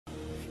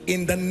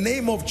in the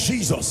name of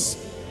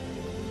Jesus,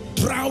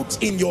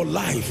 drought in your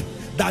life,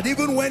 that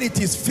even when it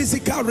is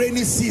physical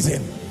rainy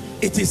season,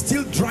 it is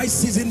still dry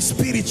season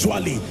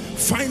spiritually,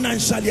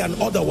 financially and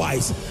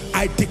otherwise.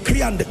 I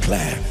decree and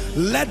declare,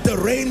 let the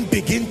rain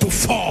begin to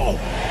fall.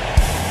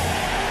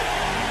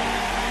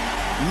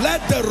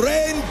 Let the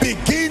rain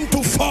begin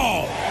to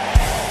fall.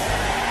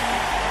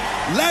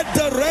 Let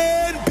the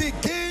rain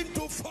begin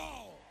to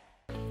fall.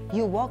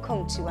 You're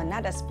welcome to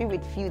another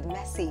spirit-filled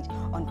message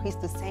on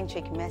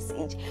Christocentric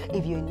Message.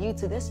 If you're new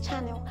to this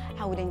channel,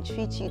 I would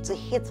entreat you to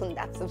hit on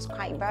that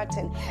subscribe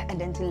button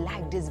and then to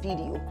like this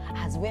video.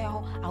 As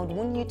well, I would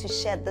want you to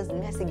share this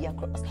message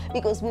across,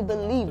 because we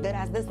believe that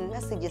as this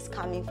message is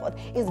coming forth,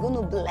 it's going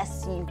to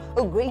bless you.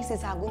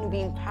 Graces are going to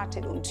be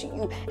imparted unto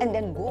you, and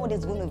then God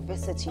is going to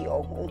visit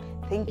your home.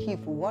 Thank you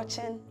for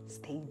watching.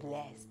 Stay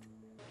blessed.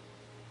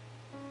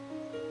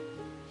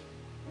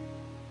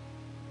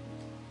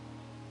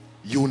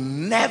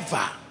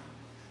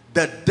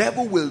 The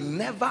devil will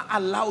never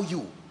allow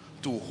you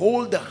to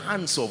hold the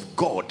hands of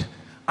God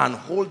and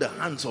hold the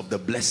hands of the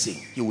blessing.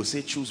 He will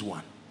say, choose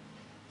one.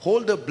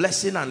 Hold the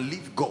blessing and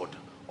leave God,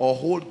 or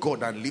hold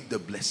God and leave the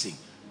blessing.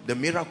 The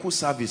miracle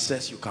service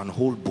says you can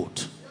hold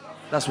both.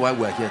 That's why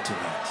we're here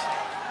tonight.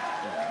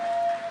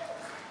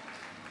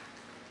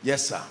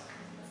 Yes, sir.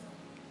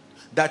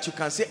 That you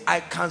can say, I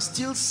can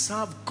still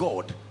serve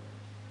God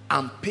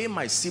and pay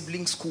my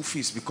siblings' school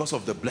fees because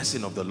of the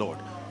blessing of the Lord.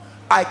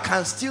 I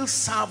can still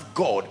serve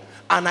God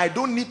and I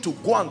don't need to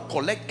go and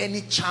collect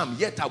any charm,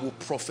 yet I will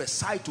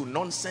prophesy to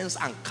nonsense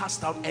and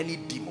cast out any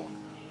demon.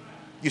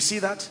 You see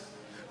that?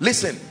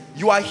 Listen,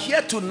 you are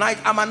here tonight.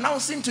 I'm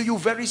announcing to you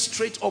very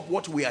straight up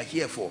what we are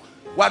here for.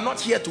 We are not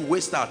here to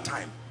waste our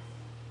time.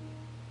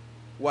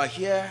 We are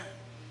here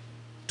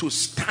to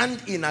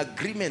stand in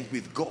agreement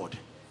with God.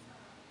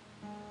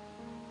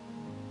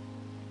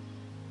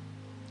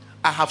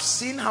 I have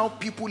seen how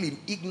people in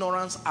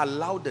ignorance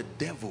allow the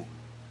devil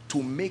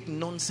to make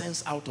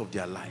nonsense out of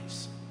their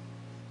lives.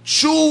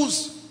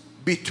 Choose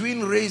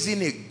between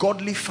raising a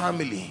godly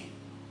family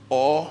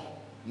or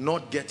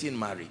not getting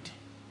married.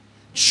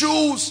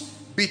 Choose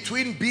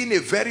between being a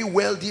very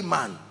wealthy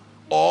man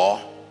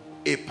or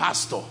a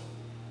pastor.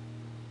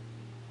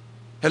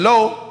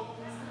 Hello?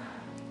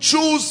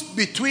 Choose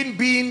between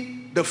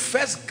being the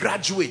first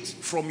graduate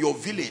from your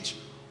village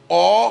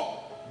or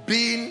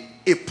being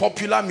a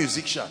popular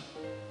musician.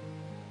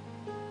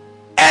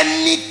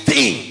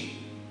 Anything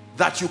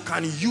that you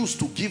can use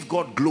to give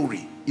God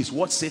glory is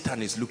what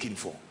Satan is looking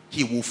for.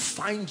 He will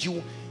find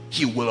you,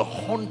 he will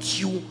hunt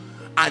you,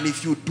 and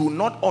if you do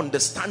not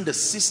understand the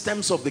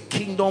systems of the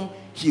kingdom,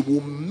 he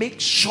will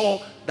make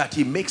sure that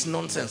he makes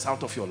nonsense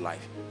out of your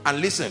life. And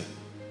listen,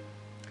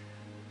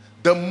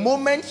 the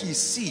moment he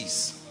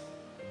sees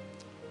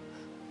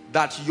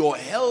that your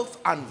health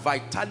and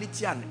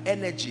vitality and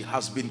energy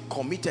has been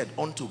committed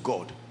unto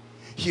God,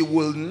 he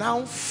will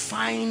now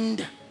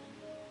find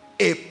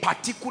a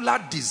particular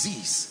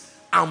disease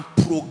and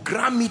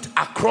program it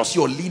across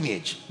your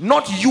lineage,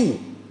 not you.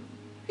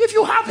 If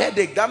you have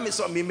headache, that means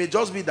it may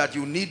just be that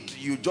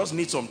you just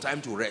need some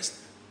time to rest.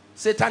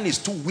 Satan is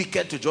too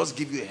wicked to just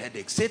give you a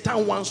headache.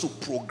 Satan wants to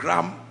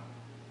program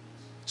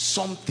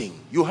something.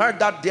 You heard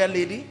that, dear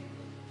lady?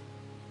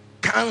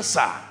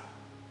 Cancer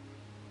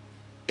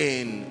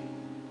in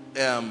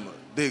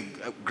the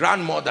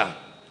grandmother,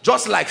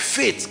 just like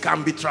faith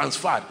can be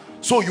transferred.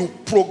 So you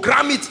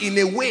program it in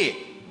a way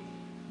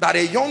that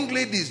a young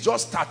lady is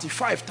just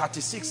 35,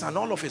 36, and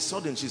all of a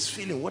sudden she's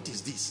feeling, what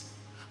is this?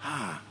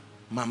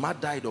 Mama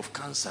died of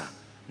cancer.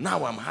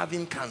 Now I'm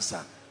having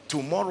cancer.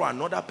 Tomorrow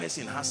another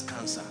person has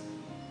cancer.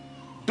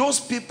 Those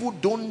people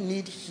don't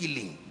need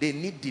healing. They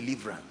need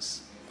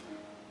deliverance.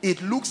 It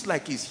looks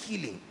like it's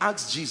healing.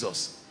 Ask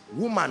Jesus,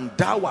 woman,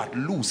 thou art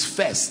loose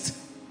first.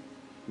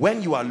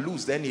 When you are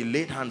loose, then he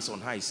laid hands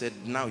on her. He said,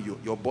 now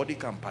your body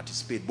can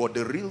participate. But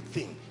the real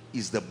thing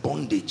is the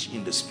bondage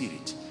in the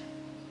spirit.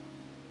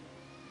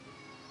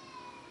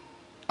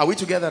 Are we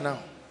together now?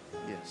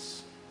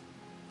 Yes.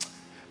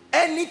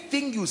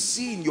 Anything you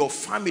see in your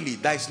family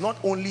that is not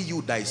only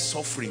you that is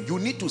suffering, you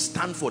need to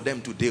stand for them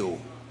today. Oh.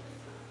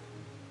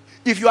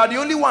 If you are the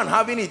only one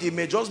having it, it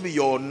may just be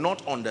your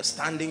not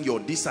understanding, your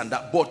this and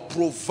that. But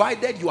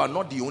provided you are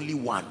not the only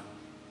one.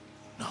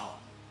 No.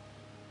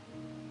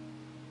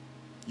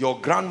 Your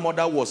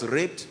grandmother was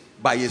raped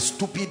by a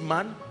stupid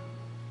man.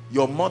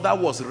 Your mother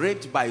was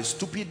raped by a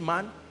stupid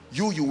man.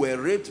 You were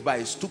raped by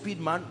a stupid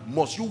man.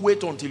 Must you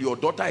wait until your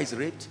daughter is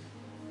raped?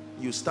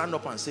 You stand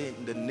up and say,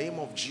 in the name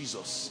of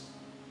Jesus.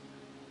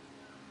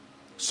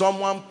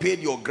 Someone paid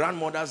your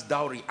grandmother's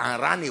dowry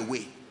and ran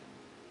away.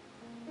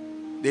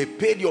 They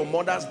paid your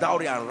mother's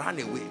dowry and ran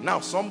away. Now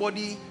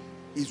somebody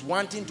is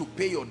wanting to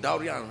pay your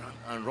dowry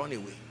and run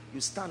away.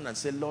 You stand and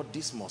say, Lord,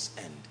 this must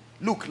end.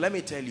 Look, let me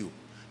tell you,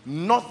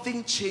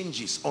 nothing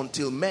changes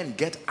until men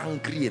get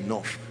angry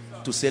enough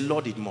to say,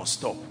 Lord, it must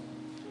stop.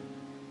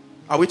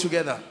 Are we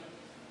together?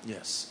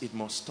 Yes, it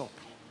must stop.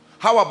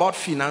 How about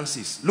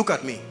finances? Look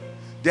at me.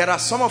 There are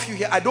some of you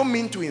here, I don't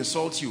mean to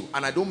insult you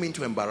and I don't mean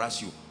to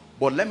embarrass you,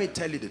 but let me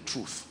tell you the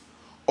truth.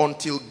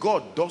 Until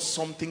God does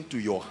something to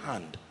your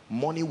hand,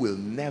 money will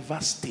never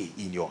stay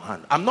in your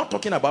hand. I'm not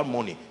talking about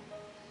money.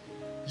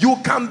 You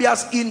can be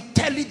as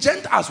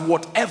intelligent as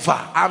whatever.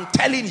 I'm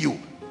telling you,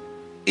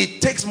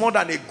 it takes more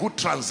than a good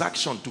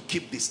transaction to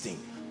keep this thing.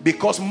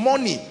 Because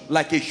money,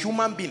 like a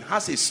human being,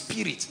 has a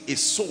spirit, a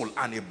soul,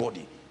 and a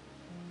body.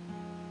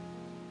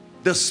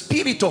 The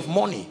spirit of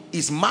money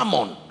is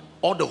Mammon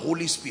or the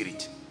Holy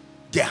Spirit.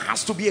 There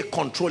has to be a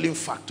controlling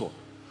factor.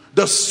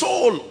 The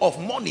soul of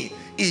money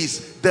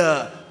is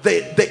the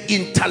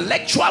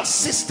intellectual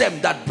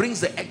system that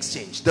brings the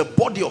exchange. The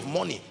body of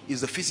money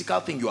is the physical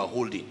thing you are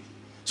holding.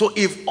 So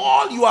if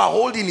all you are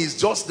holding is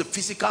just the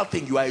physical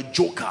thing, you are a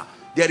joker.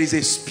 There is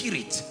a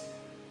spirit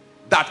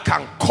that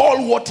can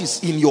call what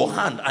is in your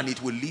hand and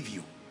it will leave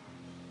you.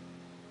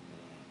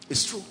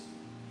 It's true.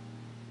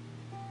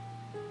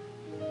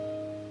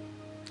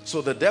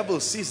 So the devil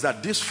sees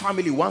that this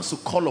family wants to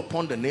call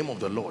upon the name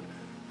of the Lord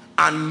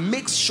and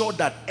makes sure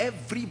that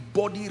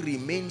everybody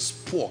remains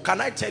poor.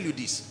 Can I tell you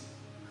this?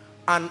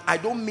 And I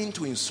don't mean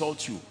to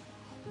insult you,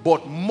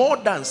 but more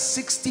than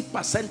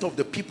 60% of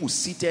the people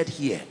seated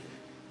here,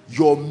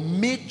 your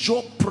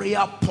major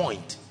prayer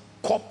point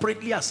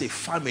corporately as a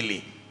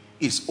family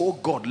is, oh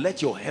God,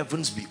 let your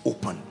heavens be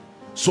open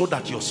so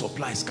that your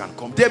supplies can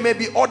come. There may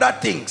be other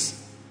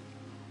things,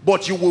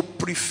 but you will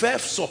prefer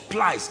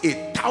supplies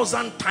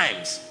 1,000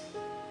 times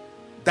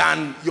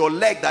than your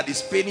leg that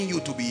is paining you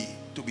to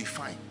be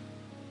fine.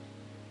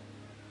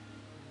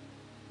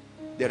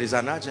 There is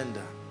an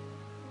agenda.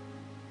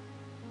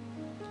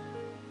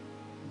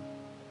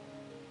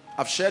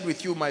 I've shared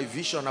with you my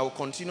vision. I will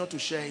continue to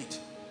share it.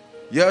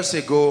 Years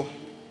ago,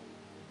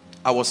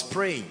 I was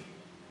praying.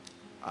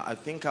 I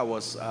think I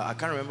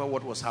can't remember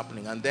what was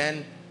happening. And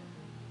then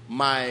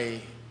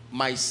my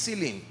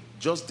ceiling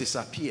just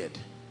disappeared.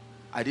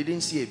 I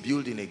didn't see a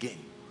building again.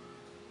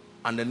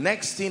 And the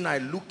next thing I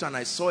looked and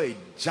I saw a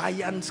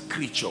giant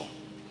creature,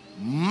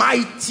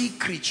 mighty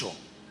creature.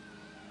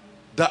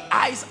 The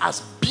eyes as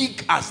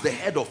big as the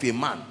head of a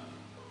man.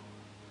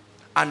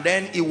 And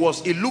then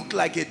it looked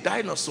like a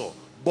dinosaur,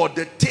 but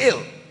the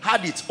tail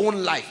had its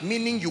own life,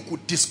 meaning you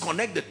could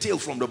disconnect the tail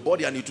from the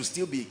body and it would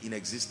still be in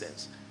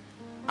existence.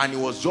 And it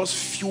was just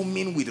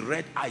fuming with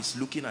red eyes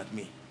looking at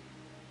me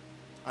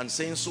and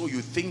saying, so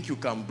you think you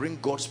can bring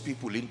God's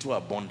people into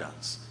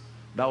abundance?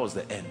 That was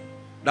the end.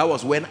 That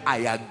was when I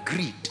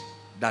agreed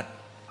that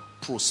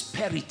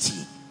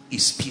prosperity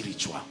is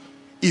spiritual.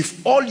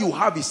 If all you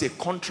have is a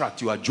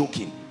contract, you are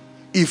joking.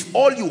 If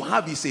all you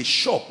have is a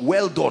shop,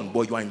 well done,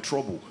 but you are in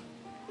trouble.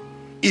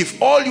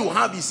 If all you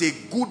have is a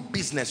good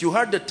business, you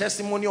heard the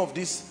testimony of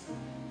this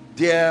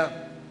dear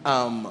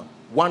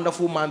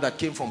wonderful man that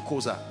came from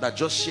Koza that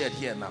just shared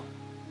here now.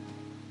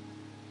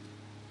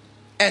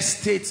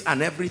 Estates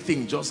and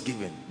everything just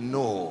given.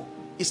 No,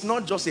 it's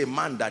not just a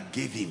man that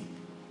gave him.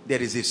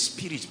 There is a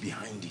spirit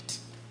behind it.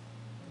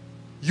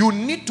 You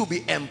need to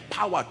be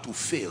empowered to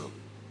fail.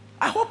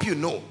 I hope you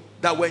know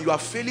that when you are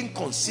failing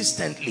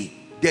consistently,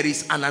 there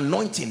is an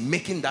anointing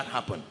making that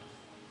happen.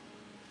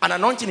 An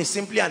anointing is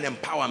simply an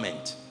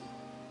empowerment.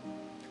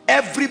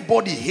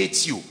 Everybody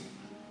hates you.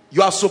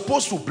 You are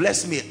supposed to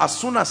bless me. As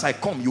soon as I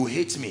come, you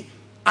hate me.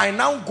 I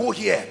now go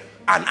here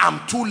and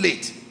I'm too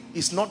late.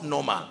 It's not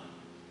normal.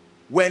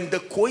 When the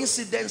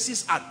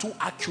coincidences are too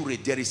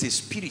accurate, there is a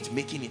spirit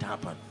making it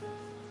happen.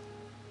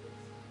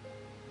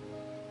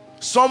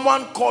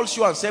 Someone calls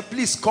you and says,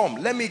 please come,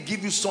 let me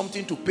give you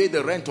something to pay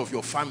the rent of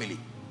your family.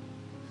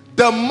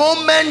 The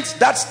moment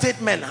that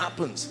statement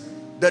happens,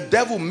 the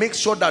devil makes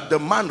sure that the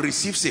man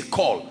receives a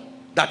call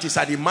that is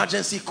an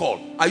emergency call.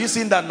 Are you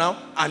seeing that now?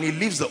 And he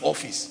leaves the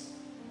office.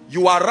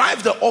 You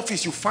arrive the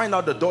office, you find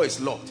out the door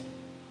is locked.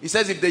 He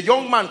says if the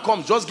young man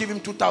comes, just give him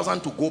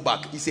 2,000 to go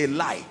back. It's a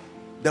lie.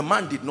 The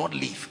man did not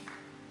leave.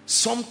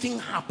 Something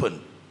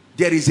happened.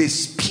 There is a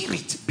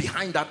spirit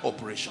behind that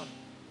operation.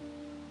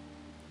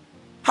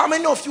 How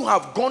many of you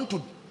have gone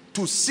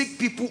to seek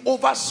people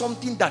over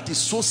something that is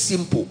so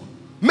simple?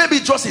 Maybe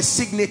just a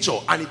signature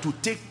and it will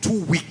take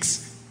 2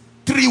 weeks,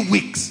 3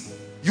 weeks.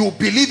 You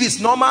believe it's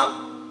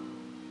normal?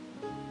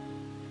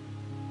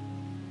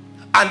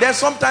 And then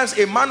sometimes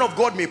a man of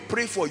God may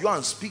pray for you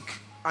and speak,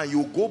 and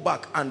you go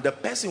back and the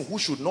person who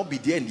should not be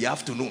there in the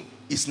afternoon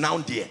is now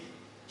there.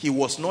 He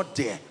was not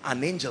there.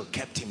 An angel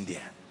kept him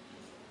there.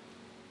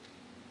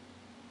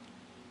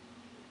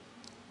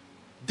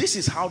 This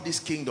is how this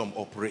kingdom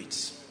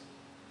operates.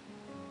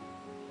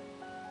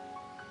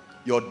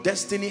 Your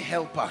destiny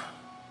helper,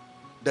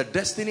 the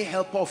destiny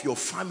helper of your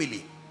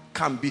family,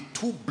 can be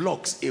 2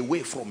 blocks away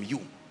from you.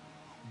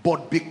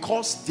 But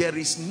because there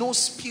is no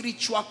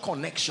spiritual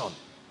connection,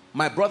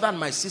 my brother and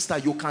my sister,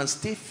 you can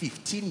stay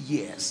 15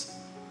 years.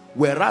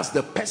 Whereas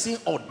the person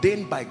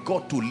ordained by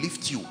God to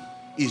lift you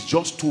is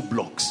just 2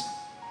 blocks.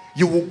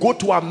 You will go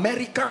to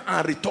America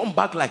and return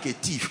back like a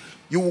thief.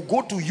 You will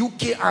go to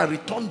UK and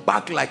return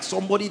back like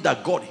somebody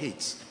that God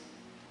hates.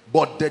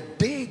 But the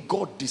day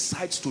God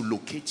decides to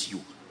locate you,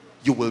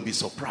 you will be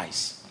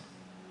surprised.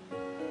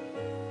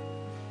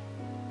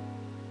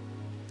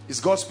 Is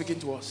God speaking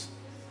to us?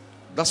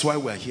 That's why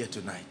we're here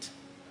tonight.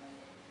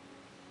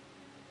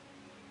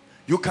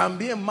 You can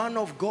be a man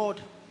of God,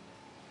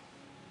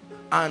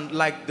 and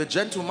like the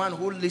gentleman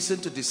who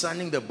listened to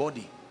Discerning the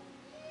Body,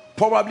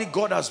 probably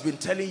God has been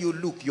telling you,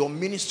 look, your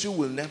ministry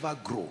will never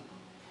grow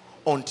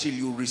until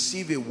you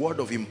receive a word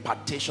of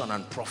impartation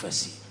and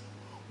prophecy.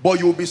 But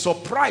you'll be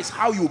surprised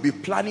how you'll be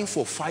planning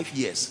for 5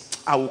 years.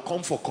 I will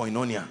come for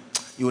koinonia.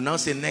 You will now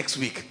say next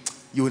week.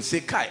 You will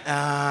say,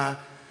 Kai,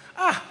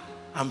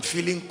 I'm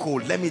feeling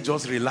cold. Let me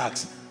just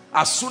relax.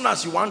 As soon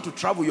as you want to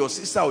travel, your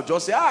sister will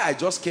just say, I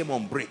just came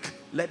on break.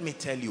 Let me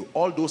tell you,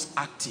 all those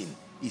acting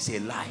is a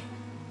lie.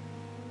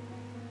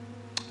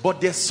 But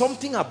there's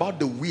something about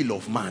the will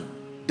of man.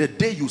 The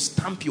day you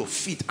stamp your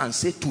feet and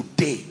say,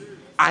 today,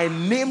 I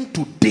name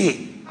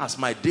today as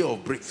my day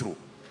of breakthrough.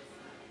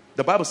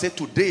 The Bible said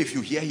today, if you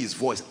hear his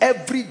voice,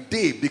 every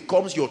day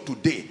becomes your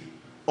today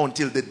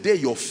until the day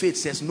your faith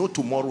says no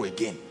tomorrow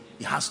again.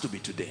 It has to be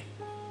today.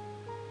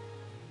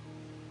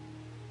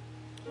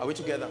 Are we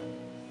together?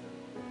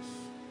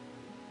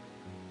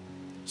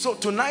 So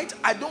tonight,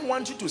 I don't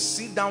want you to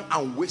sit down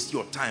and waste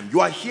your time. You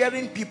are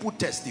hearing people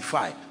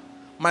testify.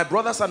 My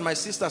brothers and my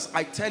sisters,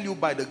 I tell you,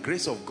 by the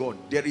grace of God,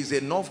 there is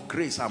enough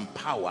grace and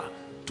power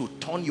to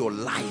turn your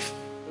life,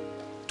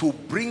 to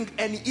bring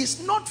any.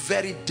 It's not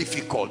very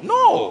difficult.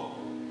 No.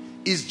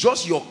 It's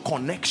just your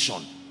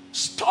connection.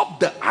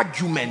 Stop the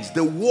arguments,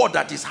 the war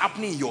that is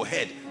happening in your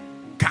head.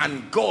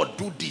 Can God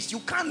do this? You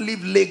can't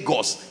leave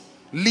Lagos,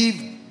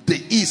 leave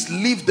the east,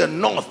 leave the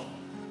north,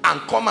 and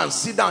come and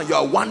sit down. You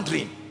are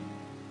wondering.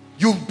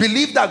 You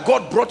believe that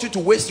God brought you to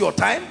waste your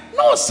time?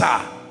 No,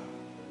 sir.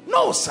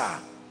 No, sir.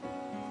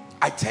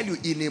 I tell you,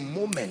 in a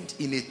moment,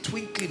 in a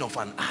twinkling of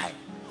an eye.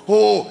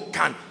 Oh,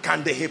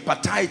 can the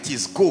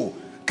hepatitis go?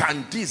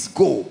 Can this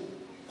go?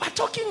 We're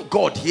talking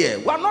God here.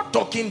 We're not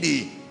talking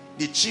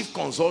the chief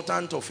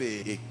consultant of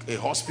a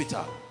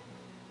hospital.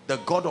 The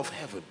God of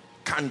heaven.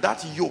 Can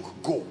that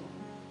yoke go?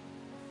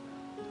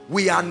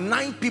 We are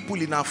 9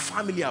 people in our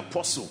family,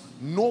 apostle.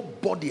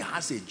 Nobody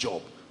has a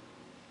job.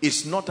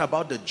 It's not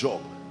about the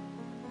job.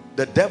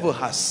 The devil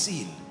has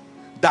seen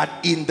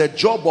that in the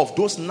job of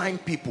those 9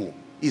 people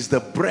is the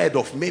bread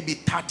of maybe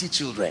 30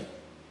 children.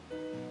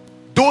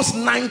 Those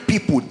 9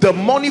 people, the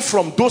money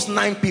from those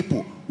 9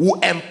 people will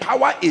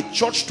empower a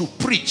church to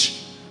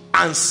preach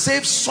and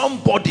save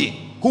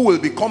somebody who will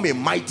become a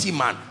mighty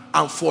man.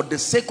 And for the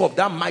sake of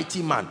that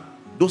mighty man,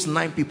 those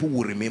 9 people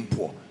will remain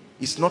poor.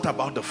 It's not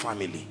about the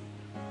family.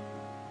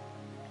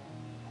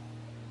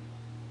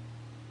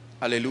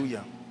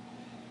 Hallelujah.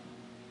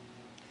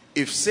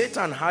 If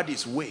Satan had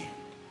his way,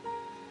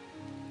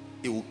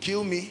 he will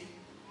kill me,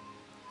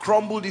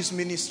 crumble this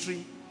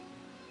ministry,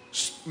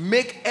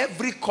 make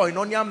every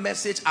koinonia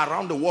message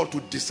around the world to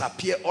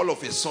disappear all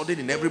of a sudden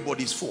in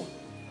everybody's phone.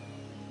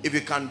 If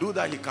he can do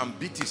that, he can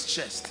beat his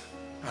chest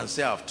and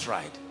say, I've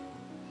tried.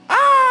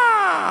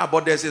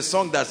 But there's a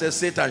song that says,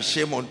 Satan,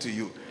 shame unto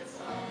you.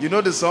 You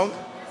know the song?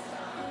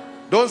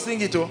 Don't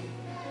sing it, oh.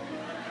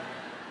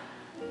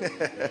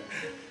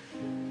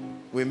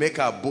 We make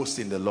our boast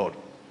in the Lord.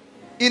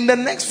 In the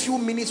next few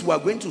minutes, we are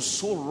going to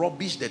so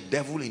rubbish the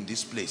devil in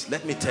this place.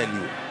 Let me tell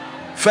you.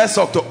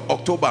 1st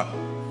October,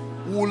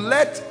 we'll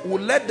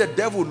let the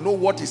devil know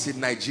what is in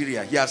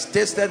Nigeria. He has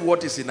tasted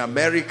what is in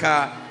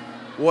America,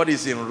 what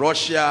is in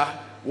Russia,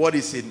 what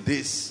is in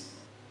this.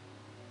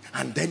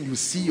 And then you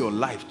see your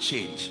life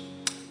change.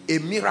 A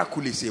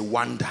miracle is a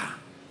wonder.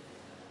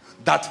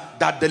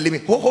 That the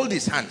limit. Hold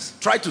his hands.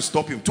 Try to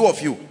stop him. 2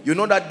 of you. You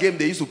know that game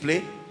they used to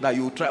play? That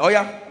you try. Oh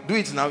yeah, do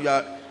it now.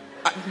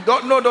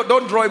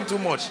 Don't draw him too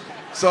much.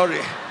 Sorry.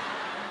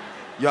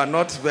 You are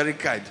not very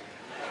kind.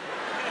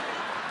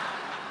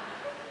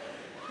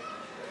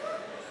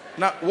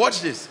 Now,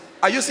 watch this.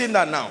 Are you seeing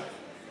that now?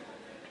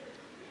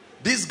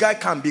 This guy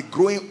can be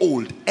growing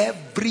old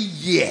every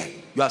year.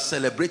 You are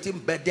celebrating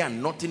birthday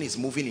and nothing is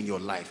moving in your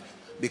life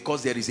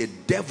because there is a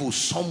devil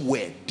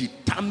somewhere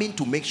determined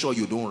to make sure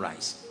you don't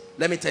rise.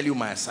 Let me tell you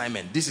my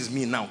assignment. This is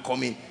me now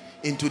coming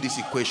into this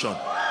equation.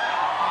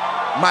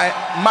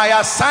 My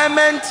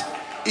assignment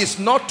is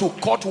not to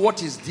cut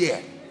what is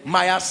there.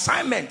 My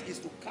assignment is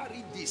to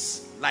carry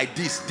this like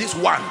this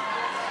one.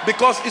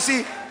 Because you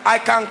see, I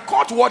can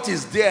cut what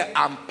is there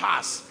and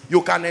pass.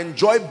 You can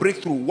enjoy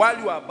breakthrough. While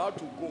you are about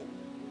to go,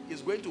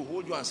 he's going to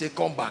hold you and say,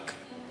 come back.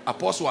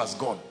 Apostle has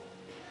gone.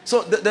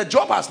 So the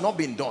job has not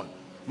been done.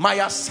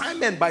 My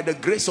assignment by the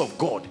grace of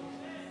God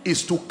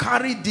is to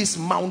carry this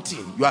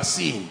mountain you are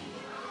seeing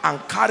and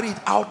carry it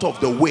out of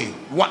the way.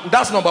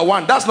 That's number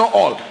one. That's not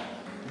all.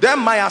 Then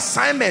my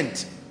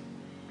assignment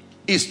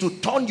is to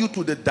turn you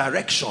to the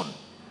direction.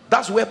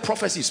 That's where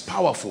prophecy is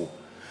powerful.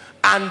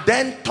 And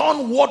then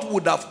turn what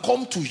would have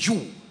come to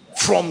you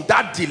from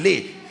that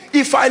delay.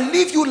 If I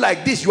leave you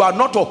like this, you are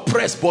not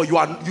oppressed, but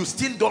you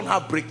still don't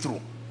have breakthrough.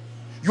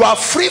 You are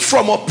free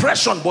from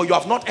oppression, but you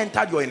have not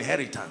entered your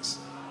inheritance.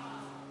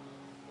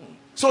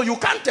 So you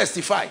can't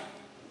testify.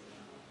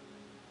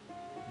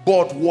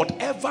 But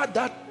whatever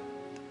that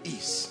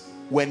is,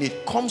 when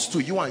it comes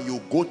to you and you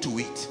go to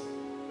it,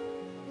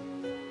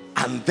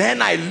 and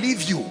then I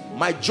leave you,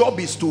 my job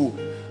is to,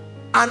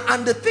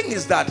 and the thing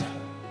is that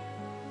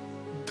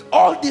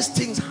All these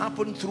things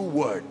happen through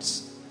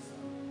words.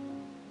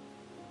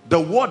 The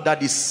word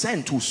that is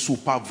sent to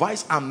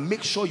supervise and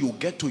make sure you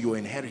get to your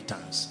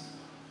inheritance.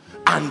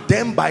 And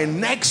then by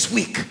next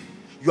week,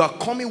 you are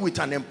coming with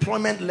an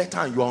employment letter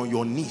and you are on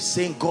your knees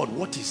saying, God,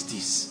 what is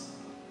this?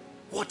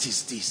 What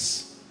is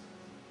this?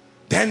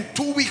 Then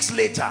 2 weeks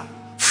later,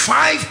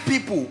 5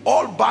 people,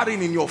 all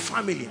barren in your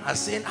family, are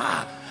saying,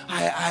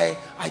 I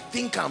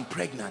think I'm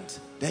pregnant.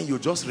 Then you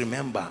just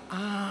remember,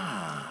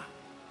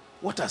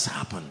 what has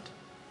happened?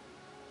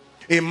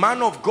 A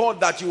man of God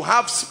that you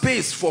have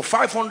space for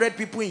 500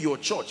 people in your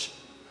church,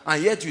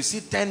 and yet you see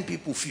 10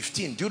 people,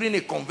 15. During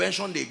a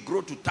convention, they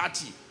grow to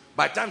 30.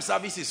 By the time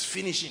service is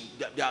finishing,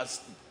 there's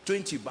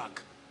 20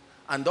 back.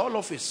 And all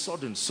of a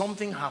sudden,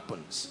 something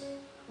happens.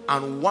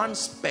 And one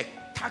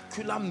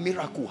spectacular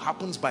miracle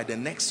happens by the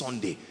next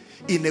Sunday,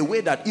 in a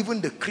way that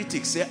even the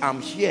critics say, I'm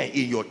here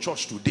in your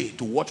church today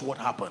to watch what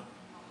happened.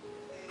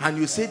 And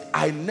you said,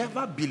 I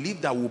never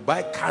believed I would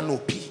buy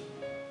canopy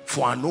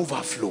for an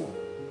overflow.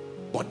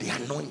 But the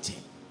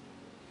anointing.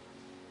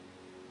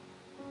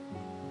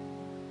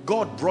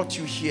 God brought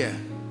you here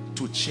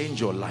to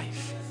change your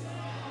life.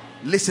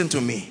 Listen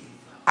to me.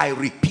 I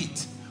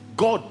repeat,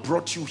 God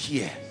brought you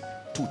here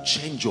to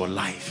change your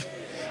life.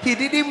 He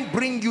didn't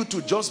bring you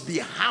to just be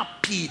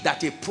happy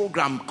that a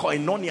program,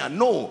 Koinonia.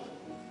 No.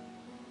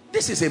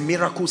 This is a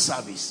miracle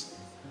service.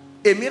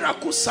 A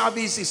miracle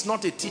service is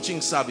not a teaching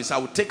service. I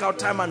will take out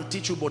time and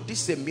teach you, but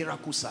this is a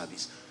miracle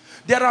service.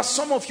 There are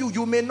some of you,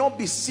 you may not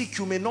be sick,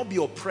 you may not be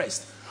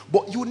oppressed,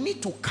 but you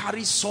need to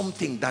carry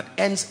something that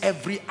ends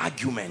every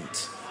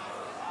argument.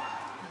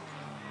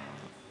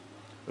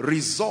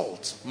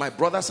 Result, my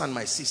brothers and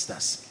my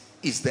sisters,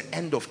 is the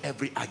end of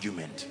every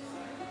argument.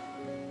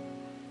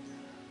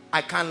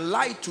 I can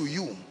lie to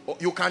you, or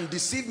you can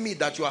deceive me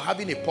that you are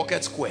having a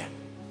pocket square,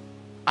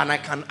 and I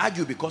can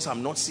argue because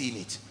I'm not seeing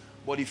it.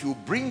 But if you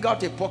bring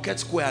out a pocket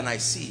square and I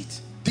see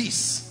it,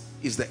 this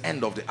is the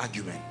end of the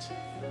argument.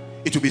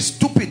 It will be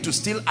stupid to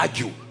still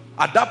argue.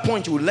 At that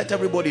point, you will let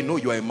everybody know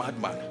you are a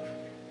madman.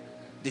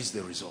 This is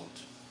the result.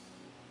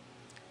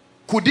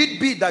 Could it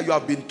be that you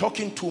have been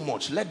talking too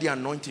much? Let the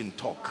anointing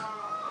talk.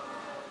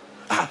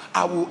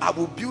 I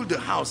will build the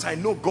house. I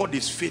know God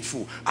is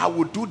faithful. I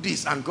will do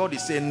this. And God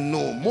is saying,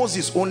 no.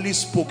 Moses only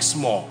spoke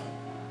small.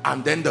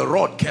 And then the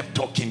rod kept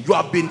talking. You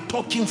have been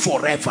talking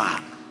forever.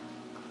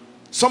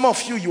 Some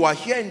of you, you are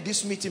here in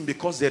this meeting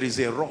because there is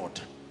a rod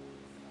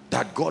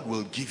that God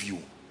will give you.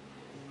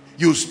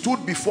 You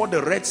stood before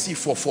the Red Sea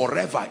for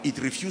forever. It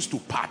refused to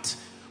part.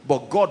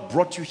 But God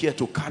brought you here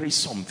to carry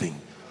something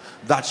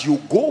that you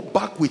go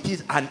back with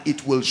it and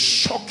it will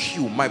shock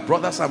you, my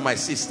brothers and my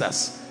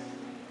sisters,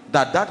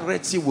 that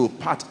Red Sea will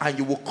part, and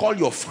you will call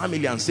your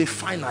family and say,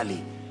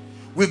 finally,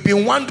 we've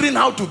been wondering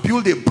how to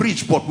build a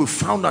bridge, but we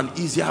found an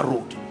easier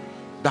road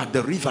that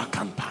the river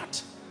can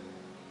part.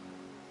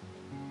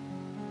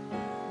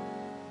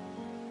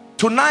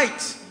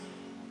 Tonight,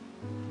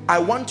 I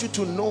want you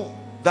to know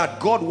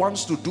that God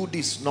wants to do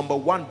this, number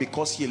one,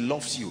 because he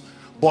loves you.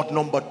 But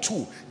number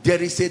two,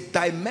 there is a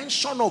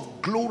dimension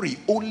of glory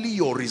only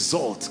your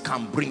results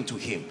can bring to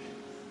him.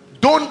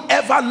 Don't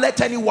ever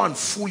let anyone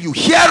fool you.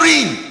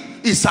 Herein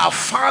is our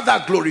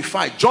Father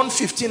glorified. John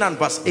 15 and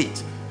verse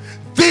 8.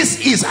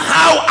 This is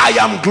how I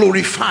am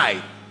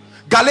glorified.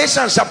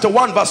 Galatians chapter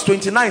 1 verse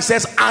 29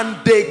 says, and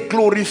they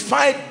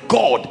glorified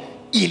God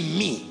in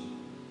me.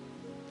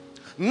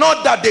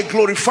 Not that they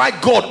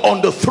glorified God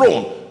on the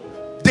throne.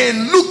 They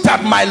looked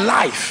at my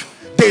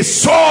life. They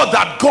saw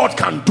that God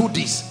can do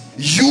this.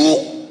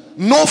 You,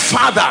 no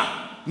father,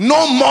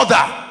 no mother.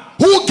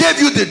 Who gave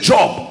you the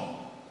job?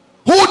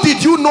 Who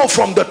did you know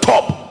from the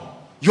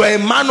top? You are a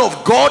man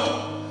of God.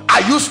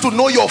 I used to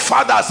know your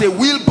father as a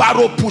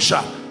wheelbarrow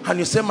pusher. And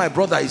you say, my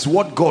brother, is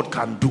what God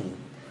can do.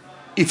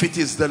 If it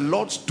is the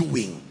Lord's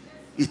doing,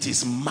 it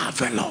is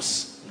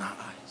marvelous in our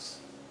eyes.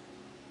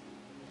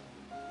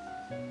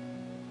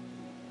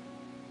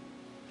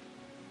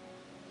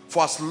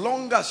 For as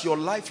long as your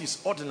life is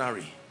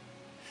ordinary,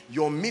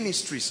 your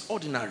ministry is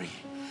ordinary,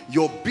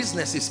 your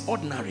business is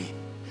ordinary,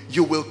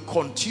 you will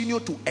continue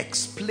to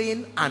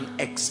explain and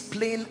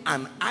explain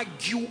and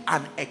argue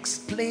and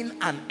explain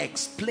and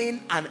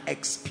explain and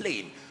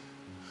explain.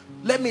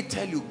 Let me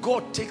tell you,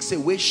 God takes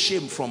away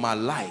shame from our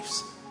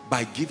lives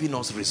by giving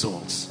us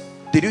results.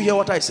 Did you hear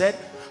what I said?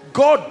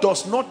 God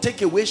does not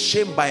take away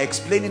shame by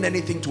explaining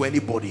anything to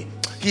anybody.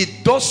 He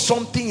does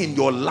something in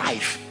your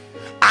life,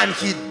 and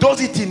he does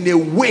it in a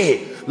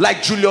way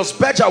like Julius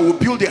Berger will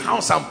build a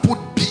house and put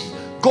B.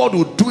 God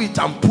will do it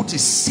and put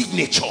his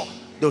signature.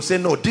 They'll say,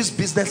 no, this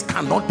business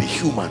cannot be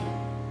human.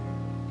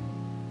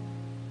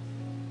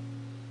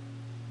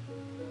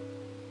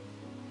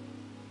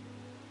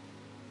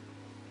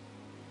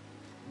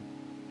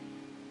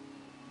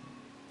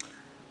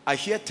 I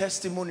hear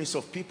testimonies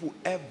of people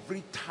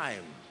every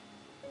time.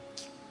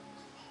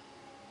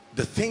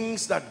 The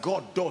things that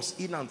God does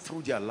in and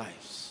through their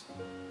lives.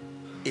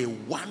 A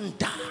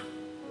wonder.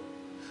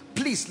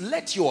 Please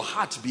let your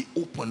heart be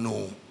open.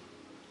 Oh.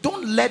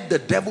 Don't let the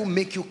devil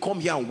make you come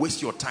here and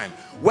waste your time.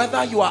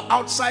 Whether you are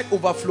outside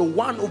Overflow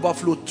 1,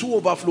 Overflow 2,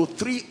 Overflow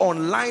 3,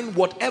 online,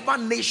 whatever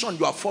nation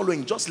you are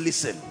following, just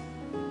listen.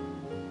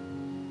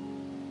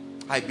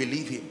 I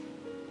believe him.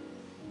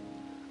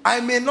 I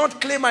may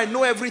not claim I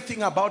know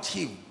everything about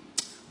him,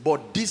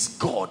 but this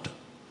God,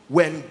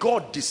 when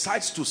God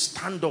decides to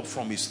stand up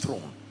from his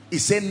throne, he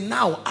said,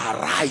 now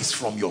arise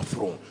from your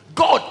throne.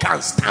 God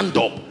can stand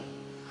up.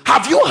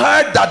 Have you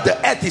heard that the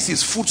earth is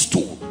his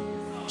footstool?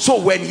 So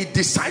when he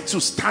decides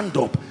to stand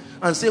up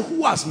and say,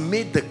 who has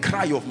made the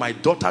cry of my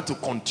daughter to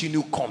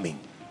continue coming?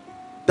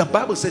 The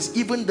Bible says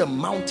even the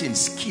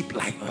mountains skip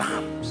like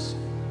lambs.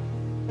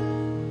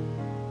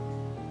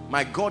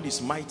 My God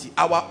is mighty.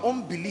 Our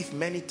unbelief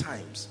many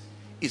times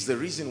is the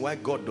reason why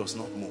God does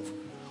not move.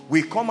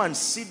 We come and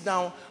sit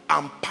down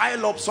and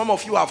pile up. Some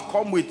of you have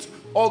come with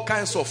all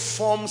kinds of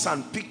forms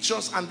and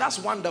pictures, and that's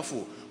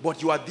wonderful.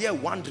 But you are there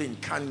wondering,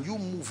 can you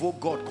move, oh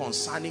God,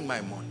 concerning my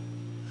money?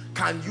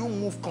 Can you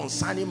move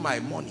concerning my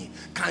money?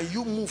 Can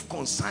you move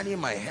concerning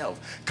my health?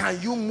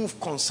 Can you move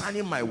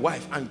concerning my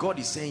wife? And God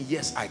is saying,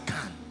 yes, I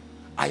can.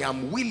 I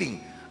am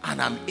willing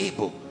and I'm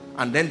able.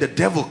 And then the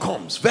devil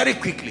comes very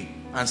quickly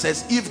and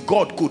says, if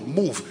God could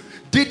move,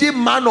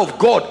 didn't man of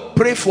God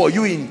pray for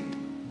you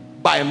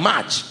by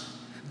March?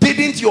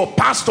 Didn't your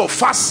pastor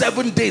fast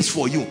 7 days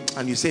for you?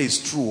 And you say,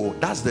 it's true. Oh,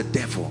 that's the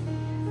devil.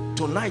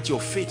 Tonight your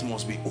faith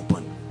must be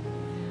open.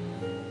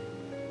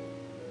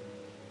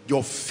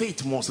 Your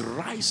faith must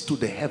rise to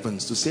the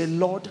heavens to say,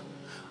 Lord,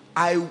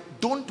 I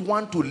don't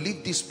want to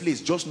leave this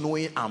place just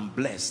knowing I'm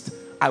blessed.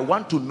 I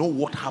want to know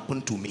what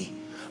happened to me.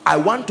 I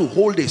want to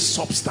hold a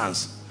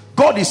substance.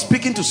 God is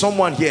speaking to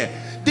someone here.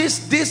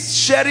 This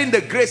sharing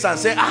the grace and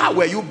saying,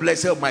 were you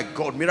blessed? Oh my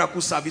God,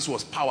 miracle service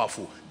was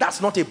powerful. That's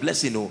not a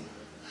blessing. No.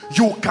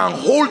 You can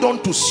hold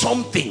on to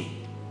something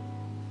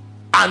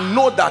and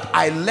know that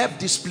I left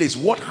this place.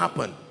 What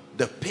happened?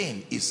 The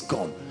pain is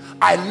gone.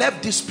 I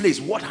left this place.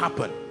 What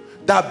happened?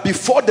 That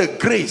before the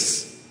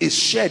grace is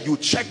shared, you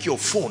check your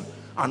phone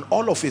and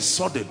all of a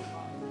sudden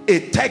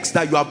a text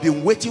that you have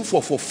been waiting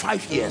for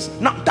 5 years.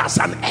 Now that's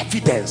an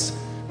evidence.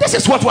 This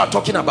is what we are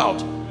talking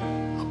about.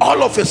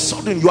 All of a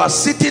sudden you are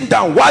sitting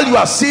down while you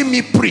are seeing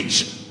me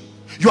preach.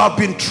 You have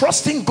been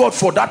trusting God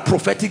for that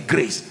prophetic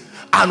grace,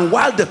 and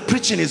while the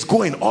preaching is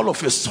going, all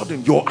of a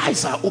sudden your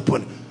eyes are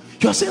open.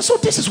 You are saying, so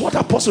this is what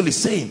Apostle is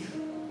saying.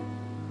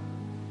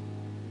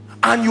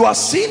 And you are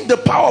seeing the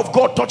power of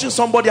God touching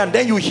somebody, and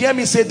then you hear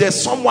me say there's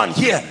someone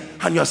here,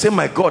 and you are saying,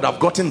 my God, I've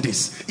gotten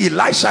this.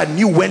 Elisha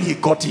knew when he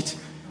got it.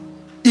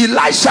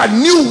 Elisha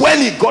knew when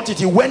he got it.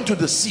 He went to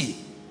the sea.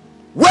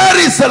 Where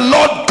is the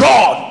Lord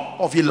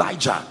God of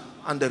Elijah?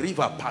 And the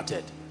river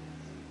parted.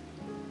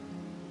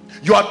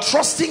 You are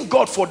trusting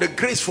God for the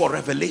grace for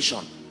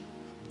revelation,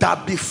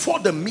 that before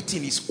the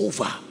meeting is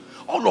over,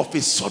 all of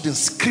a sudden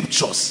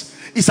scriptures,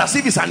 it's as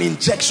if it's an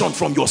injection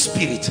from your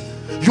spirit.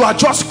 You are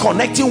just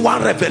connecting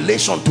one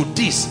revelation to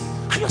this,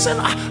 and you're saying,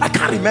 I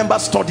can't remember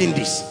studying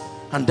this.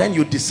 And then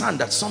you discern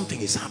that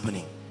something is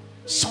happening.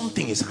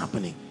 Something is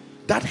happening.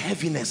 That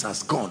heaviness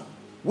has gone.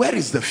 Where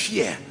is the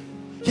fear?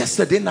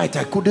 Yesterday night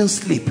I couldn't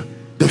sleep.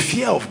 The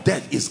fear of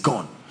death is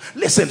gone.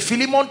 Listen,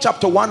 Philemon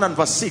chapter 1 and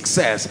verse 6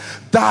 says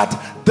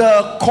that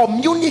the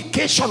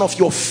communication of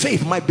your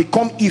faith might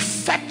become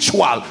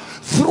effectual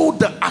through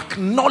the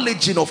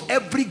acknowledging of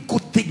every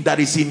good thing that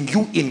is in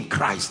you in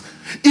Christ.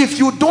 If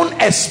you don't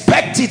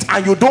expect it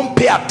and you don't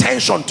pay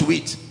attention to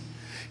it,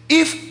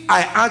 if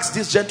I ask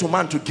this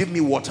gentleman to give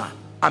me water,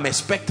 I'm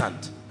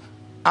expectant.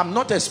 I'm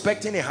not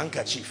expecting a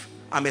handkerchief.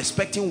 I'm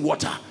expecting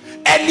water.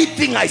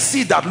 Anything I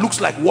see that looks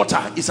like water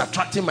is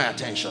attracting my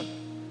attention.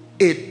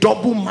 A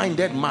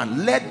double-minded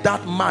man, let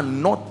that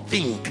man not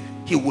think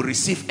he will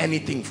receive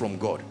anything from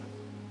God.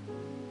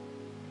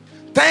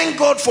 Thank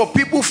God for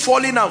people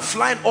falling and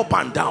flying up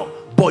and down,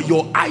 but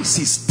your eyes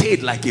is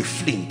stayed like a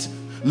flint.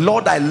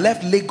 Lord, I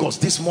left Lagos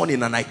this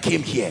morning and I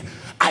came here.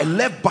 I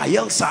left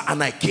Bayelsa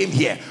and I came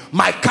here.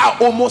 My car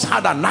almost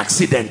had an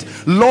accident.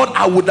 Lord,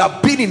 I would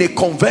have been in a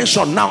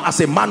convention now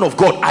as a man of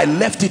God. I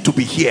left it to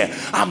be here.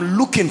 I'm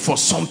looking for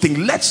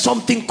something. Let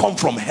something come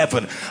from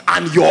heaven.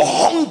 And your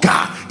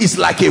hunger is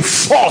like a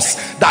force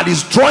that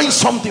is drawing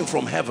something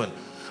from heaven.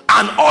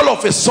 And all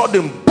of a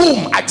sudden,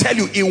 boom, I tell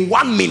you, in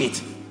 1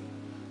 minute.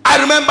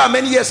 I remember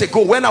many years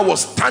ago when I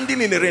was standing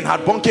in a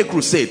Reinhard Bonnke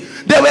crusade,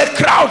 there were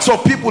crowds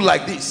of people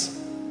like this.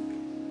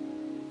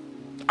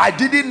 I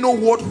didn't know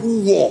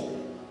who wore,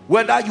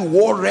 whether you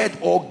wore red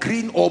or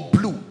green or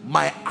blue.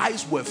 My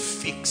eyes were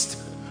fixed.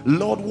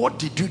 Lord, what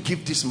did you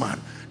give this man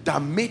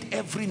that made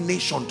every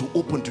nation to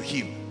open to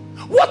him?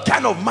 What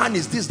kind of man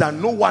is this that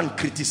no one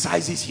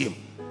criticizes him?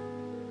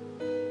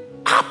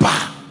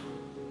 Abba.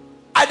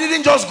 I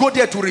didn't just go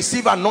there to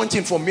receive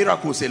anointing for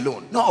miracles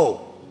alone.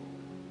 No.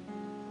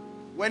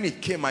 When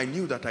it came, I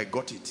knew that I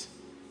got it.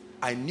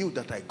 I knew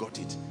that I got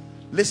it.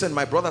 Listen,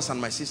 my brothers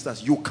and my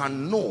sisters, you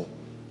can know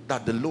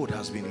that the load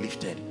has been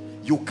lifted.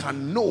 You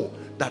can know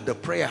that the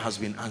prayer has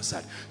been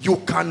answered. You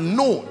can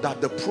know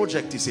that the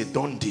project is a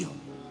done deal.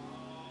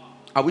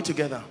 Are we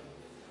together?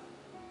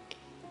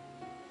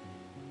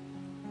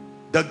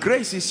 The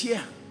grace is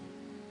here,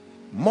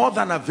 more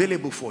than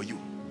available for you.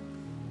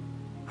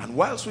 And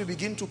whilst we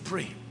begin to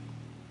pray,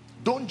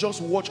 don't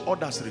just watch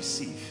others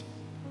receive.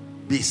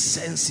 Be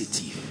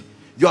sensitive.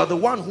 You are the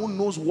one who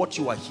knows what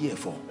you are here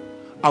for.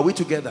 Are we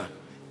together?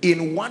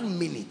 In 1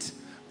 minute,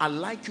 I'd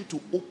like you to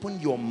open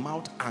your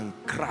mouth and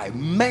cry.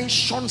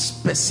 Mention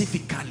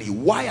specifically,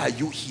 why are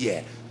you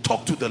here?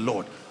 Talk to the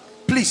Lord.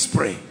 Please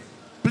pray.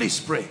 Please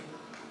pray.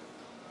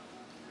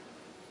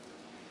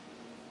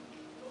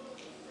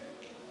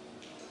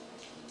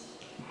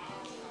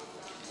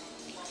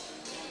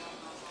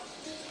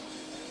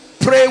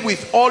 Pray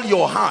with all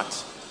your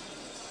heart.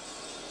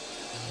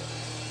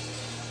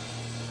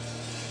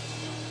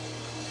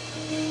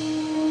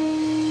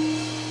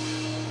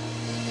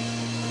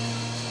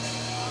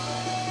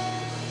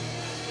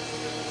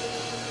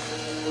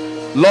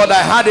 Lord,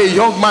 I had a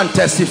young man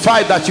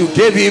testify that you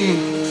gave him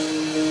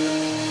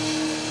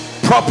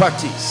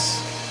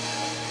properties.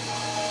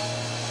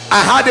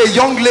 I had a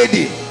young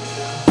lady,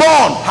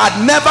 born,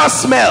 had never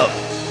smelled.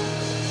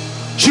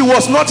 She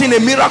was not in a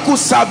miracle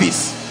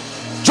service,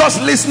 just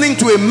listening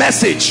to a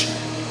message,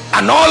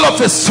 and all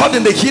of a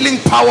sudden the healing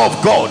power of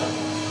God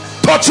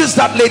touches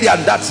that lady,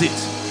 and that's it.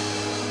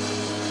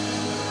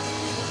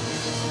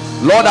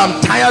 Lord, I'm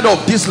tired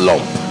of this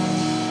lump.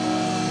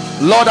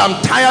 Lord,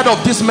 I'm tired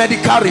of this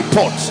medical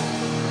report.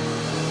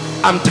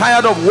 I'm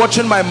tired of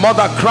watching my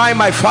mother cry,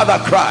 my father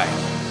cry.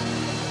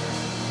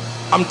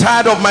 I'm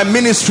tired of my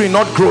ministry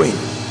not growing.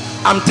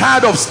 I'm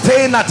tired of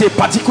staying at a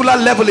particular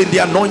level in the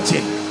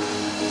anointing.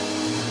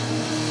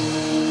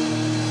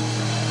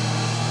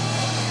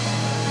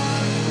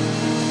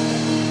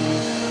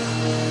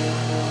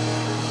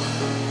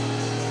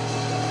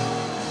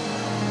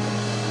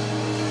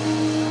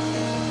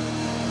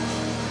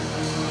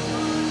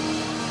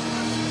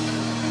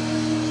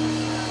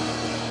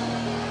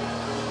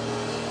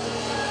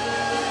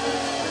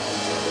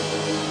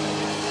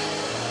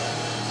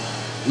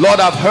 Lord,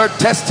 I've heard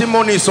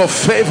testimonies of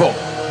favor.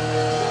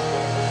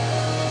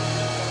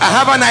 I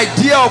have an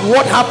idea of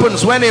what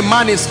happens when a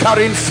man is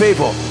carrying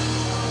favor.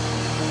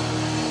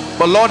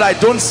 But Lord, I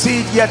don't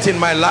see it yet in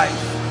my life.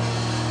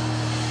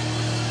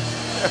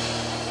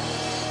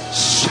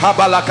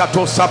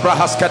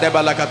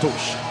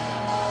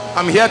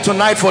 I'm here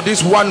tonight for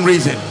this one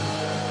reason.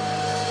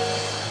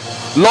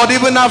 Lord,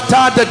 even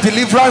after the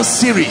deliverance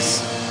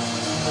series,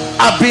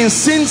 I've been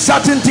seeing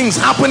certain things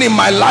happen in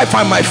my life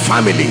and my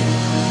family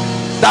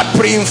that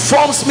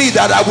pre-informs me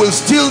that I will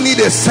still need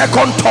a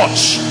second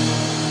touch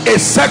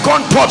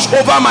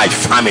over my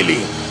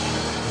family.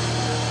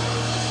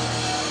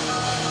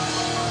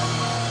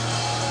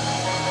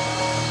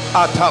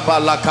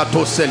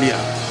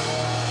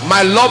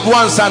 My loved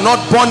ones are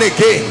not born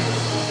again.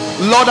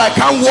 Lord, I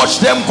can't watch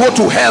them go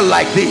to hell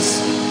like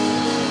this.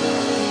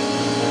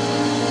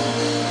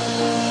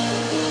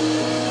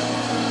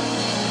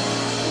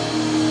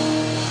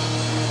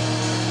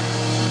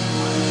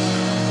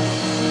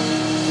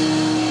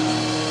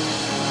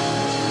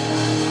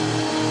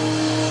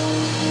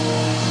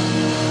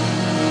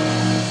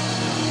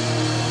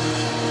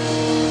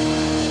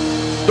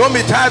 Don't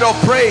be tired of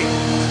praying.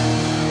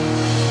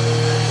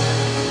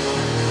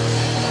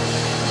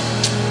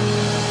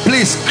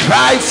 Please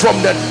cry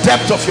from the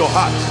depth of your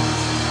heart.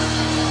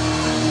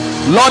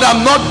 Lord,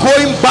 I'm not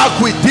going back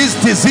with this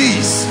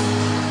disease.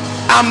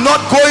 I'm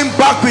not going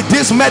back with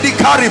this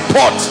medical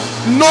report.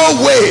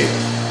 No way,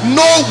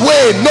 no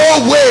way,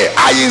 no way.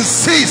 I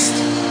insist.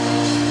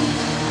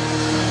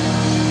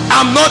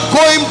 I'm not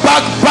going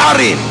back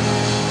barren.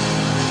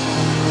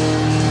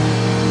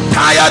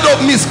 Tired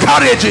of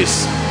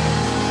miscarriages.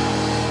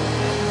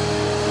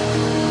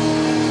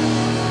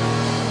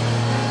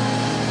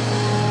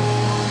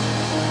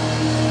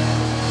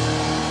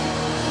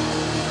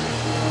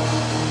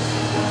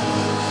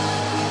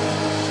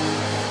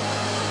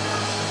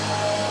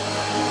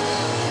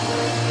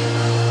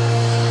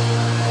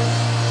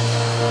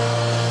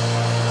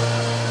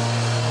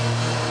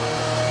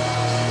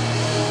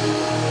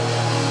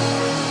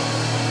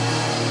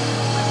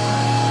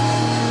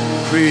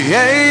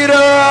 Creator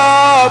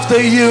of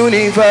the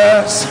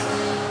universe,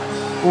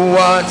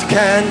 what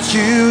can't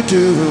you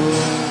do?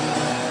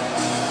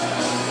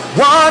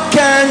 What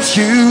can't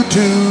you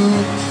do,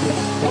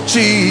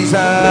 Jesus?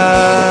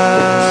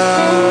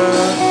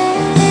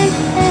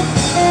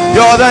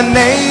 You're the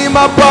name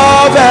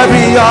above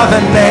every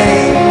other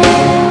name.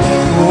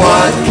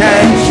 What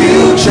can't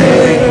you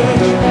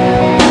change?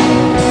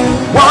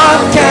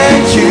 What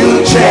can't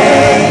you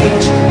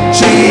change,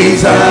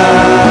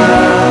 Jesus?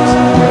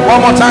 One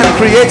more time,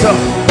 Creator.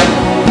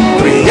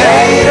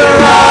 Creator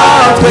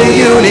of the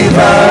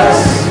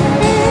universe,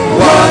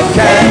 what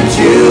can't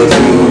you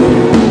do?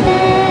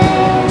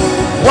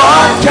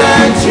 What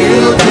can't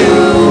you do,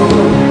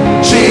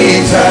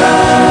 Jesus?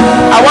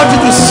 I want you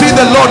to see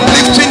the Lord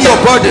lifting your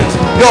burdens.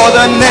 You're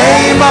the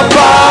name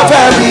above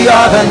every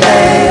other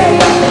name.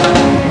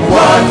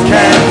 What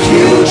can't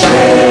you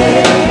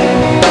change?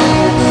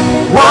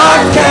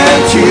 What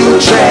can't you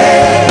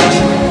change,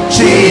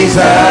 Jesus?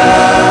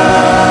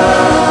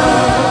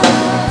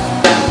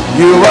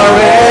 You are are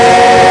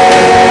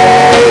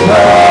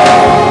able,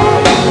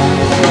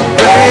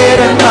 great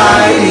and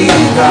mighty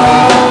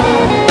God.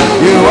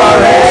 You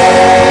are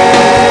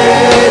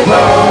able,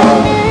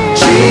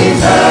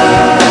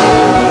 Jesus.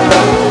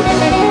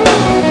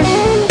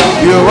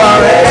 You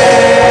are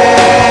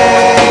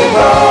able,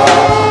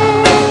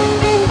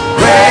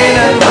 great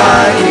and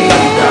mighty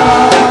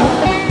God.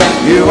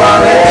 You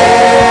are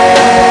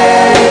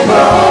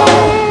able,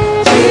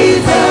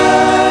 Jesus.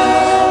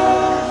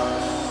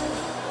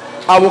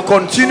 I will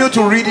continue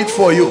to read it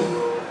for you.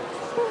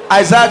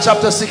 Isaiah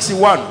chapter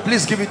 61.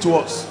 Please give it to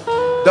us.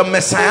 The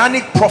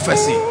messianic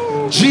prophecy,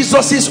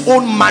 Jesus'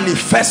 own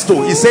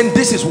manifesto. He's saying,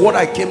 this is what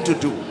I came to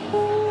do.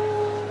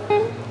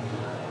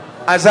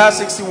 Isaiah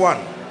 61.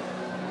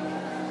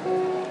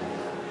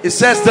 It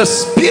says, the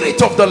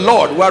Spirit of the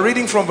Lord, we are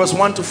reading from verse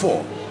 1 to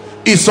 4,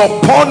 is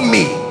upon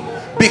me,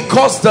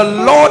 because the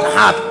Lord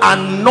hath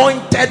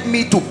anointed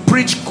me to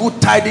preach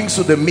good tidings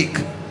to the meek.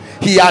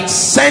 He had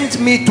sent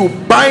me to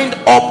bind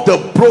up the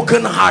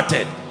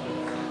brokenhearted,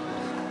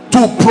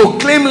 to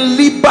proclaim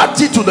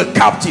liberty to the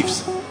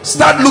captives.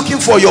 Start looking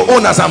for your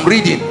own as I'm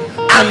reading.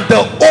 And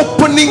the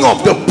opening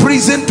of the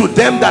prison to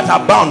them that are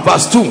bound.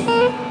 Verse 2.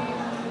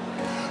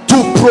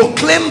 To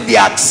proclaim the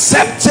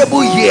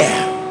acceptable year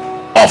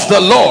of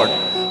the Lord,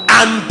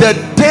 and the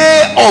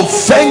day of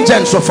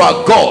vengeance of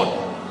our God,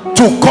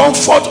 to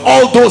comfort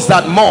all those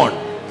that mourn.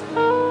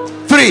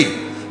 3.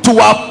 To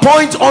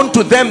appoint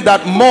unto them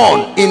that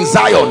mourn in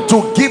Zion,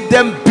 to give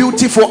them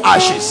beautiful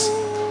ashes,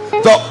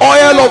 the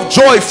oil of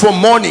joy for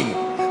mourning,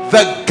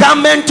 the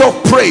garment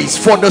of praise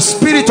for the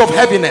spirit of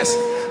heaviness,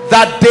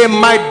 that they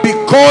might be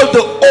called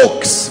the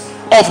oaks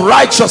of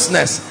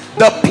righteousness,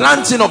 the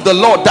planting of the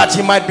Lord, that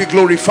he might be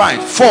glorified.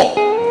 4.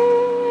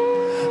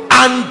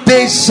 And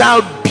they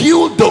shall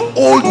build the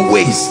old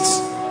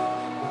wastes,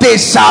 they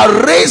shall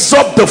raise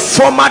up the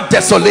former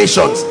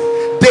desolations,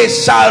 they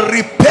shall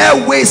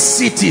repair waste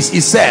cities.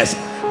 He says,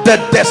 the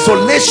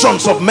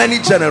desolations of many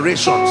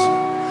generations.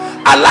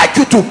 I'd like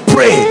you to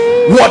pray,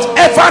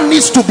 whatever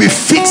needs to be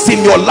fixed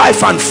in your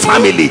life and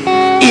family,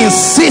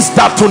 insist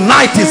that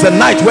tonight is the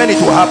night when it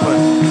will happen.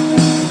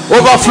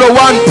 Overflow 1,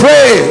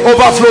 pray.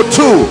 Overflow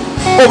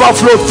 2,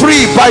 overflow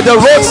 3, by the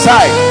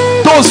roadside.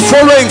 Those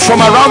following from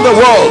around the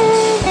world,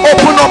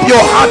 open up your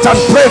heart and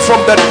pray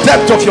from the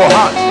depth of your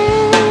heart.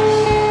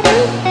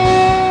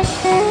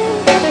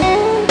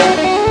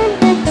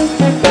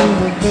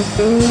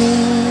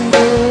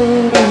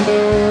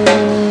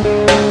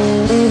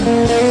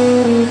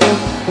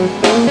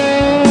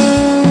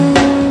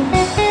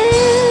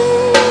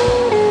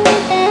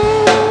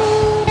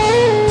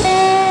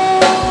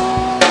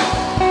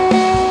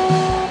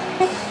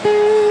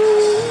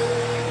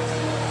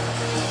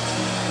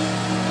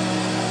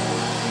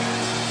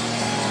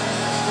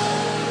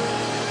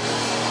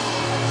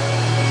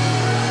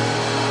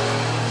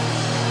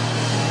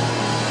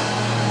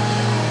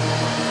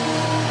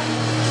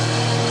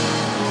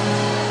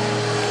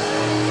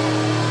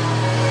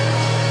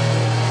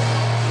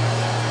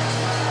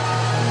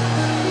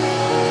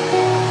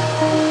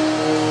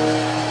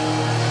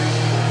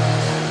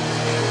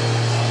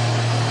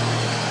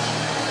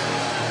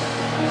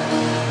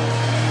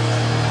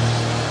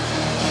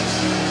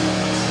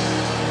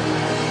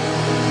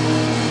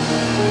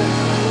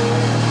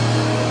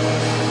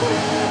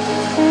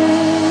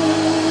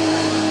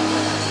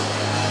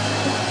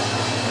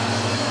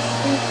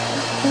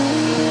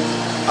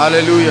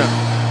 Hallelujah.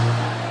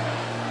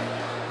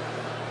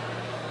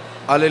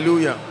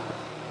 Hallelujah.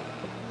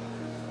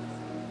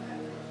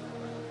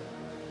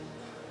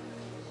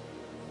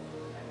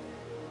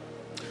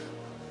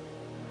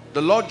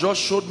 The Lord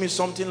just showed me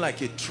something like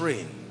a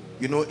train,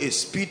 you know, a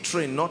speed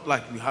train, not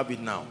like we have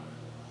it now,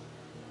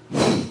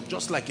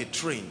 just like a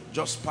train,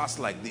 just passed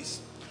like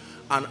this.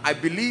 And I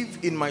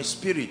believe in my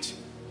spirit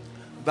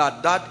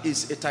that that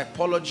is a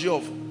typology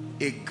of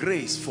a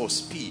grace for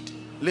speed.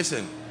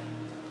 Listen,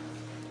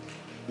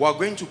 we're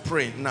going to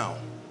pray now,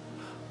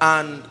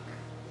 and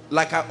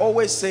like I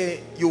always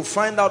say, you'll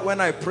find out when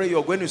I pray,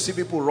 you're going to see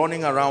people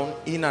running around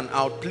in and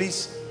out.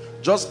 Please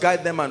just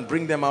guide them and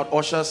bring them out.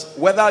 Ushers,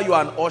 whether you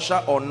are an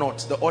usher or not,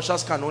 the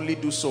ushers can only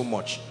do so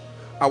much.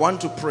 I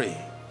want to pray.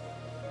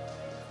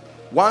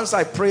 Once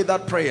I pray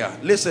that prayer,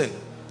 listen,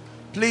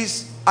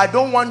 please, I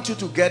don't want you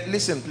to get,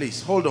 listen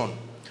please, hold on.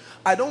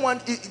 I don't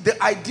want it,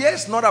 the idea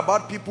is not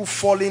about people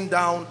falling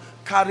down,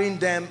 carrying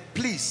them.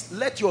 Please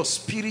let your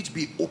spirit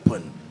be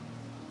open.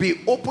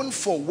 Be open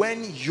for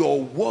when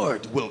your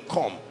word will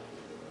come.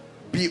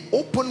 Be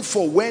open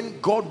for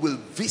when God will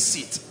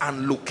visit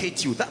and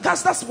locate you.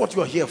 That's what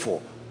you're here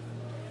for.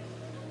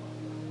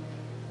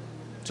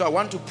 So I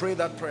want to pray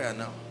that prayer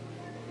now.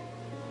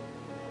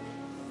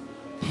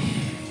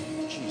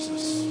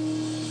 Jesus.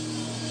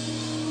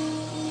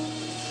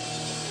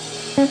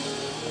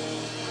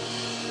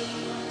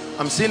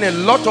 I'm seeing a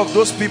lot of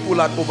those people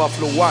at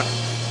Overflow 1.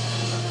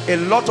 A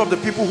lot of the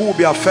people who will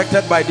be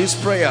affected by this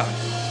prayer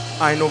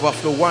are in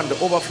Overflow 1, the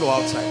overflow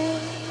outside.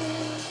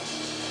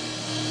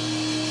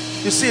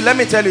 You see, let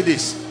me tell you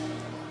this.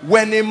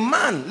 When a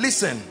man,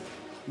 listen,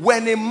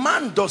 When a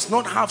man does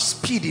not have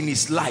speed in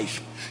his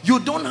life, you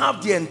don't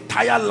have the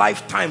entire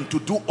lifetime to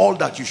do all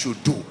that you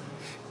should do.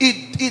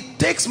 It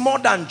takes more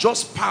than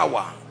just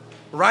power,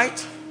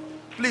 right?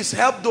 Please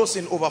help those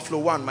in Overflow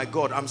 1. My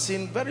God, I'm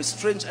seeing very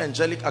strange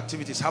angelic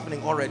activities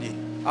happening already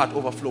at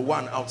Overflow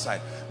 1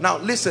 outside. Now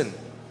listen,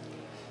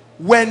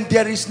 when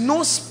there is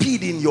no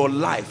speed in your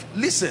life,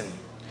 listen,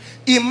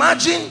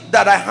 imagine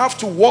that I have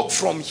to walk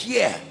from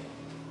here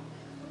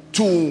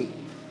to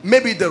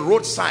maybe the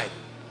roadside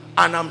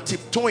and I'm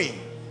tiptoeing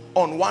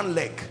on one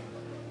leg.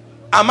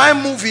 Am I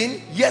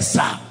moving? Yes,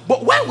 sir.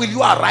 But when will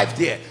you arrive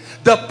there?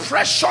 The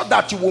pressure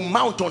that you will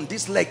mount on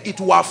this leg, it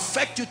will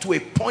affect you to a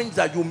point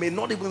that you may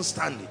not even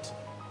stand it.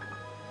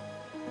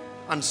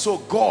 And so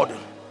God,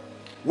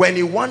 when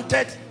he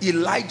wanted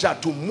Elijah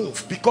to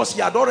move, because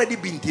he had already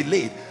been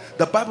delayed,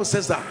 the Bible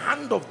says the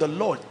hand of the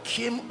Lord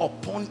came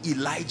upon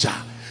Elijah.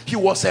 He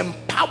was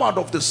empowered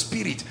of the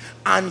Spirit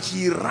and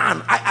he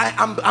ran.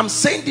 I'm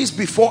saying this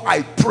before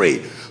I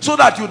pray, so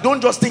that you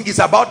don't just think it's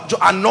about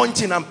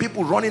anointing and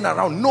people running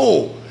around.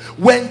 No.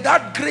 When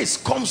that grace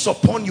comes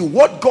upon you,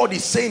 what God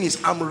is saying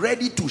is, I'm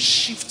ready to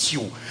shift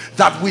you,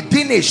 that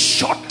within a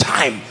short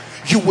time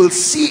you will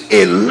see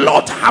a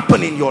lot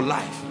happen in your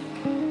life.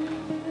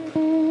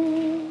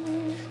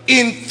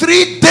 In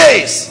 3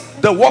 days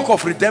the work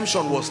of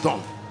redemption was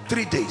done.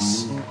 3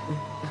 days.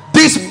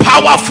 This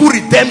powerful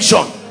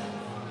redemption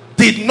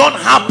did not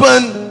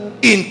happen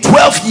in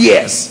 12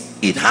 years.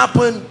 It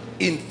happened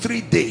in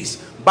 3 days.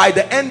 By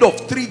the end of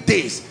 3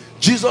 days,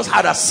 Jesus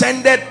had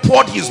ascended,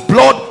 poured his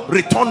blood,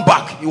 returned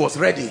back. He was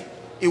ready.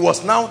 It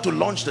was now to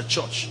launch the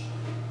church.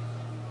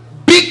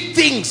 Big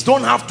things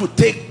don't have to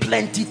take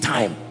plenty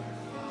time.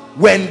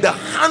 When the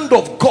hand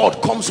of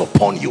God comes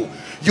upon you,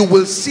 you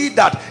will see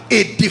that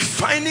a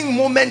defining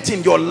moment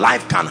in your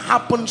life can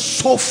happen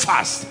so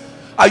fast.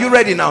 Are you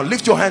ready now?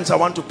 Lift your hands. I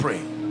want to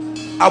pray.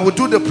 I will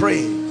do the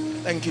praying.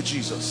 Thank you,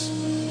 Jesus.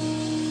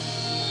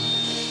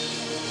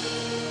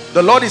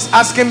 The Lord is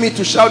asking me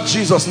to shout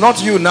Jesus,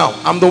 not you now.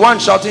 I'm the one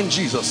shouting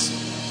Jesus.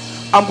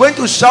 I'm going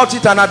to shout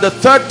it, and at the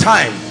third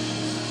time,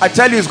 I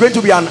tell you, it's going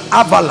to be an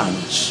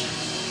avalanche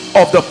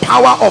of the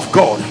power of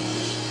God.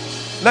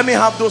 Let me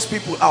have those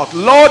people out.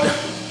 Lord,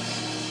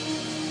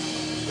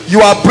 you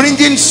are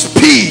bringing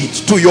speed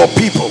to your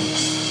people.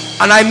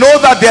 And I know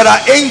that there are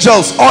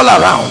angels all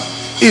around.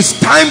 It's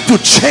time to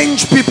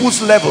change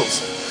people's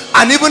levels.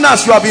 And even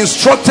as you have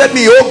instructed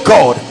me, oh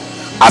God,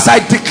 as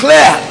I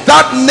declare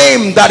that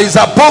name that is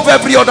above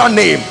every other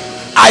name,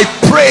 I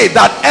pray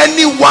that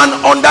anyone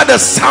under the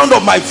sound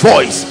of my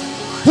voice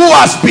who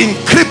has been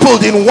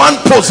crippled in one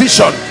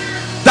position,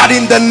 that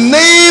in the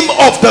name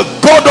of the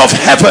God of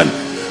heaven,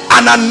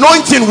 an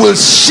anointing will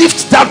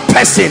shift that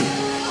person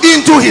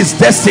into his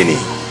destiny.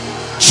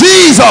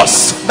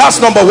 Jesus,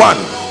 that's number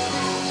one.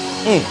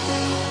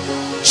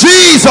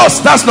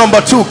 Jesus, that's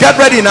number two.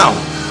 Get ready now.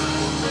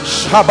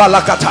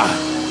 Shabalakata.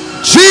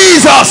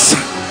 Jesus,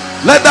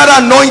 let that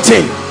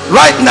anointing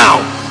right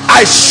now,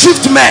 I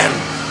shift men.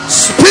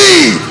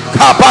 Speed,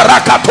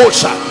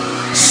 kabarakatosha.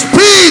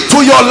 Speed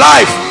to your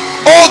life.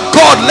 Oh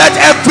God, let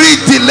every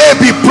delay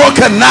be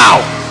broken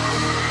now.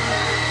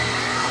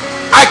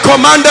 I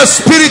command the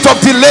spirit of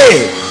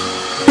delay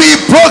be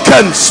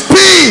broken.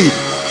 Speed,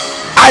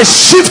 I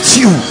shift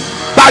you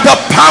by the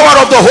power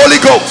of the Holy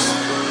Ghost.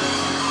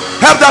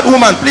 Help that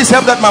woman, please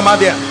help that mama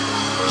there.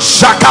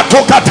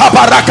 Shakatoka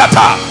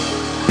tabarakata.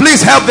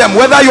 Please help them,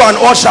 whether you are an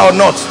usher or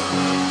not.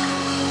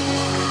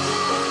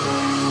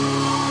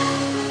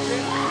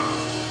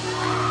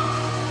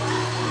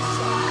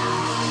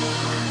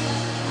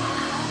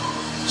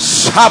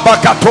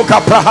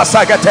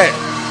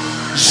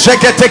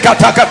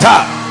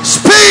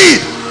 Speed,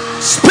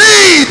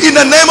 speed in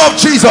the name of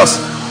Jesus.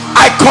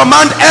 I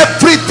command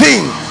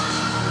everything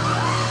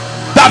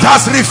that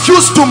has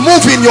refused to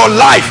move in your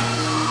life,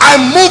 I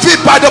move it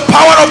by the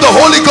power of the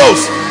Holy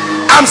Ghost.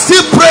 I'm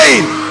still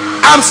praying.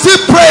 I'm still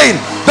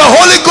praying. The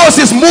Holy Ghost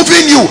is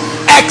moving you,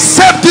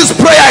 except this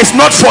prayer is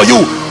not for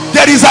you.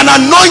 There is an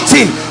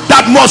anointing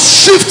that must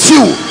shift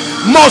you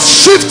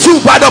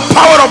by the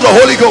power of the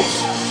Holy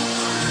Ghost.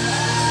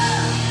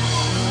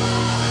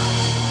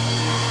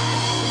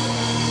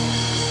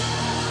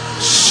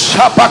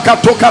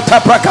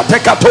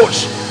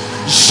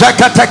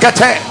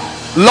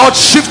 Lord,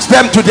 shift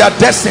them to their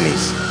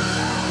destinies.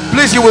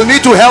 Please, you will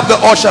need to help the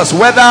ushers,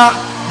 whether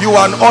you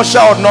are an usher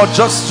or not.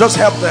 Just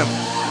help them.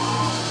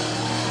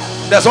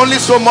 There's only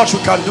so much we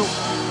can do.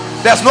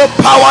 There's no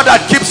power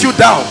that keeps you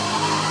down.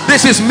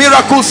 This is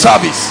miracle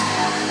service.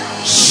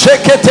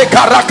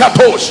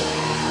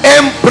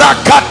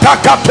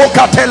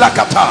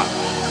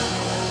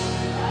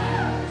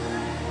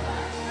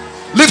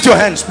 Lift your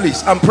hands,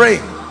 please. I'm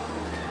praying.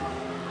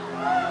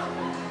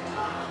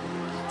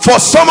 For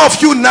some of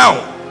you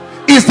now,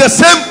 it's the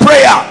same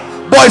prayer,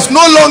 but it's no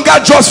longer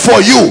just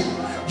for you.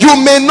 You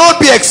may not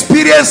be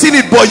experiencing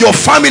it, but your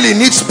family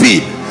needs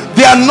speed.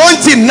 The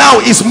anointing now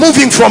is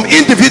moving from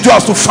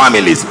individuals to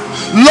families.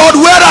 Lord,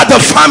 where are the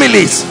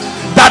families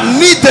that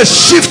need the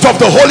shift of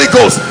the Holy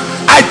Ghost?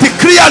 I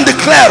decree and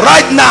declare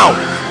right now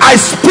I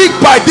speak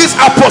by this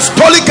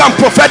apostolic and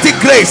prophetic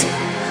grace,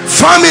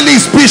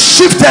 families be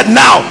shifted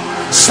now.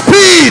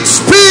 Speed,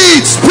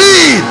 speed,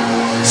 speed,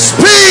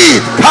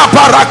 speed.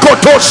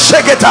 Paparakoto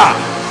sheketa.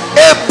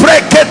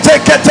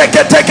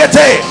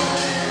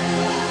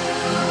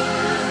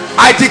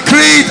 I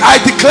decree it, I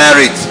declare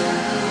it.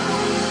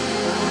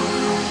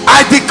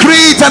 I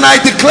decree it and I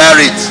declare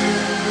it.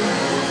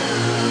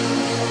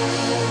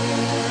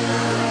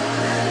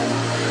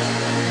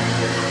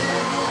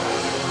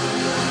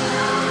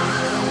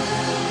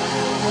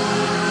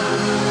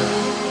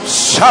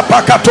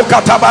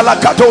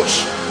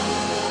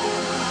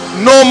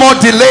 No more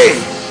delay.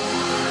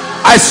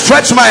 I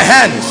stretch my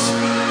hands.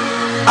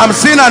 I'm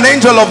seeing an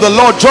angel of the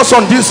Lord just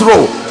on this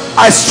row.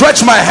 I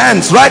stretch my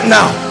hands right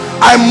now.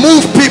 I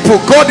move people.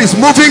 God is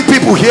moving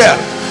people here.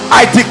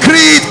 I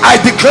decree it, I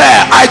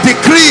declare, I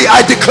decree,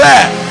 I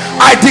declare,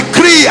 I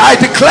decree, I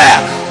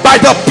declare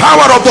by the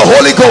power of the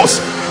Holy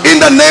Ghost,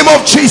 in the name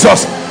of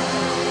Jesus,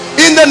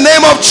 in the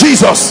name of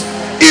Jesus.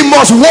 It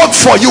must work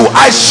for you.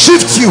 I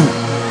shift you.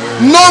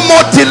 No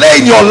more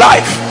delay in your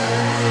life.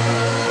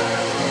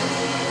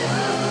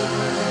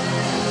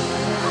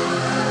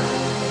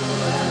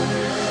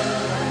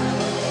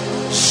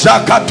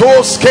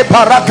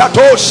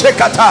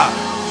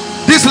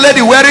 This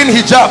lady wearing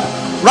hijab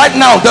right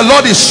now, the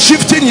Lord is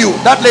shifting you.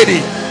 That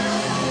lady,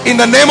 in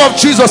the name of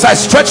Jesus, I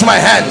stretch my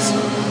hands.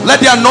 Let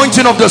the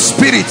anointing of the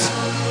Spirit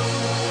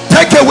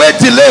take away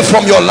delay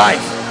from your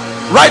life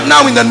right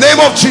now, in the name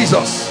of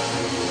Jesus.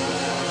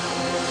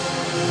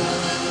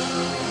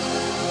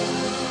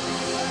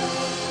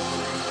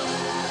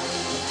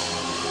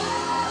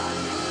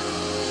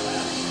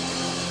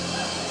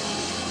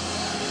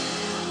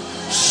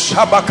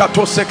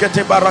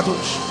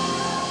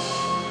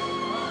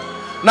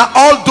 Now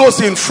all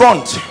those in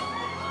front,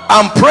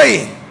 I'm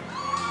praying,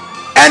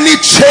 any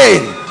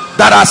chain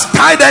that has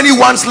tied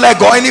anyone's leg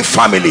or any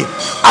family,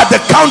 at the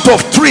count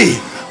of 3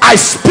 I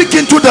speak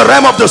into the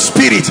realm of the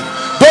Spirit.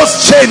 Those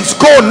chains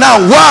go now.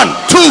 1,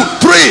 2,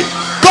 3.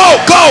 Go,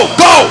 go,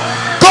 go,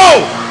 go,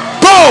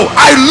 go.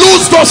 I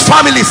lose those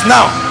families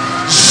now.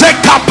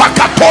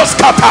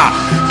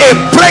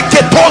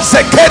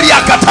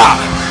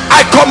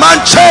 I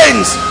command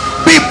chains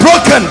be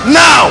broken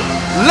now.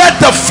 Let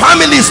the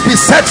families be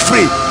set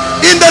free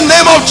in the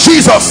name of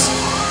Jesus.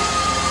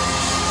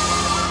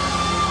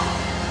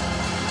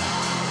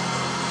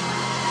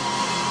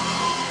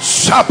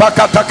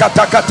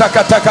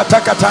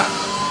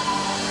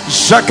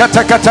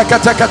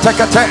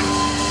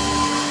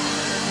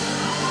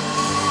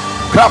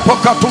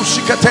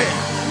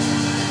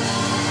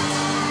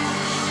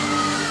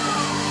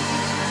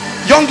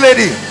 Young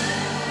lady,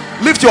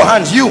 lift your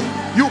hands. You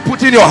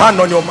put in your hand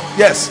on your,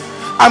 yes,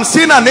 I'm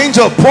seeing an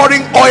angel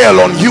pouring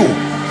oil on you,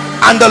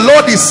 and the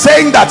Lord is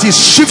saying that he's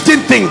shifting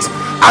things.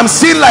 I'm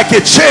seeing like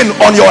a chain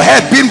on your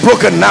head being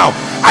broken now.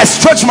 I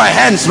stretch my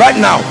hands right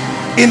now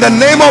in the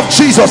name of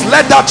Jesus.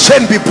 Let that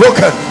chain be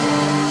broken.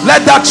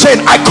 Let that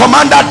chain, I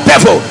command that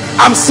devil.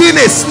 I'm seeing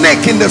a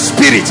snake in the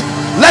spirit.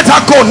 Let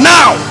her go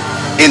now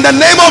in the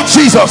name of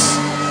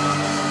Jesus.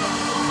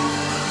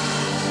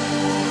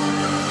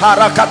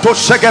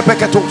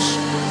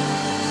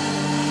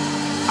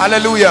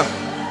 Hallelujah.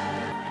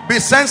 Be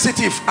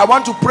sensitive. I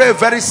want to pray a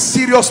very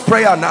serious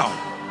prayer now.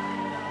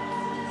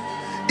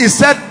 He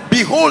said,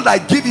 behold, I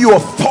give you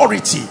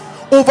authority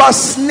over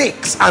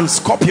snakes and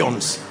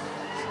scorpions.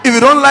 If you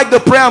don't like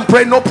the prayer and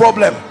pray, no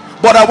problem,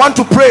 but I want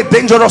to pray a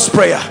dangerous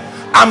prayer.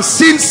 I'm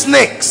seeing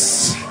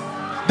snakes.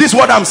 This is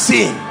what I'm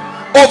seeing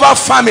over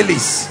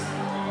families.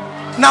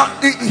 Now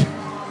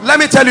let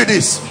me tell you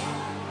this.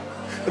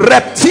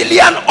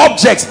 Reptilian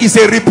objects is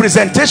a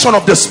representation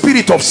of the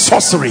spirit of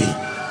sorcery.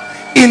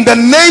 In the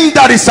name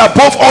that is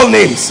above all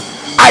names,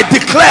 I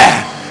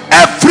declare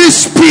every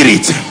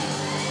spirit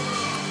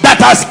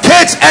that has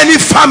caged any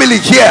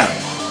family here,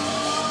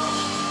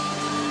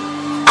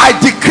 I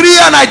decree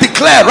and I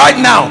declare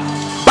right now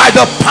by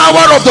the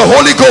power of the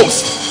Holy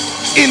Ghost,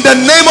 in the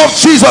name of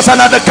Jesus, and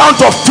at the count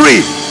of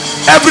 3,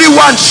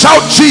 everyone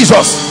shout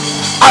Jesus.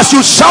 As you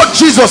shout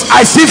Jesus,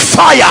 I see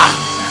fire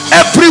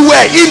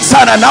everywhere,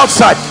 inside and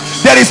outside.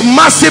 There is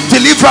massive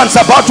deliverance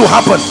about to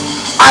happen.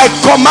 I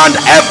command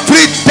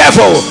every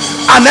devil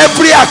and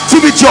every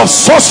activity of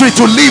sorcery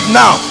to leave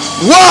now.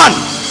 1,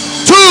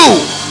 2,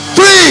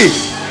 3.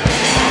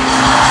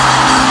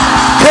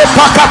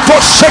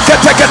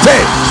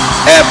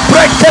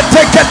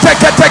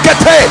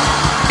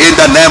 In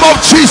the name of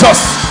Jesus,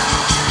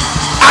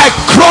 I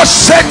crush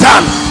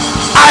Satan.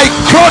 I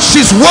crush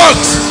his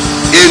works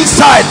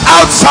inside,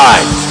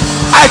 outside.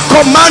 I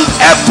command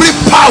every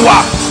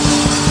power,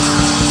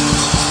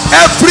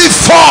 every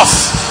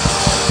force,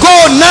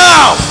 go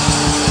now.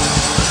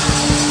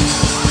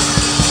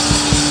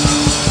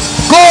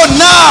 Go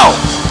now.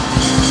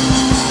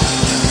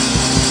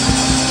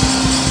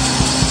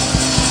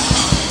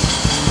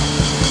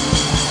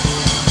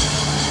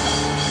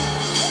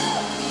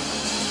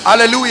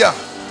 Hallelujah.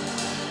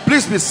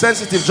 Please be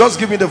sensitive. Just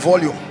give me the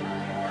volume.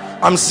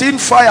 I'm seeing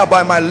fire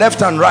by my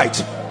left and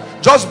right.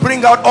 Just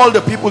bring out all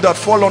the people that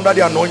fall under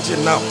the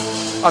anointing now.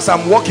 as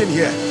I'm walking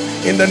here,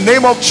 in the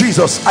name of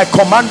Jesus, I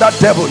command that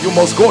devil, you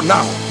must go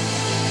now.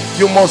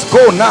 You must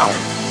go now.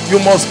 You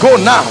must go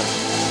now.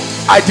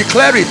 I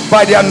declare it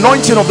by the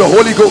anointing of the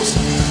Holy Ghost.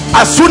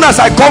 As soon as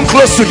I come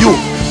close to you,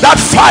 that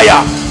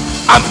fire,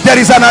 there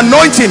is an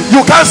anointing.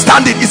 You can't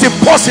stand it. It's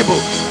impossible.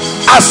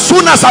 As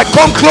soon as I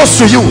come close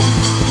to you,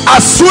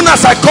 as soon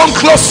as I come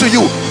close to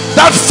you,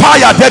 that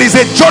fire, there is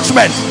a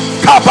judgment.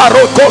 Let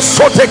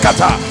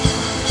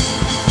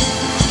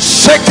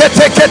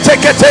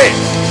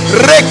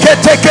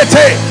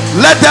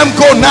them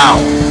go now.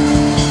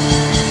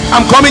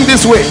 I'm coming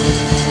this way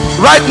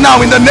right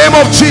now in the name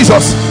of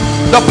Jesus.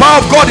 The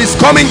power of God is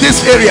coming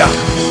this area,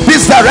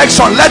 this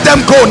direction. Let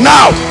them go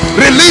now.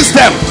 Release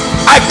them.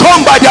 I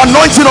come by the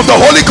anointing of the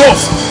Holy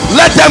Ghost.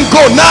 Let them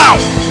go now.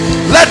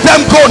 Let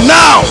them go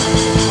now.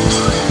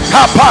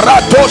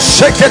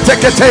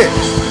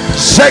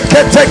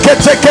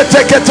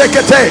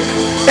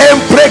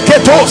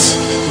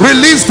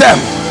 Release them.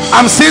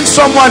 I'm seeing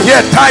someone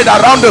here tied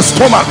around the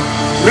stomach.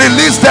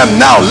 Release them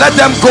now. Let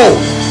them go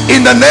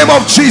in the name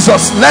of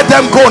Jesus. Let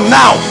them go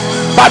now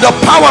by the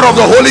power of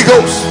the Holy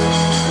Ghost.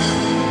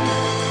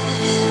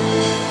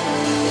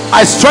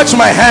 I stretch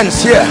my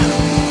hands here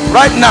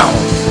right now.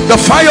 The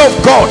fire of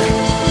God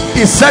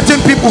is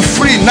setting people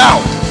free now.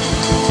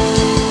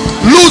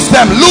 Lose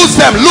them, lose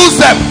them, lose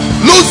them,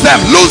 lose them,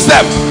 lose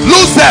them,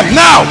 lose them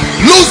now.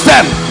 Lose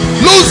them,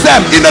 lose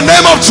them in the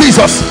name of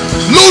Jesus.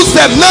 Lose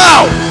them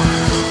now.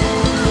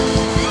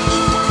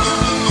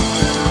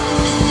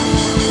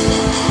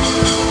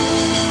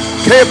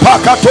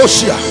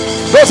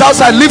 Those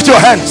outside, lift your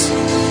hands.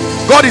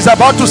 God is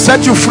about to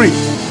set you free.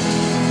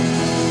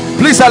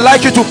 Please, I'd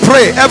like you to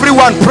pray.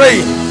 Everyone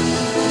praying.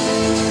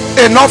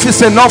 Enough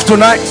is enough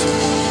tonight.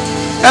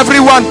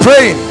 Everyone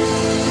praying.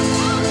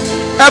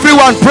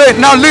 Everyone pray.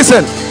 Now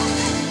listen.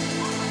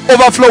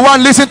 Overflow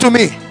one, listen to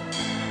me.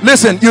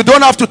 Listen, you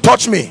don't have to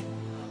touch me.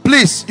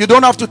 Please, you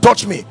don't have to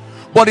touch me.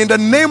 But in the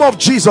name of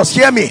Jesus,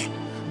 hear me.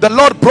 The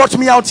Lord brought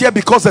me out here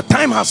because the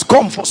time has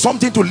come for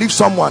something to leave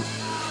someone.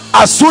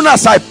 As soon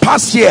as I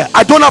pass here,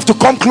 I don't have to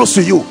come close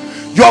to you.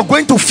 You are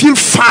going to feel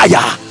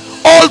fire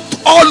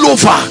all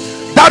over.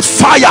 That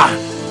fire,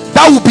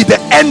 that will be the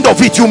end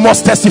of it. You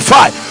must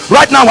testify.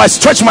 Right now, I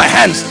stretch my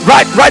hands.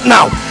 Right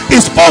now,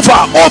 it's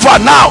over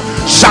now.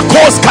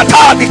 Shakos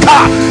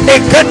katabika,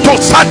 eketo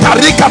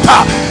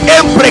satarikata,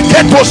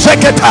 embreketo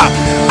seketa,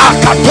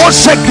 akato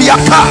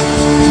sekriaka,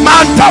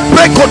 manta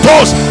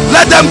brekotos.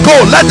 Let them go,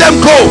 let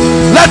them go,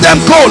 let them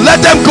go,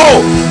 let them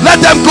go, let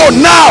them go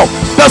now.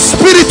 The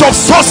spirit of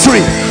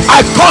sorcery,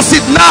 I curse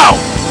it now.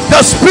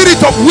 The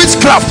spirit of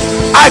witchcraft,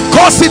 I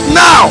curse it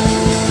now.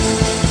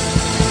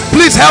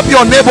 Please help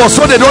your neighbor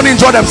so they don't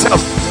injure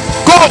themselves.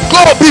 Go,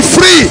 be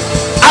free.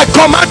 I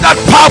command that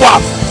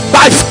power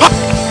by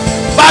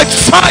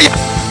fire,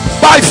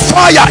 by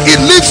fire.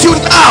 It leaves you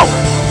now.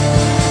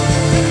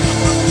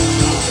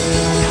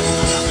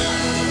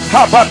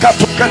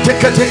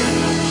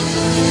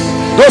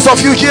 Those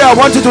of you here, I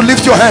want you to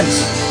lift your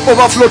hands.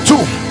 Overflow 2.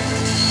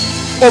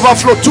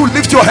 Overflow 2,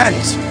 lift your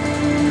hands.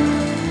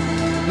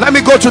 Let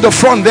me go to the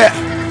front there.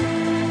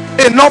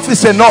 Enough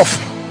is enough.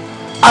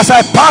 As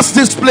I pass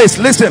this place,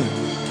 listen,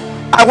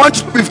 I want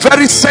you to be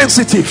very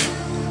sensitive.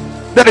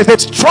 There is a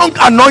strong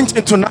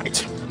anointing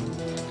tonight.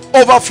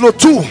 Overflow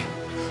 2,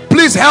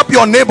 please help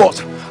your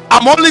neighbors.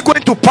 I'm only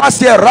going to pass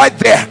here, right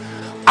there.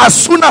 As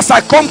soon as I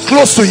come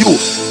close to you,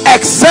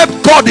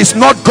 except God is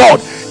not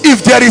God,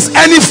 if there is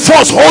any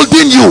force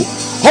holding you,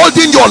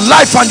 holding your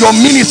life and your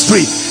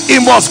ministry, it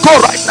must go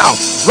right now.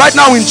 Right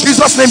now, in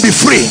Jesus' name, be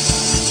free.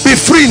 Be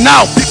free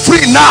now. Be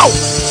free now.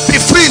 Be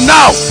free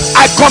now.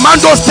 I command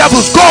those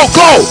devils, go,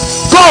 go,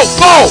 go,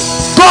 go,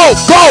 go,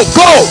 go,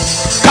 go.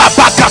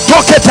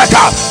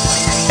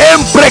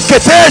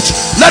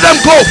 Let them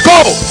go,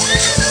 go.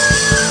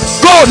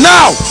 Go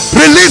now.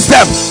 Release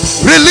them.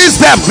 Release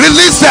them.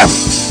 Release them.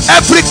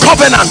 Every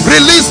covenant,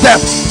 release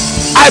them.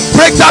 I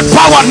break that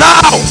power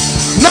now.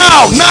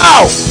 Now,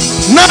 now,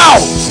 now.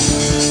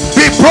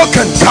 Be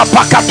broken.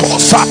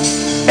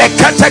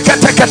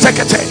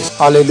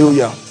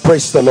 Hallelujah.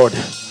 Praise the Lord.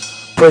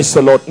 Praise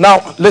the Lord.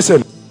 Now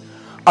listen,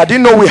 I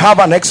didn't know we have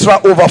an extra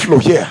overflow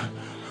here.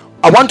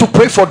 I want to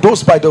pray for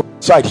those by the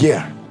side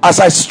here. As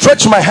I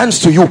stretch my hands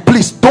to you,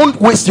 please don't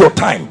waste your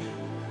time.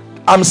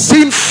 I'm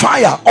seeing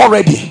fire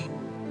already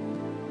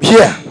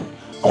here.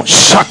 In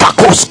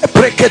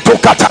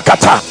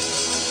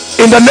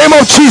the name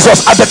of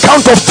Jesus, at the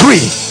count of 3,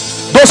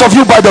 those of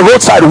you by the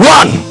roadside, 1, 2,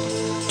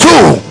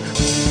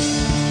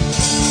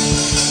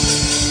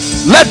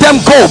 let them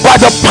go by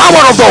the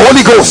power of the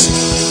Holy Ghost.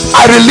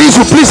 I release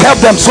you. Please help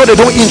them so they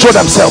don't injure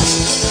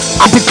themselves.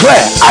 I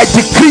declare, I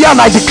decree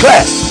and I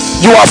declare,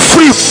 you are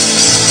free.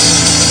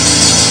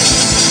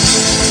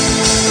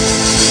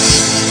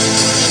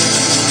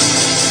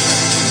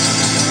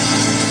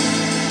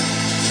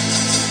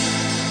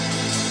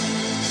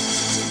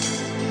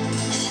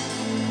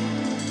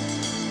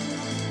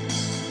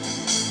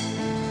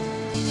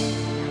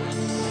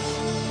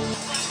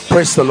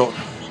 Praise the Lord.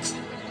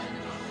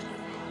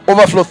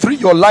 Overflow 3,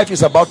 your life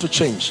is about to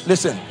change.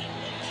 Listen,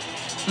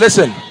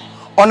 Listen,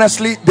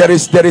 honestly, there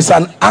is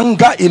an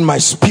anger in my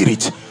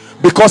spirit,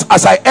 because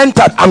as I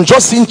entered, I'm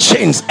just seeing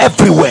chains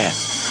everywhere.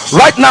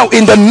 Right now,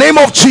 in the name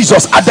of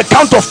Jesus, at the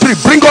count of 3,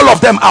 bring all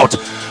of them out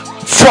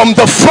from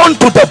the front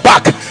to the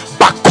back.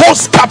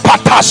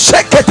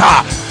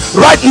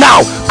 Right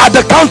now, at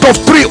the count of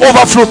 3,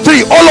 overflow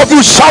 3, all of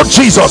you shout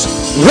Jesus.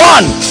 1,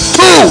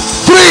 2,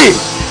 3.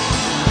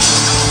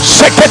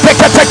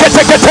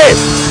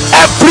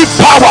 Every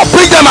power,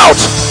 bring them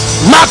out.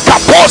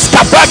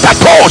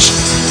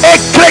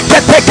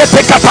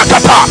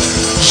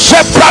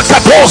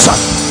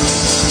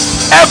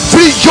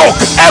 Every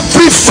yoke,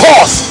 every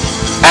force,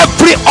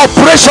 every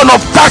operation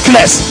of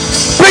darkness,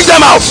 bring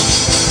them out.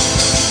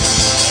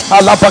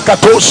 I'm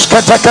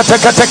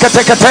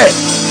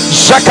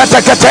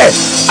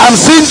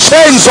seeing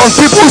chains on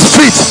people's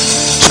feet.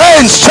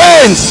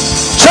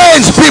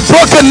 Chains be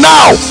broken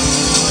now.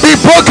 Be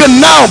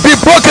broken now. Be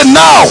broken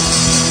now.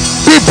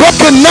 Be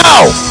broken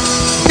now.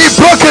 Be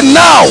broken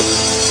now.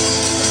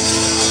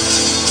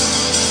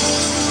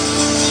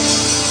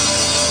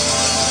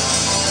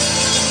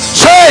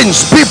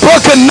 Chains be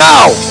broken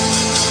now.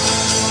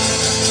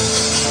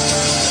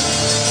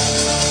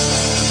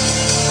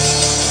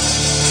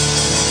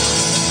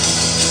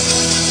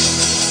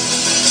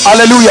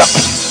 Hallelujah.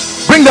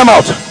 Bring them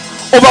out.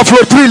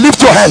 Overflow 3,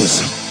 lift your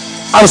hands.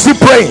 I'm still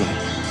praying.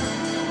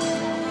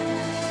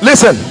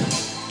 Listen,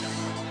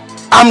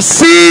 I'm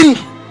seeing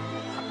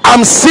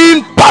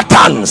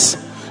patterns.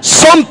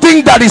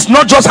 Something that is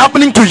not just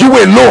happening to you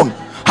alone,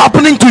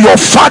 happening to your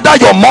father,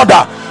 your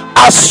mother.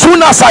 As soon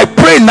as I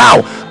pray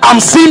now, I'm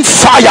seeing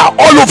fire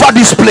all over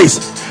this place.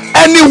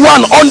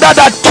 Anyone under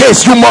that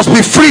case, you must be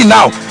free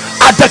now.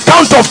 At the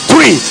count of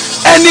 3,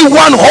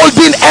 anyone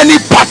holding any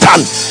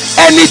pattern,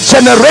 any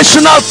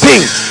generational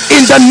thing,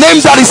 in the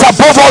name that is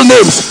above all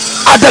names,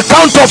 at the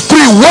count of 3,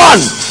 1,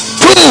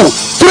 2,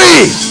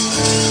 3,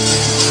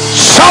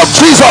 shout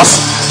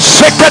Jesus.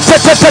 Bring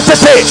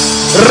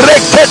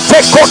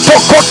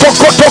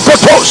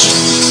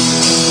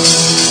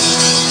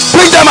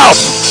them out.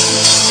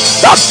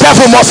 That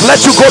devil must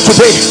let you go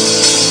today.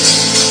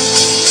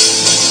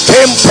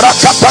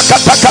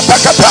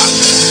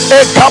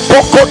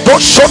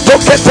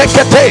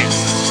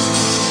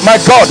 My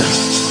God,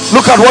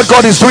 look at what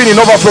God is doing in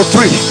overflow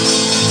 3.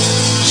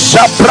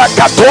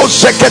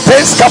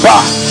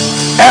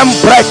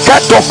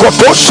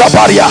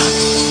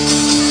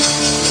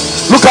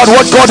 Look at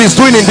what God is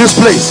doing in this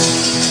place.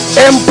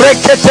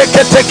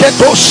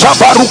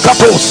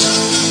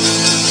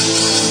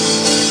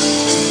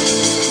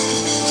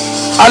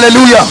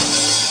 Hallelujah.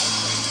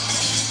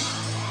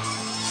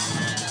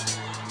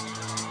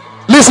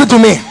 Listen to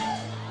me.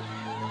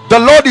 The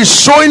Lord is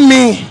showing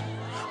me,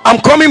 I'm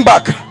coming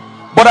back,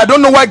 but I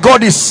don't know why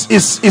God is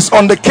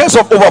on the case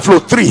of overflow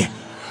 3.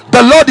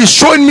 The Lord is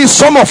showing me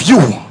some of you.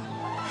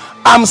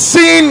 I'm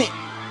seeing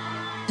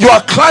you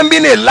are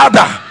climbing a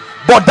ladder,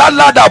 but that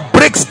ladder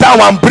breaks down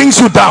and brings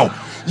you down.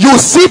 You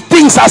see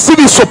things as if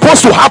it's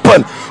supposed to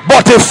happen,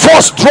 but a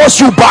force draws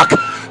you back.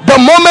 The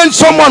moment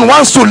someone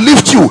wants to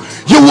lift you,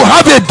 you will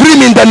have a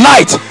dream in the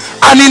night,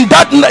 and in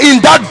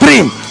that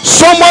dream,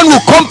 someone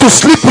will come to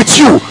sleep with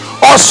you,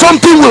 or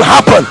something will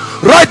happen.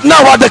 Right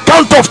now, at the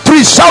count of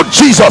 3, shout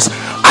Jesus.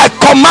 I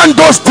command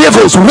those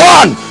devils. 1,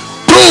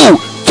 2,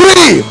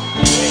 3.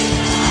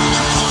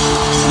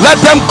 Let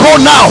them go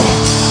now.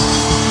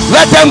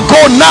 Let them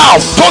go now.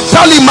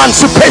 Total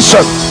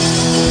emancipation.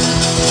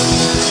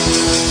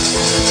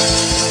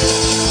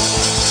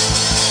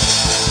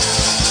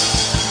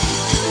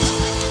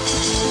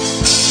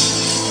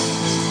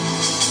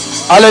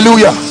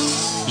 Hallelujah.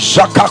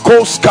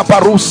 Jakakos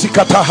kaparusi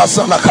kata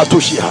hasana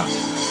katushia.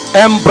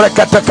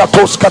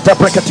 Embrekatekatos kata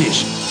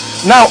brekatish.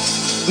 Now,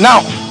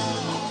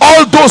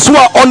 all those who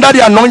are under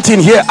the anointing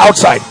here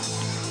outside,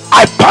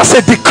 I pass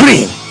a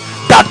decree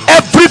that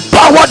every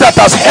power that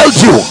has held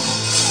you,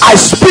 I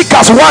speak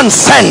as one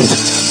sent.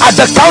 At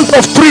the count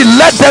of 3,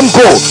 let them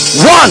go.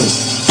 1,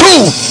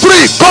 2,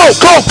 3, go,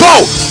 go,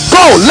 go,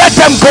 go. Let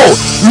them go.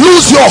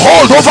 Lose your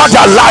hold over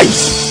their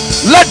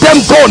lives. Let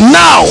them go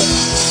now.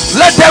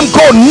 Let them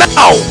go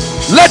now.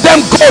 Let them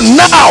go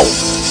now.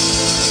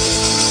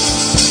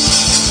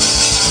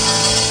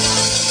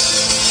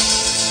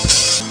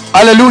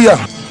 Hallelujah.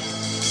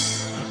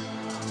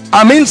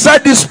 I'm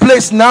inside this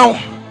place now,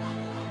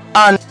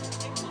 and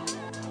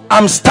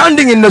I'm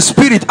standing in the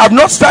spirit. I've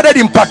not started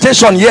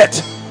impartation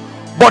yet,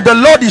 but the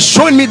Lord is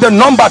showing me the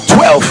number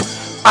 12,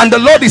 and the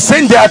Lord is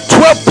saying there are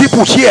 12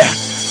 people here.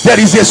 There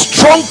is a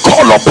strong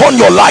call upon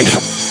your life.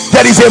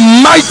 There is a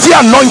mighty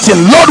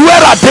anointing. Lord,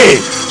 where are they?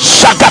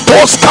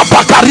 Shagatos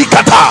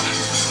kapakarikata.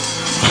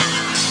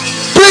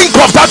 Drink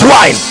of that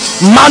wine.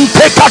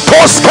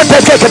 Mantekatos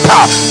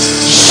ketekeketa.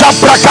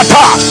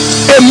 Shabrakata.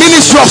 A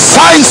ministry of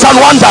signs and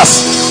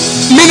wonders.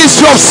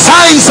 Ministry of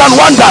signs and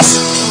wonders.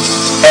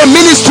 A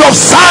ministry of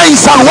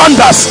signs and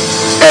wonders.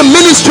 A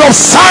ministry of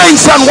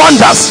signs and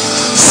wonders.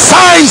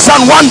 Signs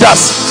and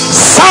wonders.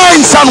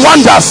 Signs and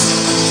wonders.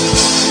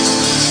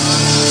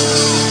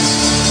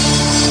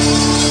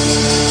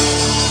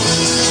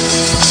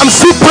 I'm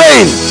still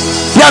praying.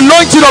 The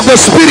anointing of the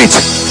Spirit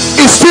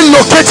is still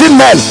locating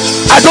men.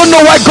 I don't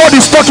know why God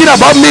is talking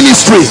about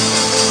ministry.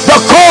 The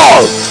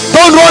call,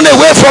 don't run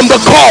away from the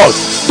call.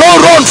 Don't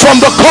run from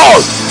the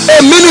call.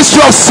 A ministry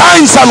of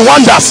signs and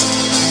wonders.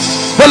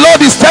 The Lord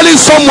is telling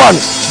someone,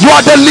 you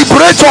are the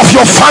liberator of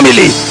your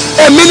family.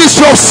 A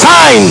ministry of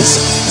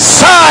signs,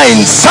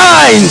 signs,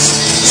 signs,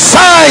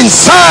 signs,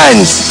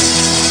 signs.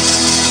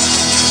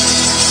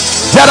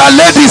 There are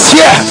ladies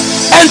here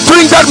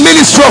entering that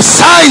ministry of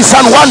signs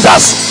and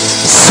wonders.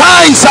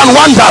 Signs and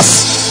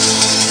wonders.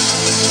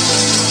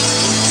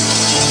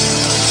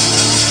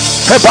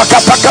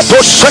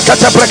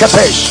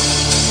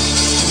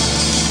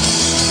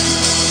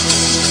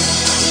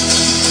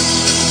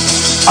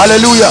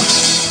 Hallelujah.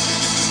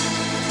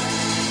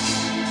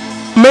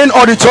 Main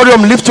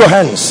auditorium, lift your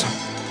hands.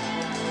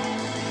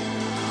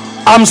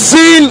 I'm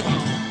seeing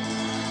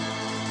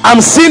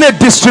a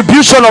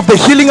distribution of the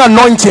healing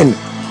anointing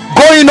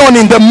going on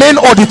in the main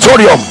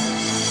auditorium,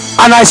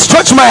 and I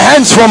stretch my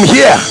hands from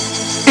here.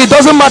 It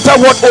doesn't matter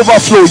what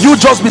overflow, you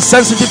just be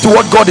sensitive to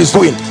what God is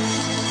doing.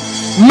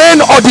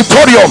 Main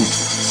auditorium,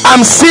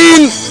 I'm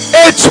seeing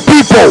 8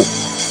 people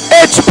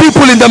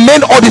in the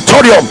main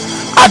auditorium.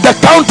 At the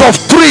count of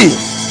 3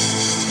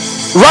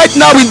 right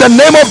now, in the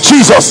name of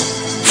Jesus,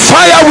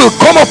 fire will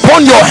come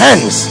upon your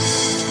hands.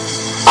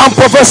 I'm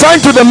prophesying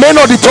to the main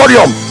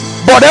auditorium,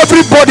 but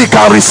everybody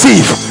can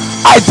receive.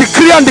 I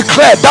decree and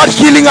declare that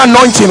healing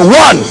anointing. 1,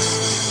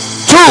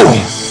 2,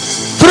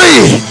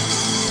 3.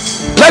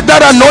 Let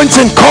that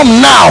anointing come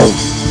now.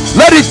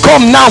 Let it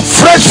come now.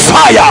 Fresh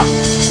fire.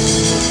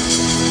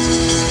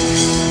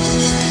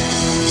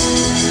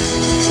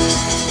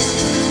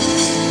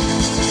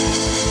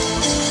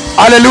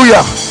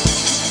 Hallelujah.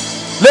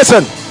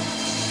 Listen.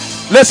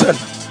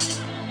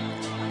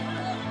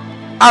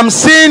 I'm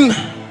seeing,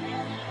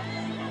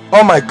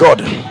 oh my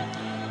God,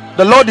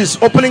 the Lord is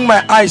opening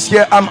my eyes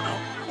here.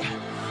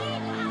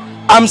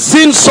 I'm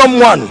seeing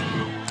someone.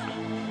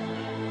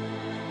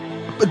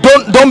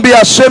 Don't be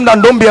ashamed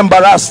and don't be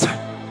embarrassed.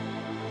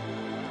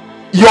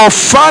 Your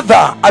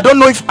father, I don't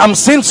know if I'm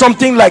seeing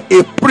something like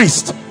a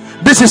priest.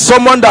 This is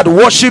someone that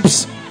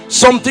worships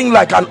something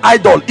like an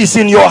idol. Is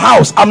in your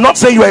house. I'm not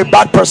saying you're a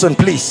bad person,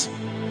 please.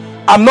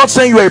 I'm not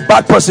saying you're a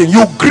bad person.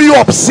 You grew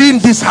up seeing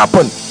this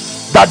happen,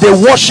 that they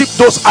worship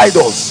those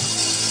idols.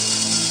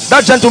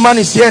 That gentleman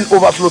is here in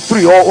overflow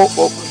 3 or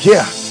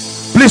here.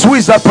 Please, who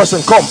is that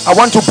person? Come, I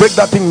want to break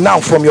that thing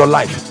now from your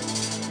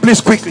life.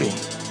 Please, quickly.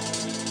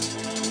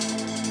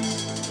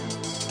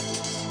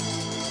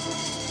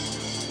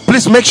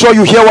 Please make sure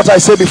you hear what I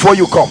say before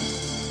you come.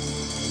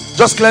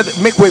 Just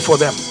make way for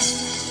them.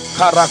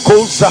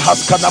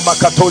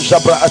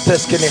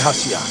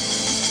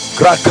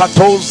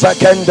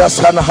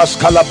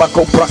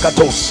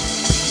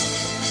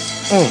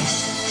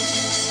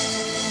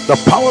 The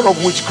power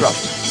of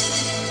witchcraft.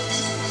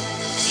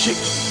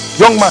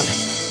 Young man,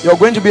 you're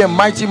going to be a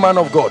mighty man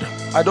of God.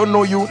 I don't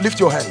know you. Lift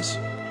your hands.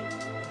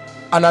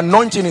 An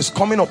anointing is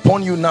coming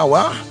upon you now.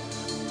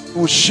 It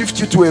will shift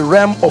you to a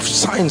realm of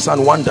signs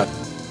and wonder.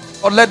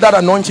 Or let that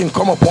anointing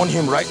come upon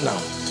him right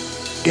now,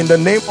 in the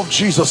name of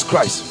Jesus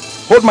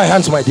Christ. Hold my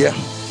hands, my dear.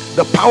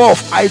 The power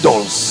of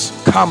idols,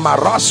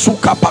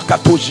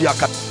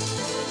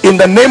 in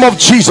the name of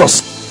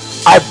Jesus,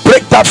 I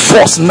break that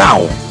force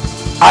now.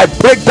 I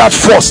break that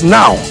force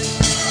now.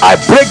 I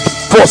break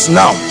that force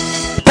now.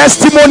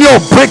 Testimony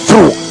of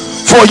breakthrough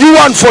for you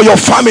and for your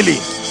family,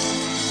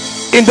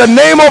 in the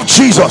name of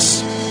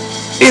Jesus.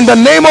 In the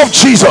name of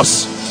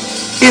Jesus.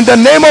 In the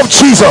name of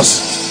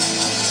Jesus.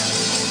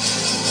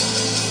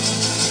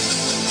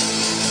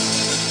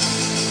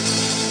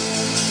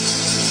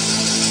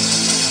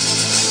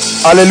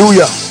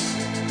 Hallelujah.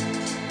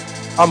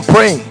 I'm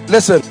praying.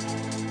 Listen,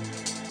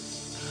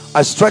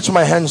 I stretch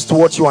my hands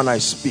towards you and I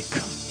speak.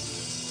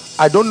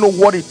 I don't know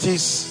what it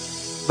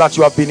is that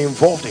you have been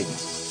involved in,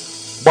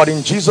 but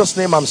in Jesus'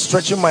 name I'm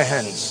stretching my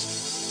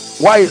hands.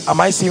 Why am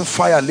I seeing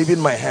fire leaving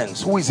my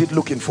hands? Who is it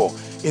looking for?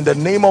 In the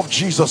name of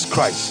Jesus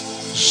Christ.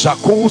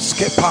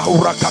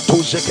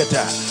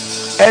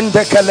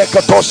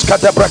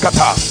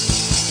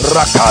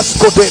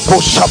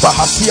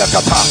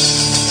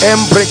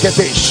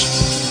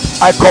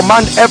 I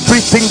command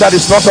everything that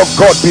is not of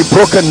God be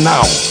broken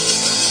now.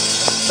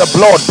 The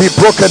blood be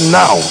broken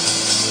now.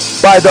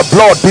 By the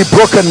blood be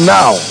broken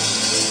now.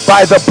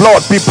 By the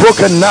blood be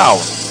broken now.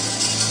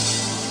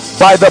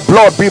 By the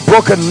blood be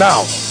broken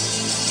now.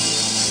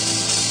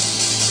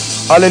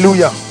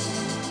 Hallelujah.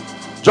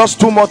 Just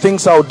 2 more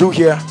things I'll do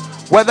here.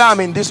 Whether I'm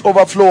in this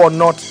overflow or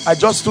not, I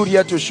just stood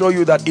here to show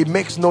you that it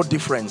makes no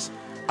difference.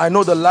 I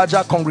know the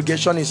larger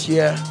congregation is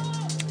here.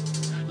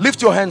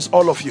 Lift your hands,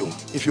 all of you,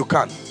 if you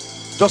can.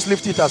 Just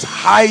lift it as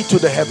high to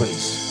the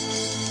heavens.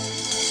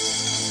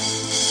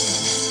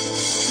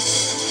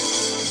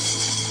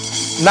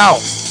 Now,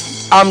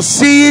 I'm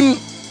seeing,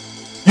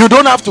 you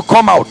don't have to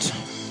come out,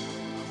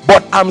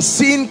 but I'm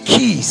seeing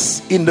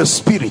keys in the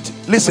spirit.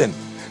 Listen,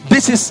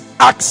 this is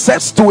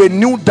access to a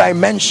new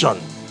dimension,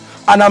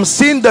 and I'm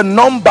seeing the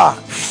number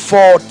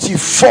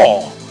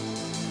 44.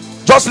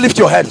 Just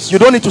lift your hands. You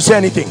don't need to say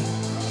anything.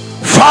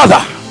 Father,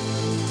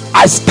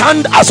 I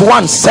stand as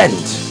one sent.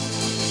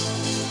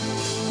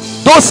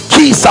 Those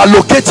keys are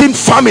locating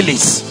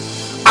families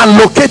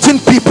and locating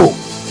people.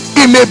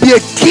 It may be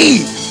a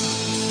key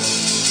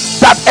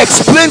that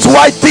explains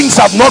why things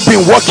have not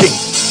been working.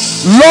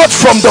 Lord,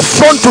 from the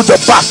front to the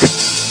back,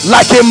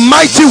 like a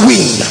mighty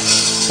wind,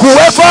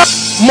 whoever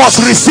must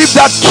receive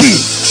that key,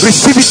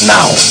 receive it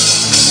now.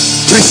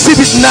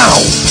 Receive it now.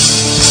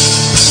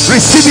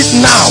 Receive it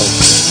now.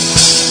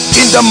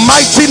 In the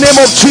mighty name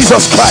of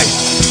Jesus Christ.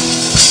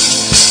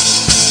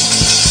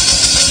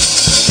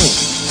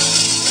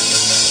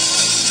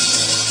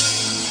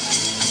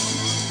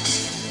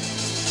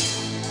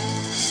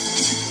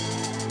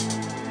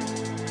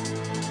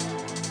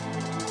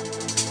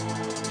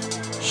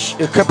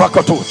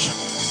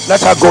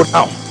 Let her go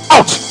now.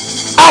 Out.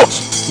 Out.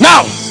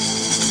 Now.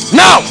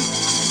 Now.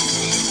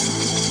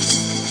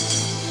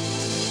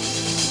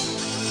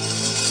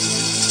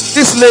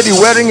 This lady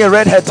wearing a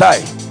red hair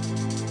tie.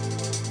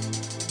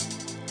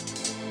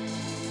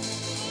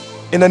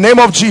 In the name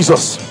of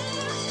Jesus,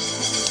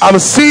 I'm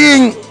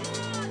seeing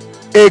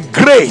a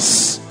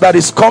grace that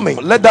is coming.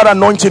 Let that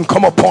anointing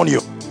come upon you.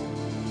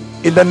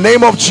 In the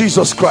name of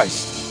Jesus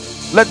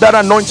Christ, let that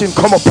anointing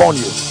come upon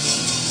you.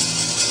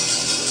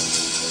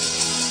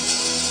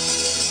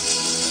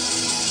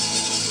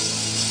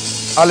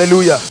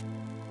 Hallelujah.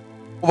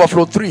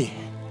 Overflow 3.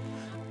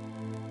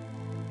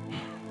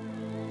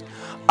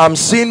 I'm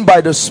seen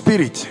by the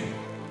Spirit.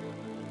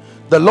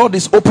 The Lord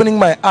is opening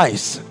my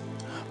eyes,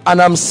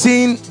 and I'm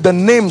seeing the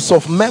names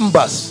of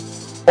members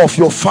of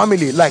your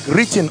family, like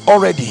written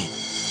already.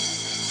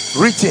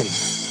 Written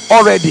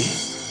already.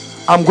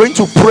 I'm going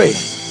to pray.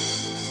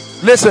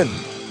 Listen,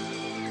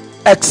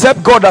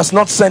 except God has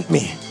not sent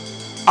me.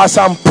 As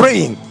I'm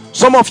praying,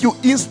 some of you,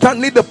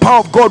 instantly the power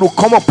of God will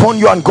come upon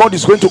you, and God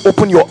is going to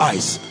open your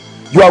eyes.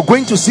 You are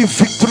going to see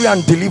victory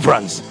and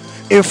deliverance.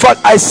 In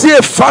fact, I see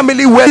a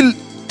family where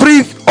 3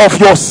 of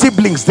your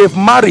siblings, they've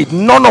married.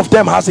 None of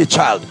them has a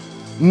child.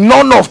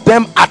 None of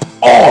them at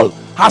all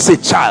has a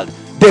child.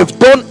 They've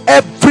done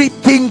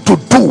everything to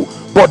do,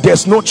 but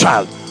there's no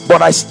child.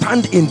 But I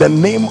stand in the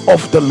name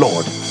of the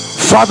Lord.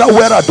 Father,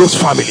 where are those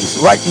families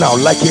right now?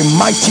 Like a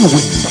mighty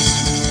wind.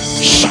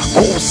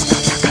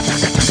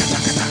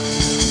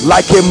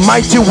 Like a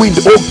mighty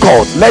wind, oh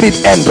God, let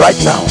it end right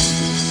now.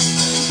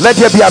 Let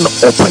there be an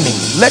opening.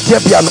 Let there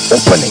be an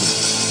opening.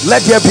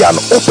 Let there be an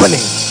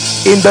opening.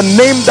 In the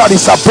name that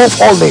is above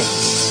all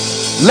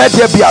names, let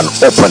there be an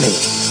opening.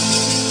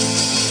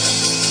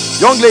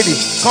 Young lady,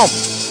 come.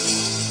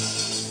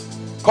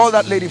 Call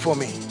that lady for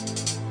me.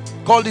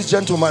 Call this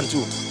gentleman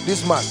too.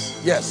 This man,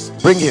 yes,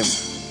 bring him.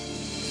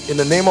 In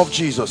the name of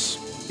Jesus,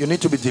 you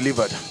need to be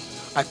delivered.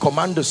 I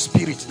command the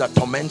spirit that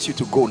torments you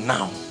to go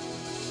now.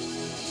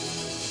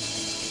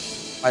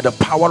 By the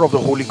power of the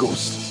Holy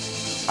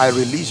Ghost, I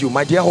release you.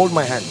 My dear, hold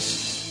my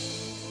hands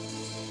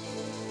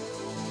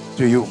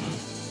to you.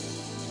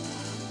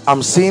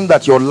 I'm seeing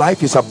that your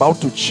life is about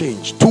to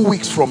change. 2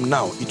 weeks from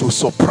now, it will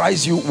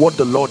surprise you what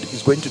the Lord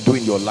is going to do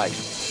in your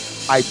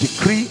life. I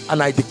decree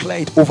and I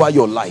declare it over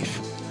your life.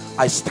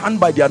 I stand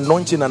by the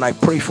anointing and I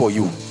pray for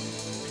you.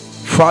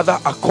 Father,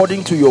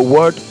 according to your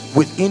word,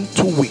 within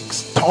 2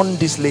 weeks, turn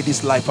this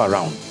lady's life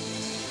around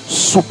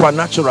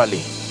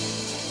supernaturally.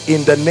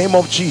 In the name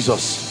of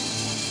Jesus.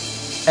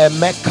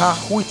 Emeka,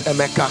 who is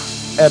Emeka?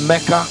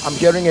 Emeka, I'm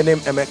hearing a name,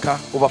 Emeka.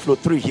 Overflow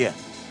 3 here.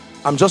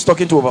 I'm just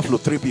talking to overflow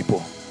 3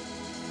 people.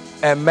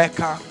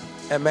 Emeka,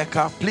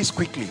 Emeka, please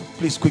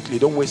quickly,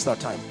 don't waste our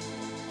time.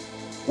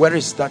 Where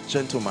is that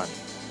gentleman?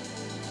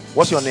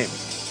 What's your name?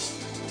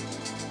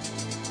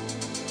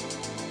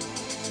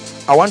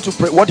 I want to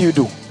pray. What do you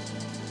do?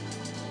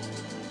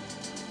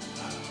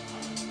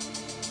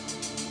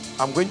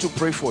 I'm going to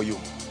pray for you.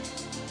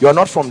 You are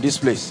not from this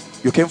place.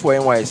 You came for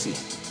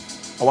NYSC.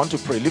 I want to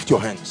pray. Lift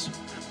your hands,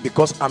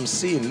 because I'm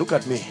seeing, look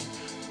at me,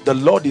 the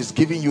Lord is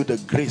giving you the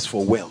grace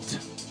for wealth.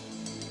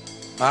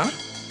 I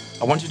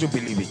want you to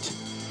believe it.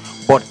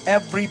 But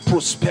every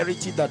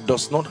prosperity that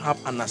does not have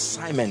an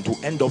assignment will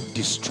end up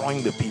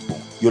destroying the people.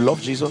 You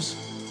love Jesus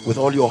with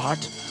all your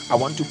heart. I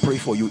want to pray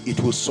for you. It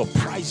will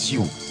surprise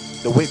you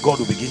the way God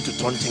will begin to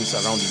turn things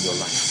around in your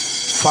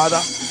life.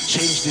 Father,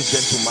 change this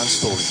gentleman's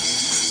story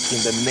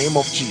in the name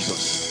of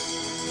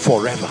Jesus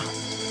forever.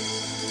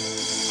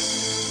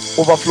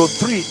 Overflow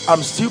 3,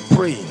 I'm still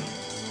praying.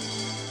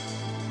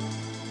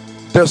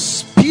 The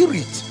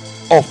spirit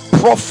of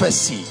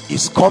prophecy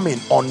is coming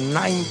on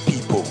 9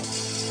 people.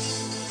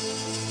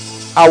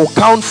 I will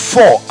count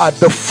 4. At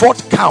the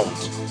 4th count,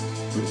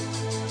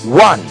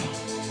 1,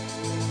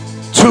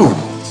 2,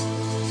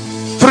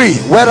 3.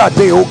 Where are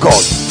they, oh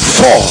God?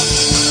 4,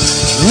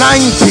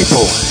 9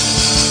 people.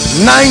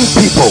 9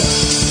 people.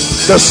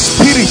 The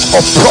spirit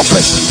of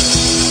prophecy.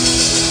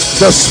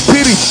 The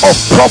spirit of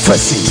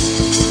prophecy.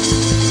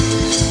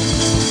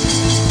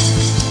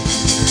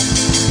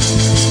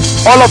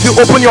 All of you,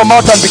 open your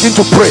mouth and begin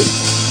to pray.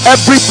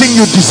 Everything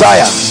you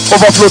desire.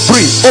 Overflow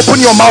 3. Open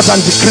your mouth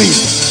and decree.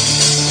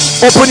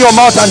 Open your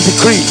mouth and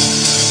decree.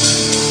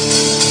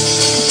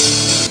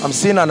 I'm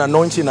seeing an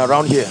anointing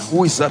around here.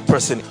 Who is that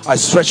person? I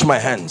stretch my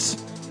hands.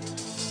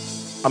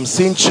 I'm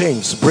seeing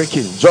chains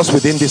breaking just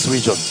within this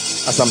region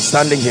as I'm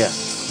standing here.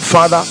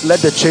 Father, let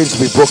the chains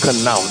be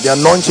broken now. The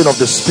anointing of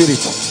the Spirit,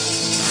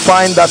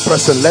 find that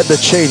person. Let the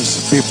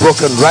chains be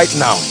broken right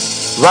now.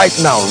 Right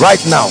now,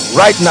 right now,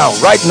 right now,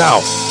 right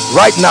now,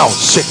 right now.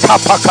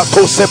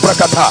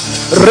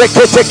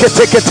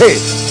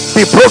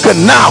 Be broken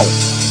now.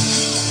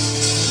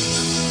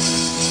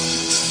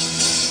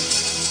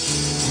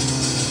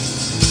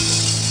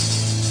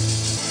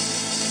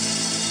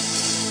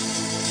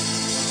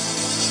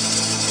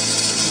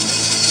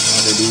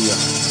 Hallelujah.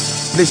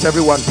 Please,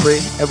 everyone pray.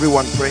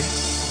 Everyone pray.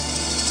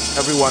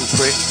 Everyone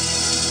pray.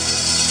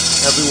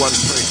 Everyone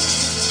pray.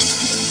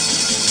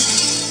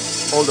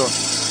 Hold on.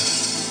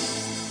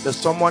 There's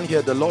someone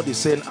here. The Lord is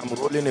saying, I'm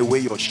rolling away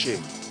your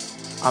shame.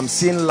 I'm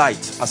seeing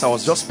light. As I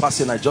was just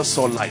passing, I just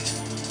saw light.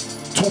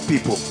 2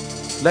 people.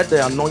 Let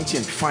the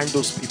anointing find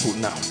those people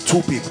now.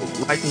 2 people.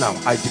 Right now,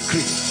 I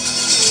decree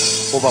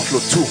overflow.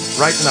 2.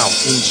 Right now.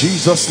 In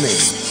Jesus'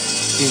 name.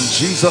 In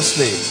Jesus'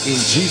 name. In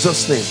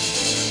Jesus' name.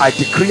 I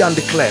decree and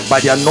declare by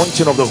the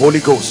anointing of the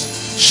Holy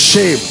Ghost,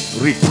 shame,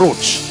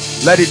 reproach,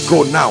 let it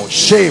go now.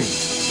 Shame,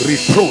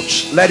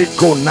 reproach, let it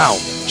go now.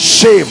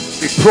 Shame,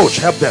 reproach,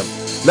 help them.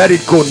 Let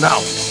it go now.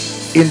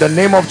 In the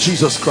name of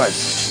Jesus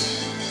Christ.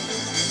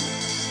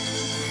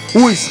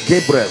 Who is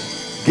Gabriel?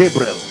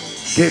 Gabriel.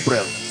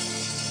 Gabriel.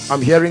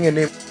 I'm hearing a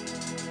name.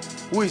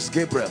 Who is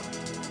Gabriel?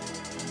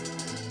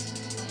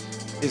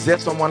 Is there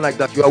someone like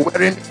that? You are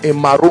wearing a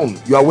maroon.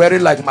 You are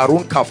wearing like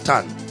maroon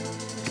kaftan.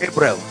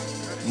 Gabriel.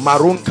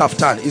 Maroon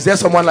kaftan. Is there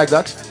someone like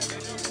that?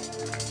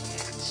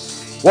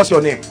 What's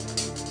your name?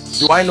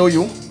 Do I know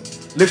you?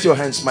 Lift your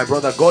hands, my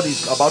brother. God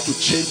is about to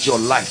change your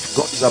life.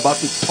 God is about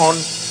to turn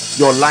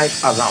your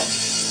life around.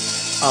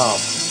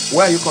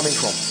 Where are you coming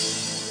from?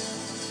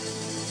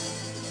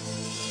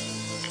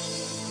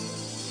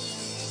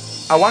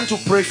 I want to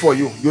pray for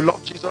you. You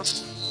love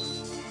Jesus?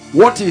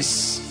 What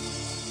is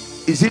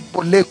it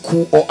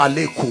Oleku or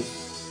Aleku?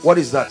 What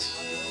is that?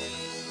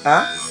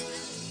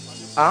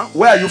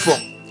 Where are you from?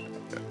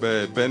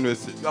 Benue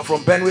State. You are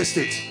from Benue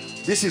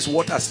State. This is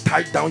what has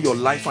tied down your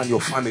life and your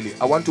family.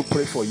 I want to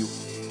pray for you.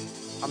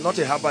 I'm not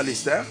a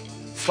herbalist there.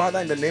 Father,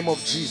 in the name of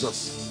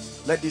Jesus,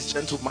 let this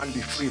gentleman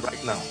be free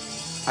right now.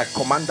 I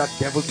command that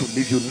devil to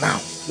leave you now.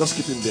 Just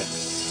keep him there.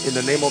 In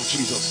the name of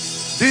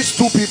Jesus. These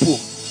 2 people,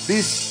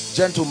 this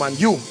gentleman,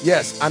 you,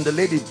 yes, and the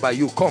lady by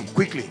you, come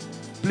quickly,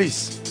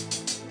 please.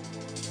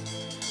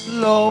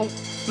 Blow,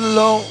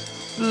 blow,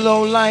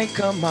 blow like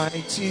a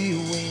mighty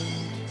wind.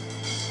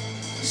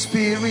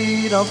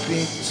 Spirit of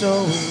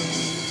victory.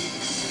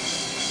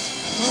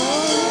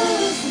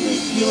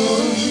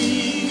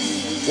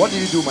 What do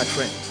you do, my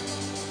friend?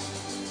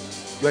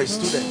 You are a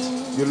student.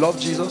 You love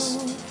Jesus.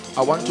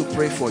 I want to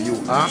pray for you.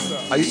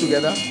 Are you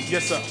together?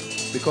 Yes, sir.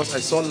 Because I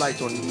saw light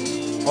on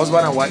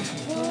husband and wife.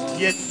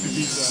 Yes,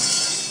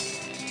 sir.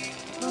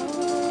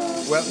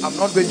 Well, I'm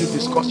not going to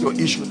discuss your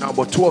issue now,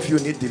 but 2 of you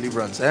need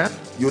deliverance.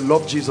 You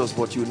love Jesus,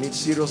 but you need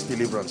serious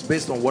deliverance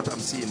based on what I'm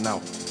seeing now.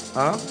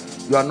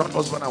 You are not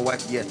husband and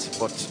wife yet,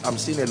 but I'm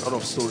seeing a lot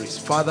of stories.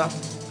 Father,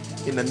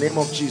 in the name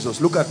of Jesus,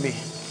 look at me.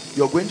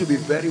 You're going to be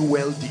very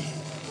wealthy,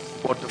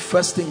 but the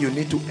first thing you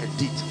need to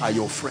edit are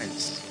your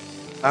friends.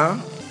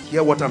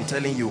 Hear what I'm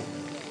telling you.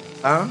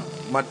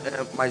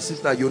 My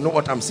sister, you know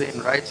what I'm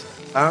saying, right?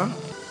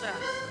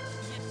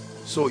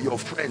 So your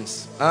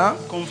friends.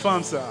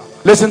 Confirm, sir.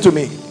 Listen to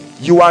me.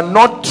 You are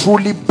not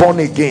truly born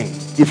again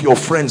if your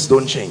friends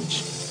don't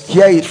change.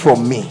 Hear it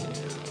from me.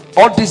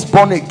 All this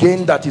born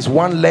again that is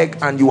one leg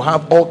and you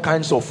have all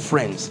kinds of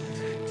friends.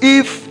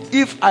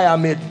 If I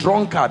am a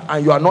drunkard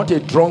and you are not a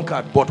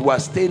drunkard, but we are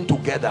staying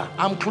together,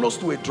 I'm close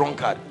to a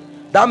drunkard.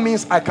 That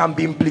means I can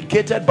be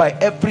implicated by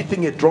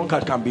everything a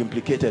drunkard can be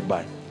implicated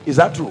by. Is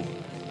that true?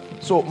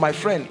 So my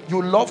friend,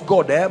 you love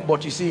God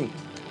but you see,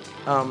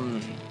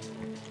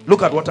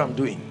 look at what I'm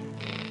doing.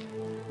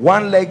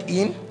 One leg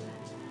in,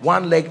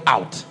 one leg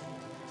out.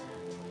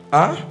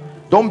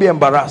 Don't be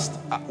embarrassed.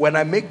 When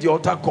I make the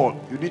altar call,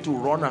 you need to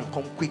run and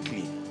come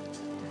quickly.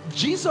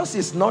 Jesus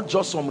is not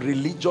just some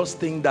religious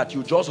thing that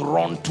you just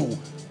run to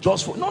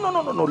just for. No.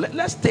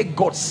 Let's take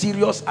God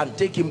serious and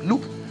take him.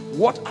 Look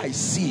what I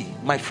see,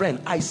 my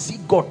friend. I see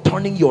God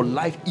turning your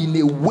life in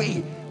a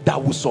way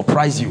that will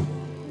surprise you.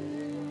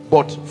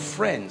 But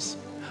friends,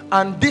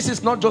 and this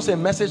is not just a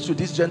message to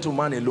this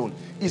gentleman alone,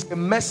 it's a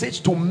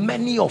message to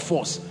many of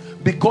us,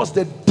 because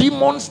the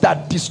demons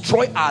that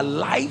destroy our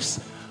lives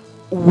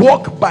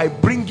work by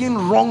bringing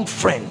wrong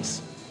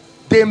friends.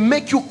 They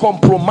make you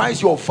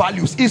compromise your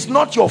values. It's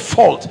not your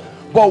fault,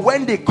 but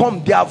when they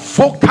come, they are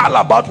vocal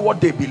about what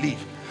they believe.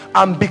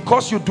 And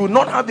because you do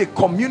not have a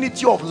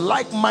community of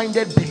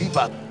like-minded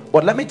believers,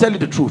 but let me tell you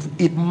the truth,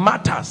 it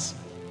matters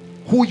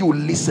who you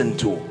listen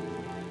to.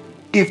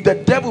 If the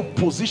devil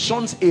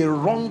positions a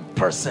wrong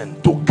person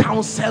to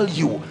counsel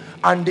you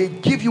and they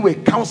give you a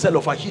counsel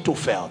of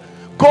Ahithophel,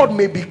 God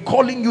may be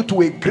calling you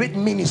to a great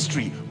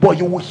ministry, but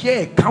you will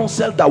hear a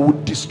counsel that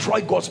would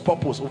destroy God's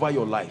purpose over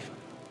your life.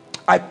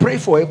 I pray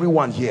for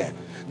everyone here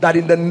that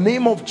in the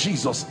name of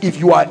Jesus, if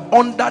you are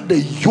under the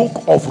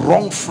yoke of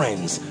wrong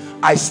friends,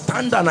 I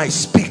stand and I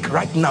speak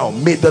right now.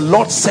 May the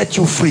Lord set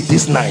you free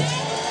this night.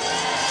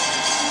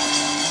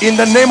 In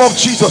the name of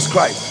Jesus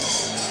Christ.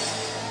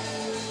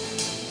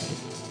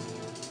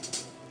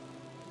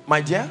 My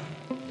dear,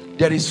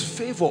 there is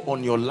favor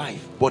on your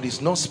life, but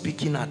it's not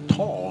speaking at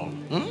all.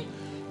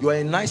 You are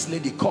a nice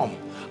lady. Come.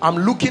 I'm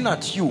looking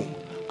at you.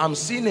 I'm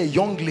seeing a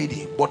young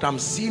lady, but I'm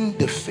seeing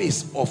the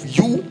face of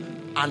you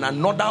and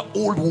another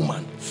old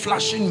woman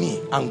flashing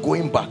me and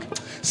going back.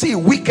 See,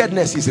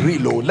 wickedness is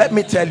real. Oh, let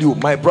me tell you,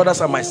 my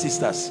brothers and my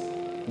sisters,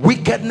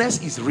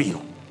 wickedness is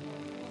real.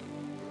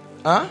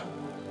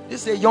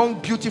 This is a young,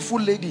 beautiful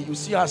lady. You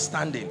see her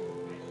standing,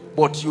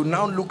 but you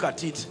now look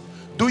at it.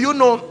 Do you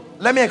know?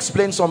 Let me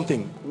explain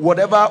something.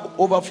 Whatever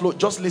overflow,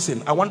 just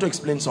listen. I want to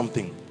explain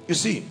something. You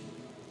see,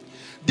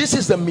 this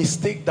is the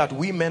mistake that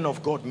we men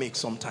of God make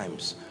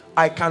sometimes.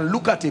 I can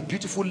look at a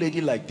beautiful lady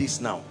like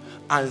this now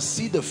and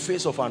see the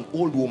face of an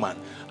old woman,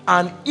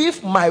 and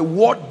if my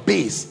word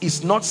base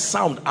is not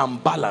sound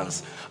and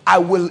balanced, I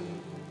will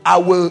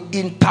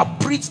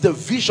interpret the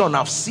vision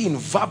I've seen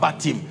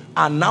verbatim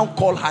and now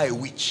call her a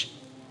witch.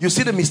 You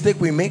see the mistake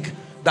we make?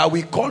 That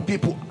we call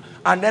people,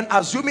 and then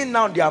assuming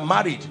now they are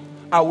married,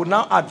 I will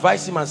now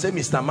advise him and say,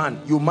 Mr. Man,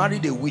 you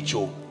married a witch.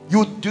 Oh,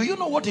 do you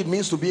know what it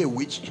means to be a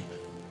witch?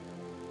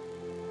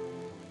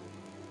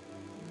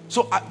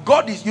 So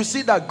God is, you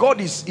see that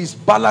God is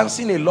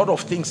balancing a lot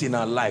of things in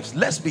our lives.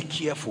 Let's be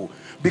careful,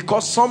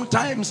 because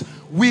sometimes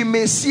we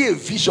may see a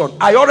vision.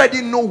 I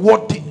already know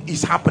what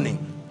is happening.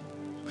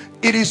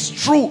 It is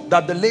true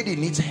that the lady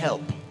needs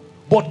help,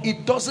 but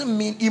it doesn't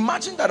mean,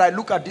 imagine that I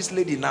look at this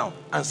lady now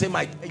and say,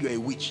 my, you're a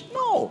witch.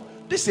 No,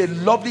 this is a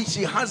lovely,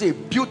 she has a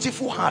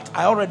beautiful heart.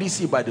 I already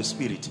see by the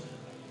Spirit.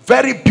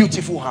 Very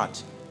beautiful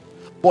heart.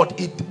 But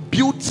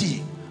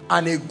beauty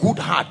and a good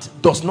heart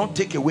does not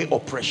take away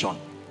oppression.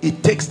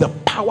 It takes the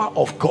power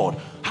of God.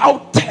 How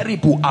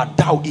terrible art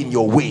thou in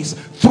your ways!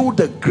 Through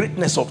the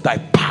greatness of thy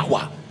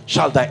power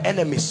shall thy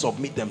enemies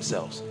submit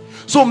themselves.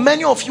 So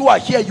many of you are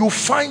here, you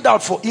find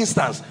out, for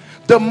instance,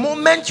 the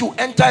moment you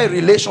enter a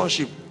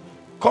relationship,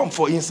 come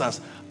for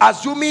instance,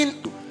 assuming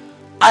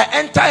I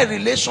enter a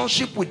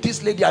relationship with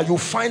this lady and you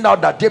find out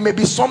that there may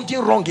be something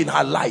wrong in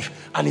her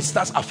life and it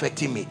starts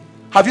affecting me.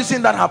 Have you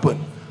seen that happen?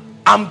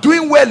 I'm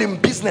doing well in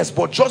business,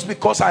 but just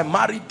because I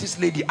married this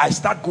lady, I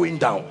start going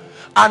down.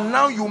 And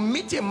now you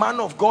meet a man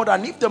of God,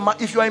 and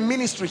if you are in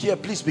ministry here,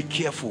 please be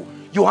careful.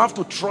 You have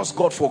to trust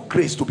God for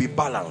grace to be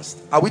balanced.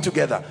 Are we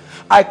together?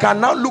 I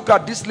can now look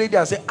at this lady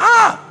and say,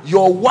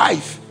 your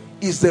wife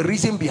is the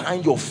reason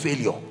behind your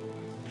failure.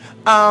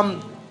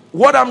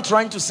 What I'm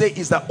trying to say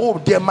is that,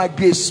 there might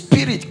be a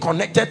spirit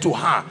connected to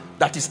her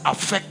that is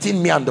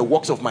affecting me and the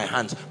works of my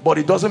hands, but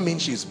it doesn't mean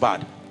she's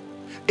bad.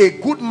 A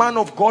good man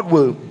of God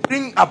will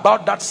bring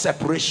about that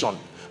separation,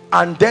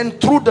 and then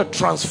through the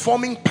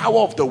transforming power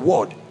of the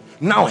word,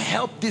 now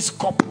help this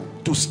couple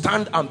to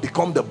stand and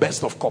become the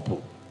best of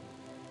couple.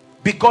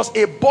 Because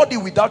a body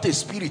without a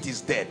spirit is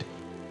dead.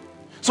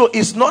 So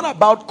it's not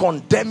about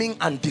condemning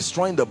and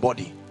destroying the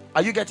body.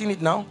 Are you getting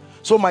it now?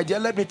 So my dear,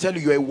 let me tell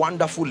you, you're a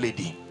wonderful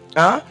lady.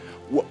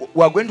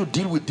 We are going to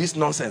deal with this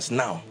nonsense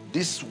now.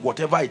 This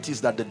whatever it is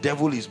that the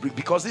devil is bringing,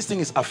 because this thing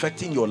is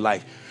affecting your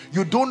life.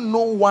 You don't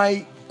know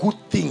why good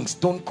things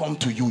don't come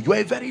to you. You are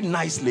a very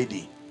nice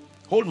lady.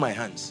 Hold my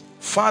hands.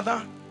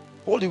 Father,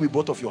 hold it with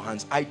both of your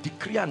hands. I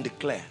decree and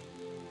declare.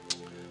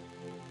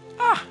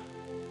 I'm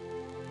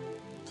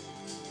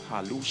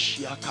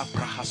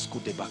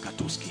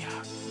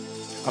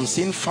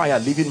seeing fire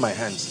leaving my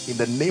hands. In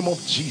the name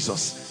of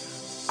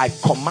Jesus, I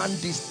command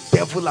this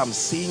devil I'm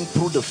seeing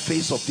through the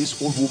face of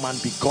this old woman,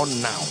 be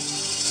gone now.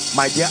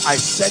 My dear, I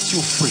set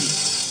you free,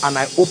 and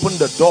I open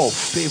the door of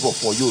favor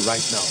for you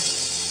right now.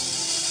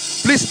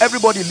 Please,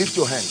 everybody lift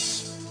your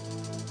hands.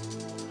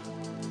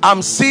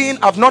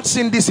 I've not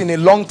seen this in a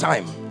long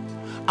time.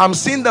 I'm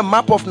seeing the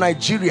map of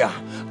Nigeria,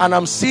 and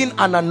I'm seeing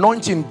an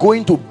anointing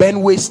going to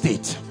Benue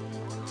State.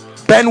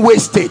 Benue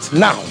State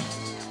now.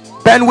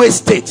 Benue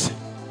State.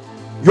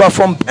 You are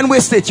from Benue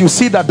State. You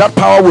see that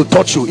power will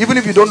touch you, even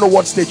if you don't know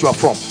what state you are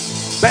from.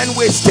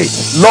 Benue State.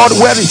 Lord,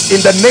 where is,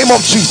 in the name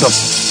of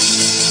Jesus,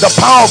 the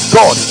power of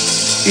God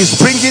is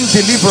bringing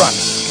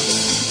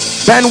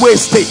deliverance. Benue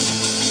State.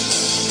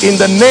 In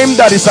the name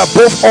that is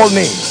above all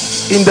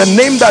names. In the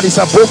name that is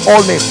above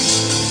all names.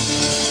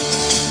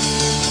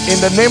 In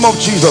the name of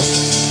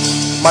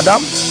Jesus.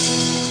 Madam,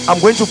 I'm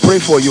going to pray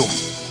for you.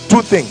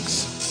 Two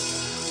things.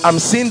 I'm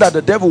seeing that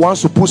the devil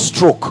wants to put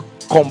stroke,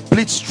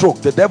 complete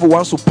stroke. The devil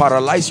wants to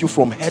paralyze you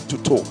from head to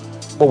toe,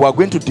 but we're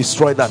going to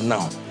destroy that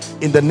now.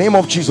 In the name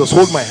of Jesus,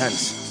 hold my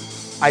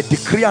hands. I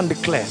decree and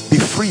declare, be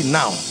free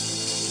now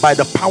by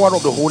the power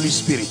of the Holy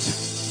Spirit.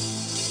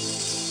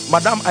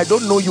 Madam, I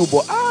don't know you,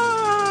 but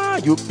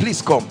you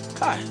please come.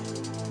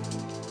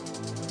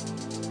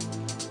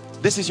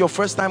 This is your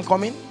first time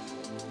coming?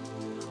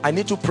 I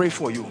need to pray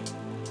for you.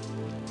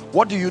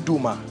 What do you do,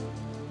 ma?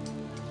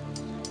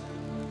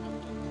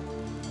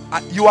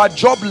 You are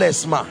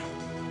jobless, ma.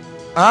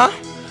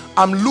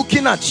 I'm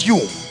looking at you,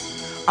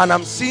 And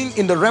I'm seeing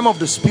in the realm of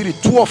the spirit,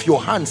 2 of your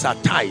hands are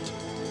tied.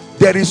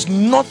 There is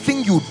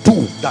nothing you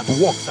do that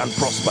works and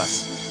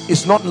prospers.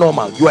 It's not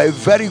normal. You are a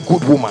very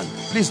good woman.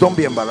 Please don't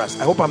be embarrassed.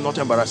 I hope I'm not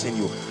embarrassing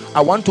you. I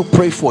want to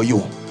pray for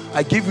you.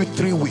 I give you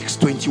 3 weeks,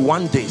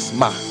 21 days,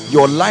 ma.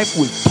 Your life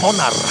will turn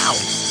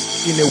around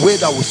in a way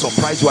that will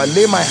surprise you. I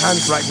lay my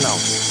hands right now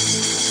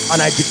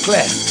and I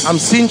declare, I'm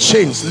seeing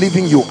chains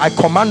leaving you. I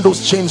command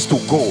those chains to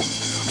go.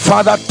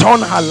 Father,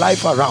 turn her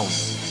life around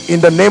in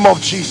the name of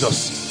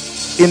Jesus.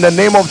 In the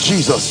name of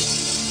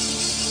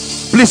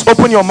Jesus. Please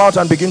open your mouth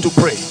and begin to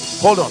pray.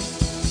 Hold on.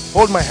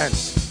 Hold my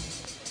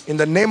hands. In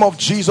the name of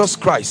Jesus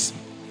Christ,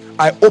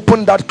 I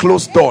open that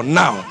closed door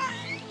now.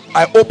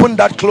 I open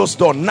that closed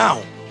door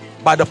now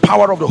by the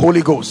power of the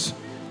Holy Ghost.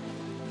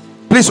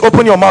 Please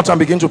open your mouth and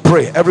begin to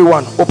pray.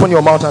 Everyone, open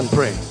your mouth and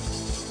pray.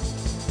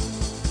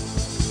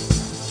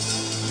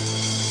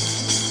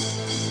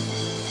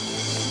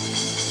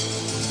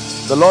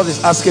 The Lord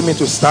is asking me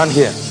to stand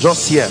here,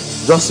 just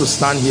to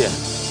stand here,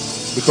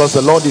 because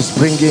the Lord is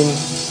bringing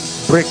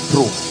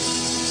breakthrough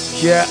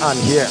here and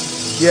here,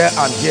 here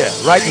and here,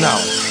 right now,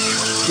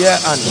 here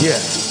and here.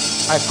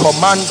 I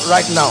command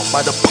right now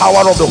by the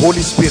power of the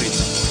Holy Spirit,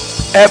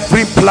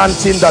 every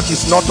planting that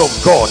is not of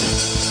God,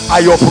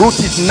 I uproot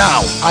it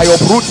now. I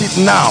uproot it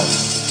now.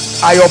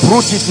 I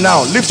uproot it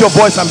now. Lift your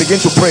voice and begin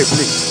to pray,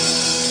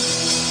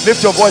 please.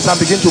 Lift your voice and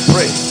begin to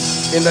pray.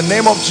 In the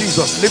name of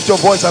Jesus, lift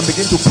your voice and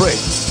begin to pray.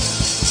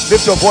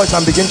 Lift your voice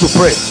and begin to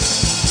pray.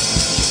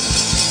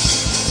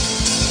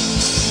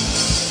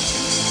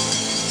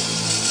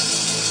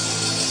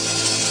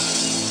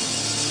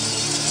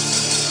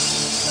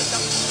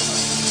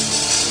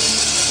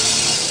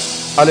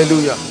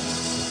 Hallelujah.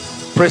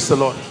 Praise the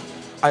Lord.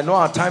 I know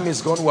our time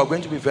is gone. We are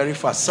going to be very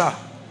fast. Sir,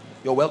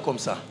 you're welcome,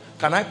 sir.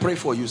 Can I pray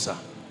for you, sir?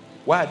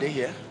 Why are they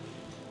here?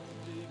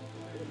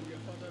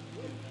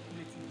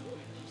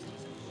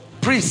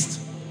 Priest.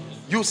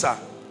 You, sir.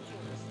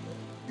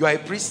 You are a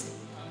priest?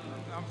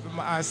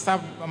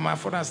 My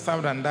father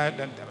served and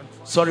died.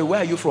 Sorry,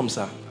 where are you from,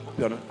 sir?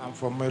 I'm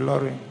from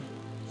Ilori.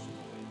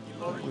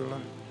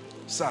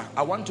 Sir,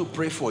 I want to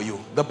pray for you.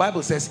 The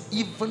Bible says,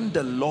 even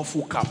the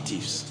lawful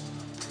captives.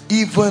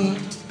 Even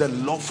the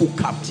lawful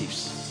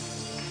captives.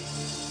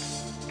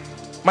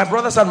 My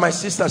brothers and my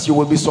sisters, you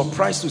will be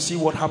surprised to see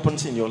what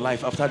happens in your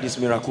life after this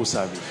miracle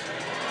service.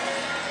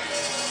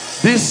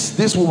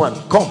 This woman,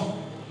 come.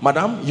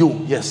 Madam,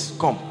 you, yes,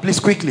 come. Please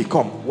quickly,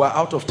 come. We're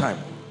out of time.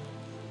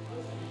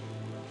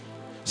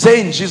 Say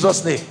in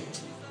Jesus' name.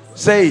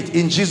 Say it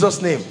in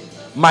Jesus' name.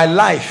 My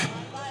life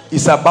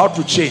is about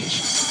to change.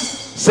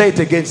 Say it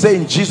again. Say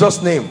in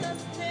Jesus' name.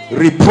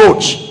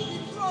 Reproach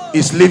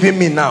is leaving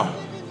me now.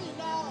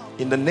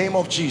 In the name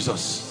of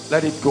Jesus,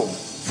 let it go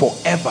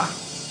forever.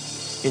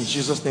 In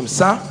Jesus' name.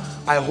 Sir,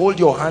 I hold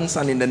your hands,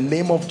 and in the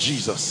name of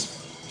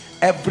Jesus,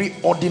 every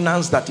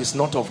ordinance that is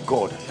not of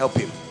God, help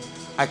him.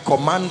 I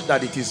command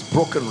that it is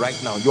broken right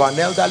now. You are an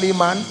elderly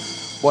man,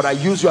 but I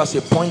use you as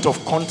a point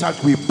of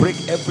contact. We break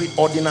every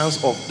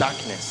ordinance of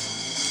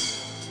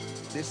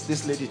darkness.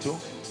 This lady too.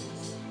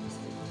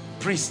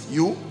 Priest,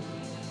 you,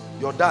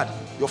 your dad,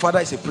 your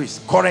father is a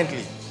priest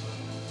currently.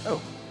 Oh,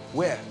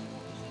 where?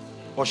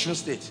 Osun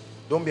State.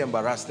 Don't be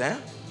embarrassed, eh?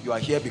 You are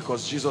here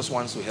because Jesus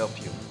wants to help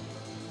you.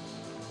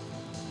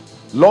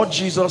 Lord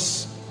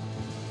Jesus,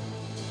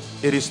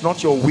 it is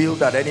not your will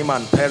that any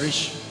man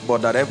perish,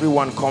 but that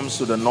everyone comes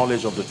to the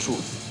knowledge of the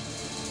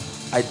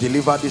truth. I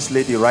deliver this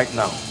lady right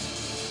now.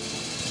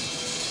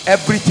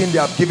 Everything they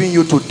have given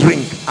you to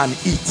drink and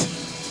eat,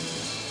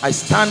 I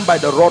stand by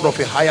the rod of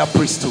a higher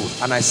priesthood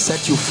and I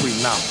set you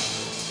free now.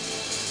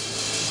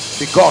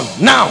 Be gone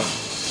now.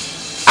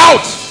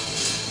 Out.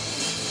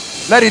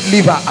 Let it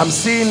leave her. I'm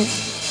seeing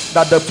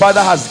that the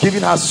Father has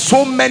given her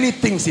so many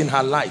things in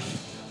her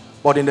life,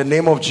 but in the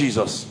name of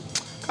Jesus,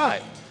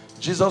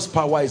 Jesus'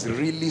 power is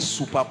really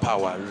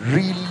superpower.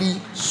 Really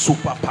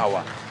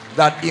superpower.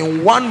 That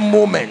in one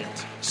moment,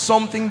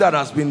 something that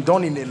has been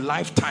done in a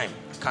lifetime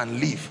can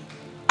leave.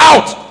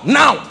 Out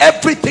now,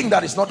 everything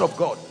that is not of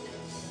God.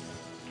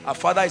 Her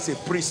father is a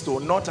priest, or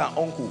not her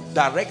uncle,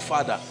 direct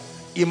father.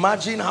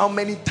 Imagine how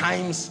many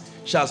times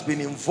she has been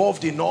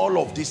involved in all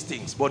of these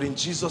things, but in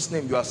Jesus'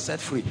 name you are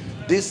set free.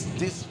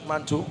 This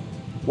man too,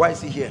 why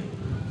is he here?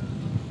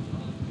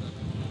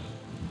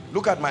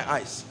 Look at my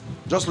eyes.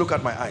 Just look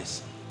at my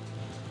eyes.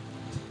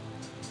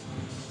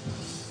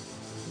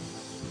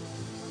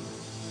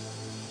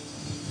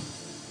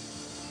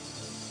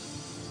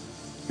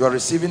 You are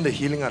receiving the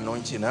healing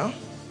anointing now.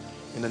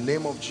 In the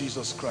name of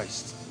Jesus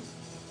Christ.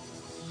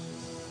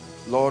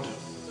 Lord,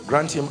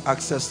 grant him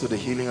access to the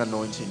healing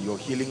anointing, your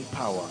healing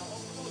power.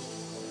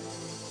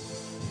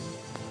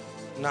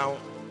 Now,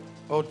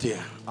 oh dear,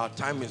 our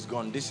time is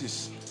gone.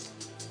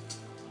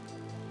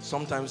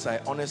 Sometimes I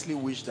honestly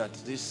wish that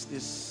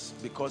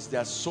because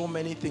there are so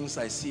many things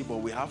I see, but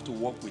we have to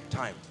work with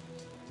time.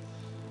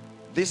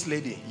 This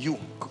lady, you,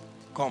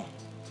 come.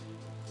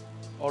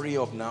 Hurry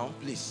up now,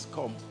 please,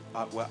 come.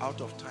 We're out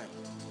of time.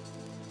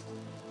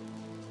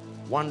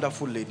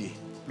 Wonderful lady.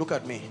 Look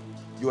at me.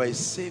 You are a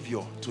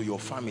savior to your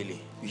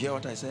family. You hear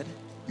what I said?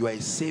 You are a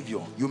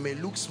savior. You may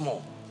look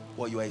small,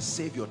 but you are a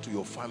savior to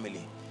your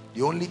family.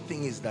 The only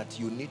thing is that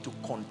you need to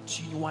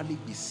continually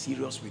be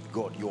serious with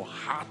God. Your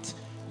heart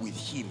with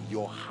him.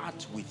 Your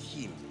heart with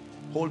him.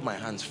 Hold my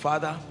hands.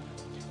 Father,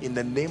 in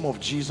the name of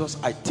Jesus,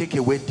 I take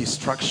away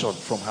distraction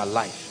from her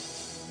life.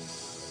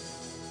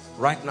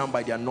 Right now,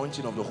 by the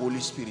anointing of the Holy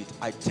Spirit,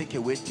 I take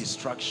away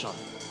distraction.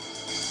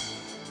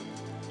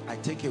 I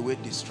take away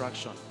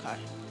distraction.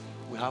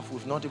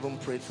 We've not even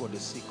prayed for the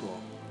sick.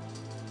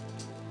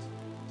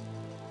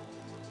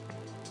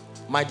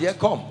 My dear,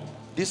 come.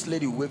 This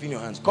lady waving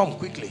your hands. Come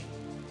quickly.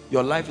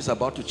 Your life is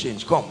about to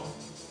change. Come.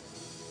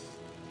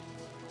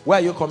 Where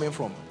are you coming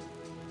from?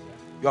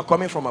 You are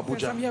coming from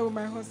Abuja. Yes, I'm here with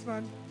my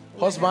husband.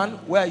 Husband,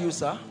 where are you,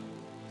 sir?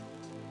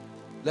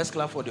 Let's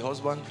clap for the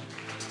husband.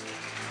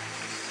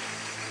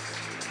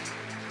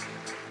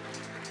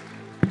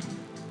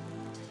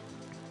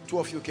 Two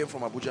of you came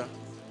from Abuja.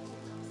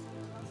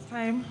 Last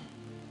time.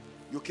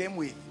 You came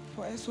with?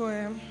 For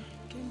SOM.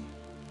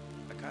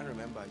 I can't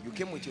remember. You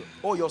came with your...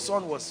 Oh, your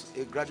son was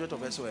a graduate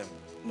of SOM.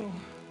 No.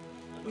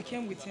 We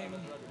came with him.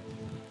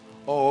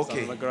 Oh,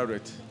 okay. I'm a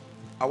graduate.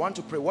 I want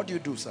to pray. What do you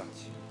do, sir?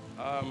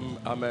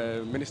 I'm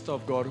a minister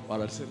of God,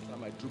 but at the same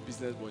time I do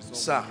business. But it's not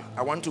sir, working.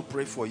 I want to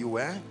pray for you.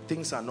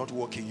 Things are not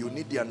working. You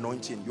need the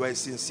anointing. You are a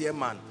sincere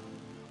man.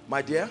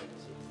 My dear,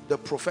 the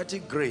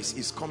prophetic grace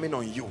is coming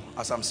on you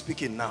as I'm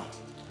speaking now.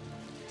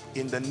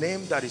 In the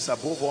name that is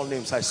above all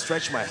names, I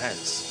stretch my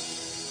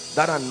hands.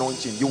 That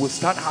anointing, you will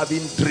start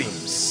having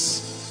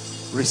dreams.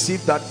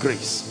 Receive that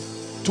grace.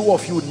 Two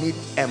of you need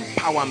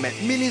empowerment.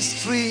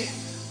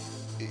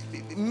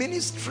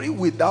 Ministry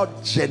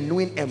without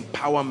genuine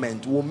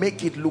empowerment will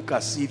make it look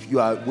as if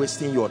you are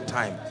wasting your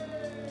time.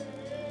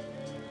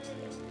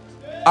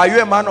 Are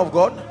you a man of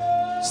God?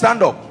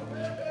 Stand up.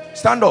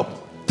 Stand up.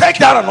 Take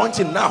that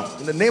anointing now.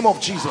 In the name of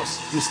Jesus,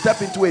 you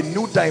step into a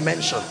new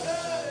dimension.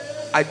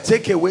 I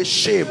take away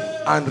shame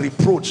and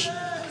reproach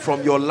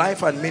from your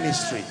life and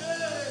ministry.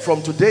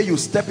 From today, you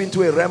step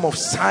into a realm of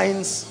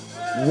signs,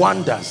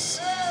 wonders,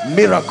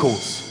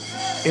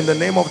 miracles. In the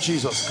name of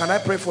Jesus. Can I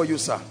pray for you,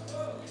 sir?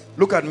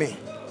 Look at me.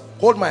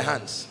 Hold my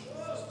hands.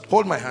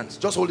 Hold my hands.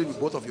 Just hold it with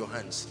both of your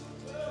hands.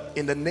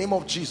 In the name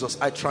of Jesus,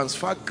 I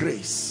transfer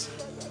grace,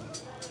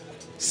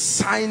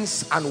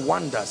 signs and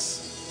wonders,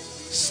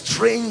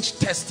 strange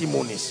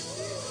testimonies.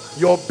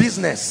 Your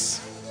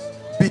business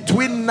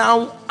between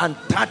now and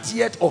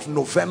 30th of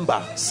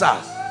November, sir,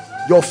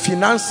 your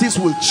finances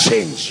will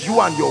change,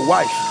 you and your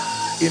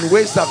wife, in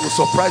ways that will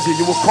surprise you.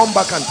 You will come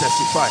back and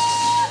testify.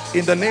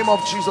 In the name of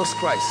Jesus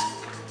Christ.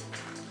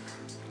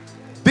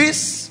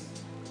 This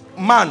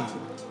man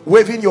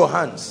waving your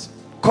hands,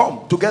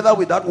 come together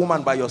with that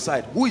woman by your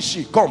side. Who is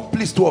she? Come,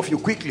 please, two of you,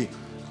 quickly.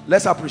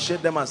 Let's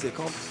appreciate them as they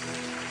come.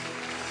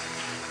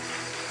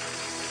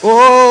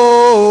 Oh,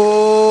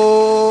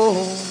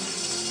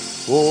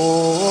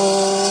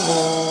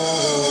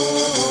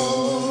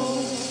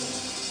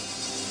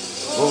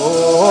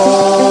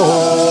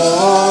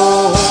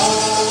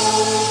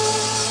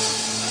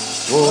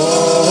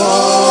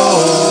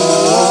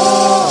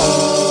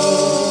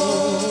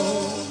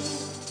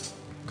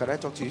 Can I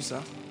talk to you,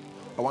 sir?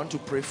 I want to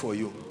pray for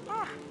you.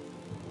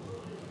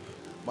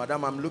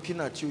 Madam, I'm looking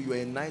at you. You're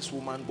a nice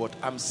woman, but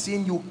I'm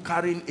seeing you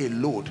carrying a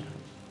load.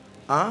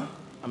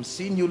 I'm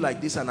seeing you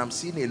like this, and I'm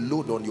seeing a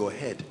load on your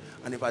head.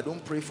 And if I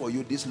don't pray for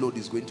you, this load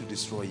is going to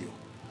destroy you.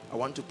 I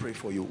want to pray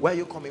for you. Where are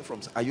you coming from?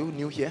 Are you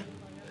new here?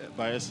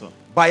 Bayelsa.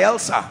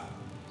 Bayelsa.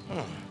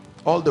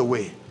 All the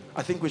way.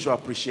 I think we should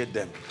appreciate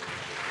them.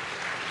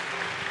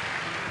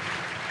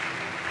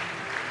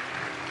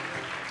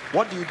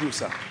 What do you do,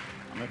 sir?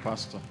 I'm a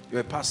pastor.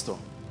 You're a pastor.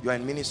 You are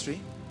in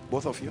ministry?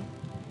 Both of you?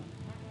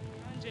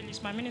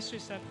 Evangelist. My ministry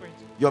is separate.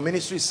 Your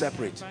ministry is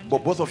separate. Evangelist.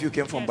 But both of you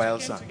came from Yes,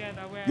 Bayelsa. we came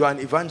together. You are an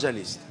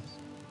evangelist.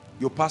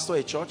 You pastor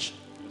a church?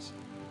 Yes.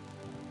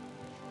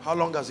 How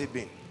long has it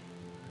been?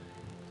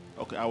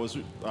 Okay, I was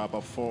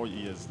about 4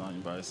 years now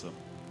in Bayelsa.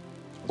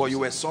 But you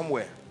were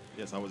somewhere.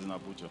 Yes, I was in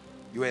Abuja.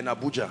 You were in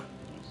Abuja.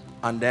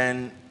 And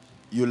then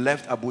you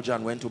left Abuja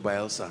and went to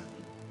Bayelsa.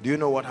 Do you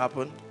know what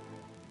happened?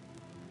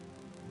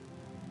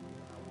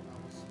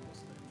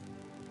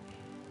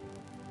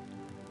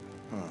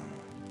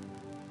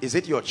 Is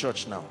it your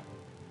church now?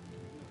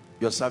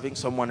 You're serving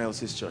someone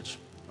else's church.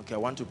 Okay, I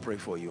want to pray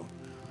for you.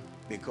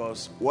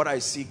 Because what I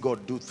see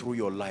God do through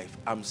your life,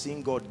 I'm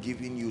seeing God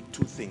giving you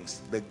two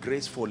things. The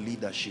grace for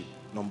leadership,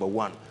 number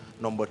one.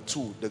 Number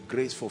two, the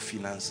grace for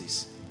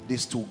finances.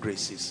 These two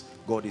graces,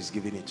 God is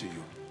giving it to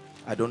you.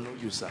 I don't know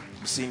you, sir.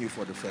 I'm seeing you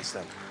for the first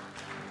time.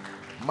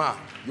 Ma,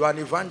 you are an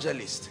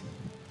evangelist.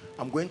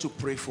 I'm going to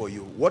pray for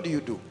you. What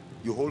do?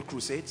 You hold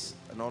crusades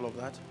and all of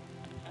that?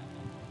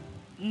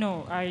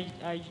 No, I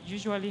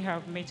usually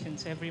have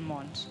meetings every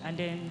month, and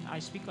then I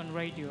speak on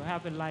radio. I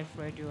have a live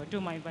radio. I do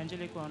my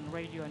evangelical on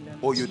radio, and then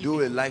Oh, you TV.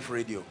 do a live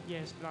radio?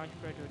 Yes, live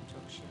radio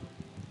talk show.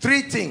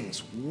 Three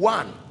things.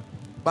 One,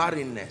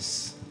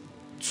 barrenness.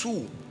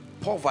 Two,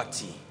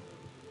 poverty.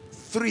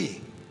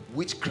 Three,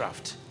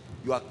 witchcraft.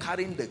 You are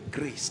carrying the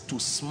grace to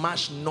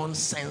smash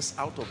nonsense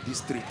out of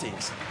these three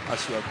things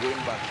as you are going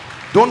back.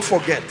 Don't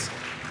forget,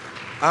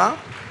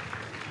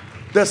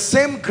 the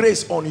same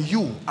grace on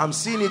you, I'm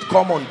seeing it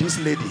come on this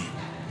lady.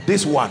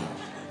 This one,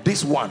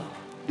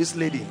 this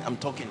lady I'm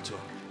talking to.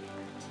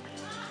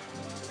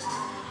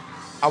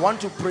 I want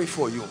to pray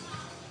for you.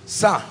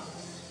 Sir,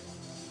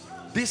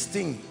 this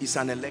thing is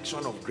an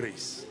election of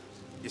grace.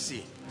 You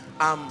see,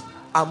 I'm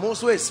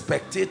also a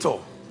spectator,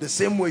 the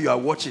same way you are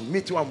watching. Me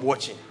too, I'm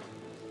watching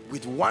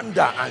with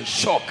wonder and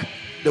shock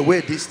the way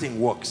this thing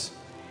works.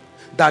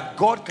 That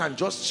God can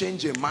just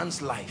change a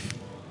man's life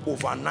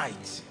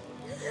overnight.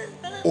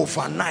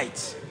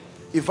 Overnight.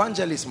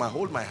 Evangelist,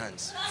 hold my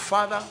hands.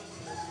 Father,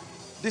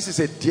 this is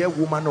a dear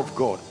woman of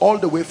God, all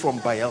the way from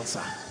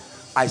Bielsa.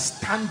 I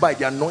stand by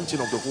the anointing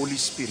of the Holy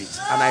Spirit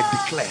and I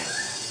declare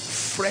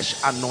fresh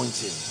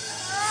anointing,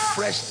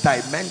 fresh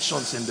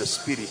dimensions in the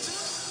spirit.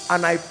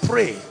 And I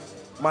pray,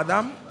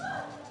 madam,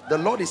 the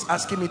Lord is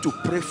asking me to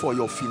pray for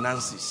your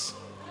finances.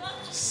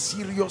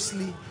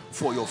 Seriously,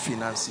 for your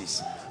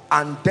finances.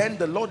 And then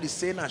the Lord is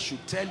saying I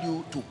should tell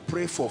you to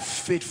pray for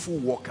faithful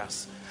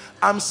workers.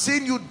 I'm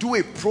seeing you do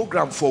a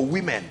program for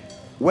women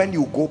when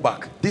you go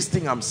back. This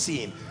thing I'm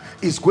seeing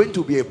is going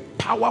to be a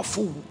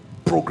powerful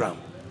program.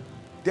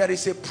 There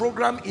is a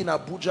program in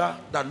Abuja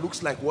that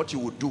looks like what you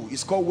would do.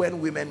 It's called When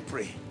Women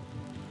Pray.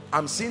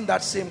 I'm seeing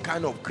that same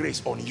kind of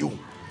grace on you,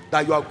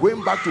 that you are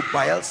going back to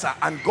Bielsa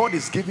and God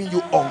is giving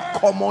you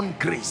uncommon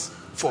grace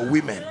for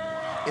women.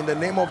 In the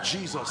name of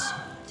Jesus,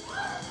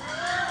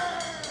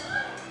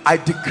 I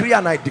decree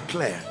and I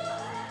declare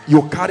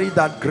you carry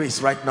that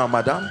grace right now,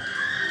 madam.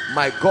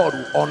 My God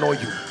will honor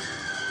you.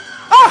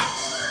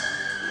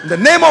 In the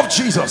name of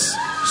Jesus,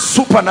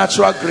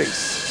 supernatural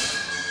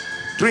grace.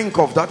 Drink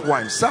of that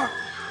wine. Sir,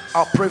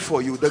 I'll pray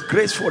for you. The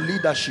grace for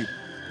leadership,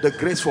 the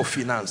grace for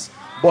finance.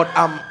 But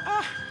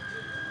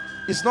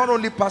it's not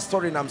only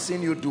pastoring I'm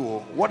seeing you do.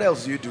 What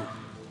else do you do?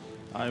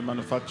 I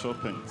manufacture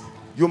paint.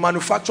 You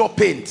manufacture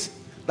paint.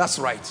 That's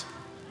right.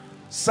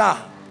 Sir,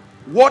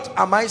 what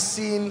am I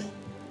seeing?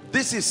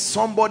 This is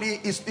somebody,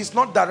 it's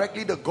not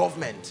directly the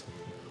government,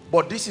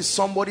 but this is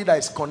somebody that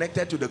is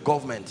connected to the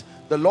government.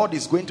 The Lord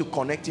is going to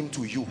connect him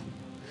to you.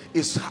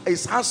 It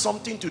has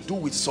something to do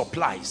with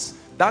supplies.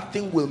 That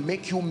thing will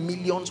make you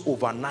millions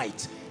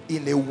overnight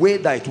in a way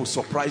that it will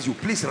surprise you.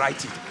 Please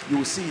write it. You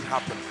will see it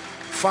happen.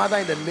 Father,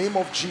 in the name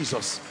of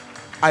Jesus,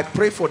 I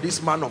pray for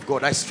this man of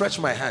God. I stretch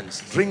my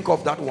hands. Drink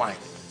of that wine,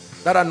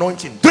 that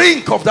anointing.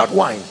 Drink of that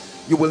wine.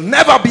 You will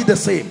never be the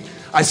same.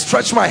 I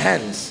stretch my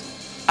hands.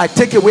 I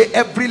take away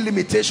every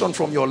limitation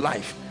from your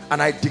life,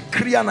 and I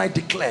decree and I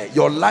declare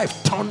your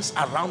life turns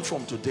around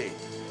from today.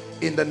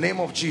 In the name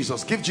of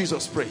Jesus. Give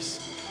Jesus praise.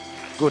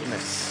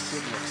 Goodness,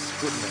 goodness,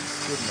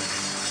 goodness,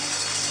 goodness.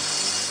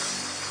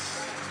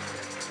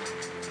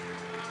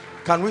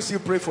 Can we still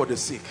pray for the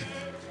sick?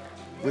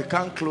 We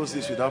can't close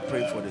this without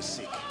praying for the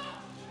sick.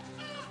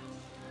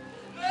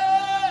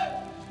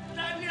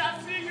 Daddy, I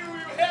see you.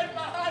 You held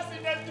my hands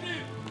in a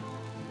dream.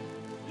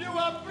 You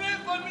were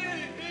praying for me.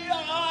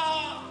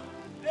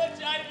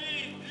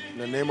 In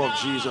the name of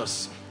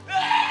Jesus,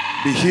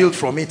 be healed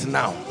from it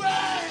now.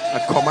 I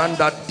command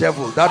that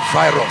devil, that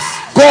virus,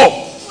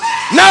 go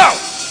now.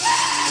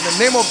 In the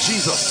name of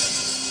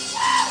Jesus,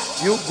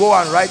 you go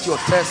and write your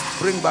test,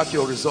 bring back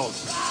your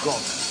results. Go.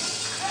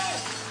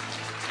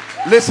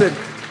 Listen,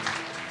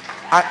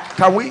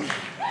 can we?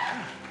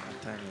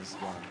 Time is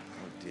gone.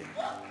 Oh dear.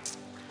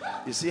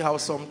 You see how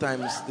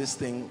sometimes this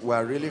thing, we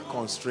are really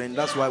constrained.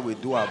 That's why we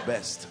do our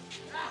best.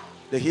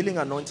 The healing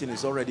anointing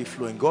is already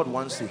flowing. God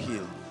wants to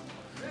heal.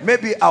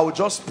 Maybe I'll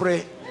just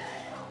pray.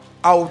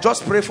 I'll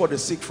just pray for the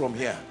sick from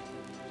here.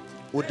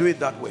 We'll do it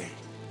that way,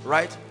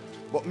 right?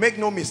 But make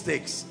no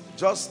mistakes.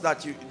 Just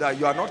that you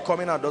are not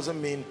coming out doesn't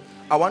mean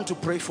I want to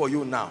pray for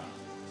you now.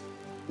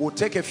 We'll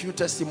take a few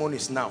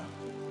testimonies now.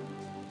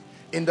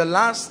 In the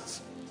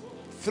last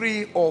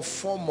 3 or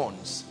 4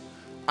 months,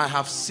 I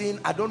have seen,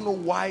 I don't know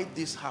why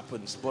this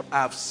happens, but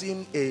I have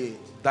seen a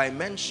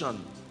dimension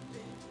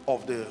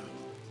of the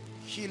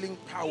healing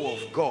power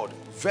of God.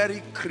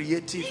 Very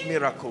creative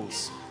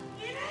miracles.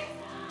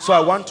 So I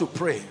want to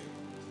pray.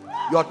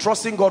 You are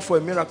trusting God for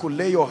a miracle.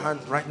 Lay your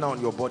hand right now on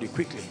your body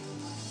quickly.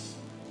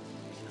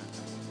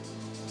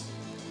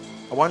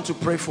 I want to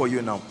pray for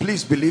you now.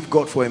 Please believe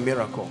God for a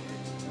miracle.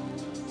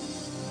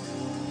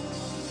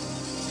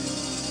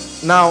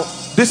 Now,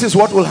 this is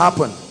what will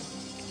happen.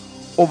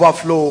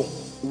 Overflow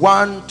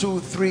 1, 2,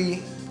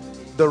 3,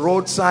 the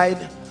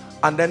roadside,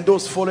 and then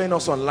those following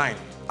us online.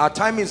 Our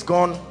time is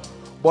gone,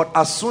 but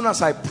as soon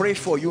as I pray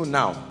for you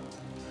now,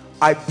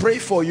 I pray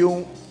for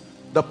you,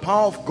 the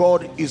power of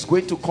God is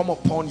going to come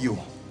upon you.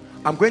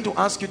 I'm going to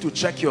ask you to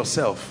check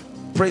yourself.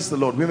 Praise the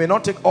Lord. We may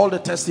not take all the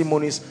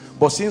testimonies,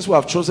 but since we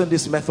have chosen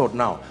this method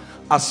now,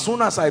 as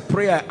soon as I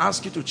pray, I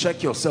ask you to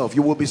check yourself.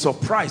 You will be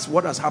surprised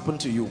what has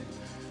happened to you.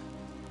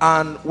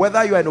 And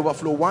whether you are in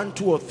overflow 1,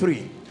 2, or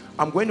 3,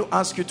 I'm going to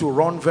ask you to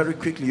run very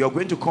quickly. You're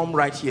going to come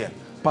right here.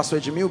 Pastor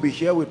Jimmy will be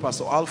here with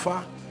Pastor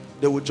Alpha.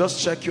 They will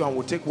just check you and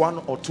we'll take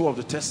 1 or 2 of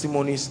the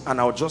testimonies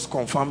and I'll just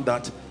confirm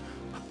that.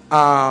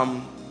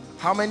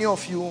 How many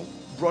of you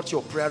brought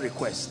your prayer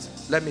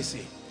request? Let me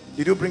see.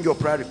 Did you bring your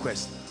prayer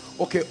request?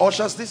 Okay,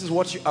 ushers, this is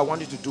what I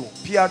want you to do.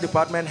 PR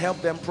department,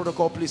 help them.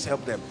 Protocol, please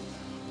help them.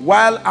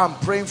 While I'm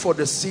praying for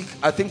the sick,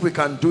 I think we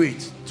can do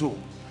it too.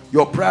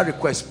 Your prayer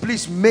request,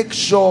 please make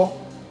sure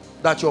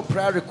that your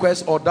prayer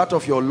request or that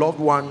of your loved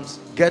ones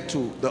get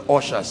to the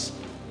ushers.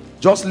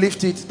 Just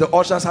lift it. The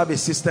ushers have a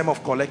system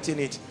of collecting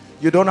it.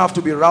 You don't have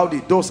to be rowdy.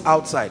 Those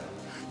outside,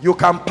 you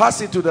can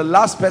pass it to the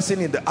last person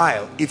in the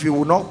aisle if you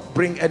will not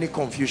bring any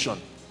confusion.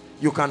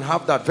 You can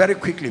have that very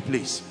quickly,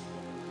 please.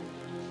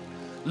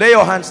 Lay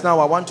your hands now.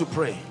 I want to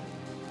pray.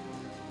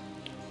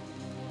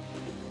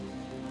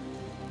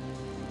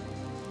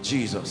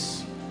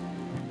 Jesus.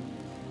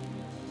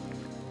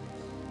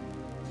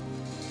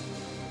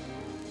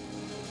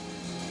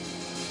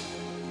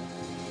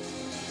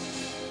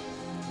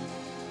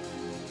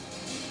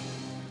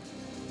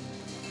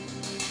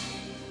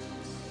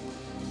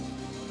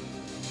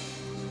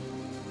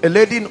 A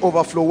lady in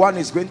overflow 1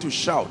 is going to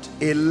shout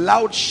a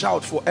loud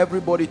shout for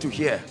everybody to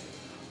hear.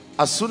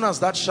 As soon as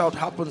that shout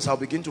happens, I'll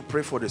begin to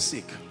pray for the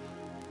sick.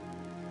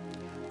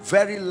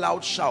 Very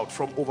loud shout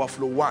from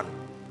overflow 1.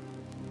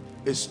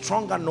 A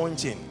strong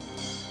anointing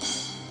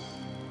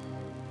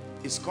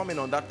is coming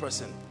on that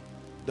person.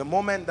 The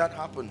moment that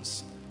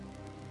happens,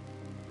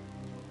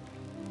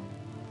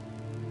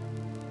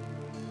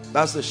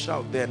 that's the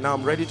shout there. Now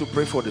I'm ready to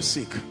pray for the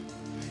sick.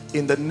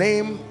 In the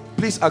name,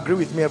 please agree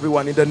with me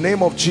everyone, in the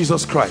name of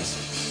Jesus Christ,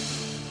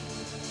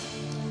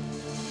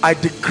 I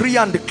decree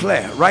and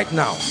declare right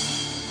now,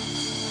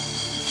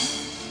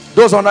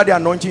 those under the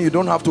anointing, you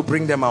don't have to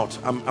bring them out.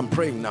 I'm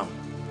praying now.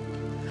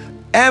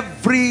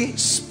 Every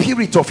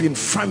spirit of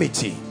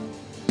infirmity,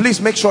 please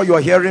make sure you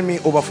are hearing me.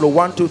 Overflow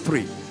 1, 2,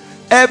 3.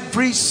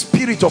 Every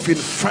spirit of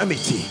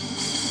infirmity,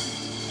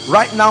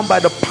 right now by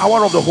the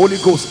power of the Holy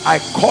Ghost, I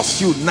curse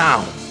you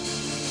now.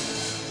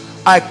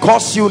 I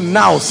curse you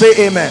now.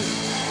 Say amen.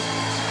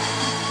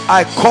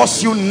 I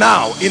curse you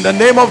now in the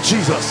name of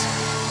Jesus.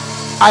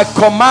 I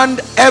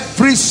command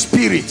every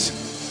spirit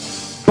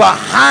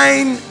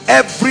behind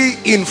every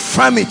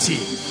infirmity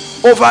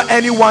over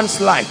anyone's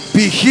life,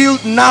 be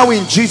healed now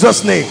in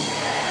Jesus' name.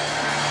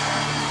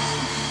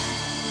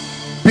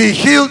 Be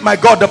healed. My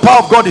God, the power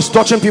of God is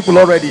touching people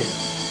already.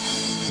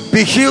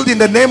 Be healed in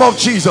the name of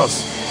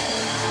Jesus.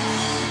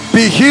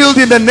 Be healed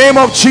in the name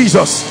of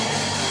Jesus.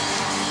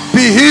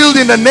 Be healed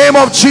in the name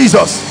of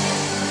Jesus.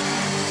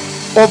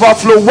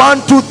 Overflow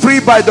 1, 2, 3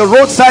 by the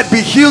roadside,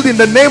 be healed in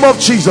the name of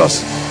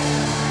Jesus.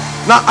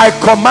 Now I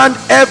command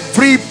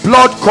every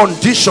blood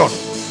condition,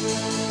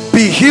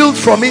 be healed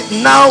from it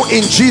now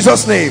in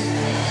Jesus' name.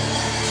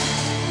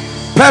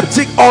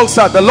 Peptic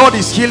ulcer, the Lord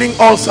is healing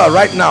ulcer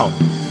right now.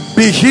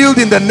 Be healed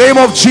in the name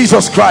of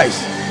Jesus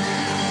Christ.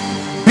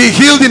 Be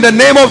healed in the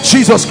name of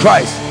Jesus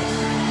Christ.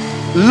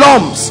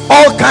 Lumps,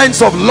 all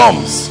kinds of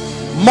lumps,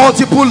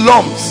 multiple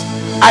lumps,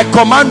 I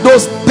command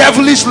those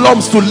devilish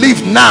lumps to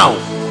leave now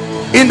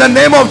in the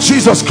name of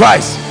Jesus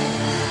Christ.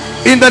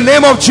 In the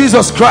name of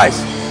Jesus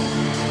Christ.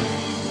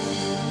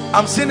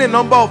 I'm seeing a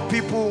number of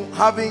people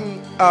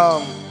having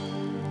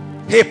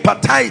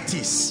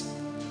hepatitis.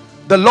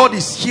 The Lord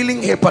is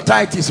healing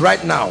hepatitis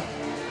right now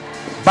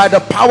by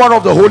the power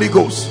of the Holy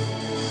Ghost.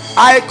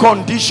 Eye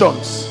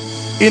conditions,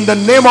 in the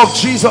name of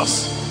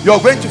Jesus, you're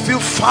going to feel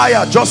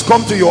fire just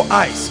come to your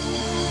eyes.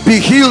 Be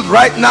healed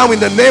right now in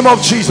the name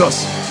of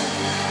Jesus.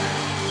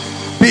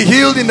 Be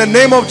healed in the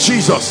name of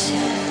Jesus.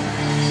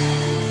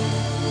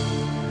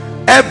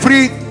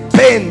 Every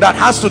pain that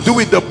has to do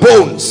with the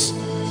bones,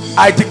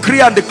 I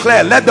decree and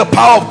declare, let the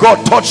power of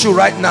God touch you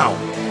right now.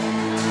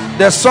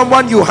 There's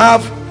someone, you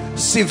have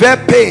severe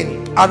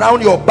pain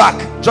around your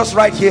back, just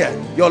right here,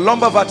 your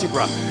lumbar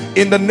vertebra.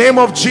 In the name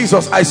of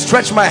Jesus, I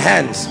stretch my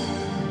hands.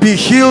 Be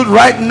healed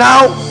right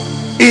now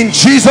in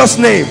Jesus'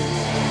 name.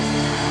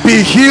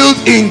 Be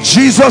healed in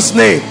Jesus'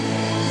 name.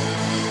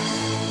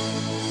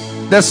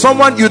 There's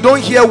someone, you don't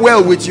hear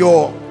well with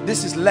your,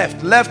 this is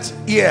left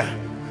ear,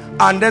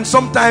 and then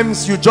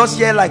sometimes you just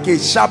hear like a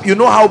sharp, you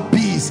know how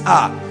bees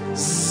are,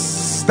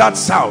 that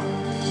sound.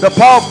 The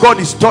power of God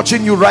is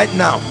touching you right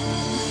now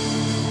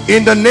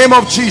in the name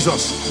of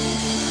Jesus.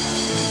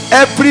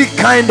 Every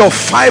kind of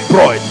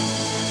fibroid,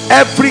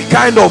 every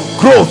kind of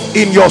growth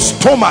in your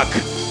stomach,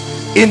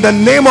 in the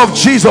name of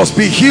Jesus,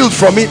 be healed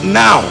from it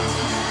now.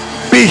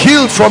 Be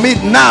healed from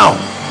it now.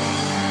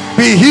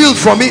 Be healed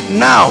from it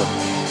now.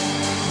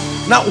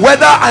 Now,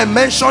 whether I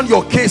mention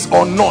your case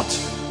or not,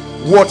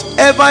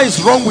 whatever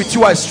is wrong with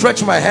you, I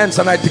stretch my hands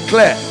and I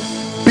declare,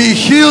 be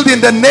healed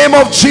in the name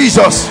of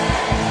Jesus.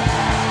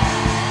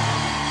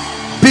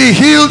 Be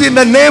healed in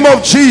the name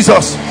of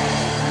Jesus.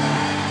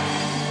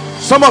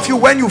 Some of you,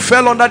 when you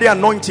fell under the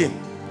anointing,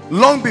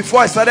 long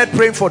before I started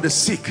praying for the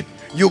sick,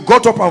 you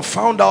got up and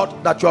found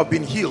out that you have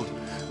been healed.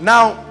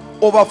 Now,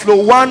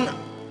 overflow 1,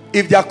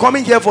 if they are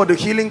coming here for the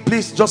healing,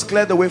 please just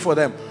clear the way for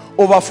them.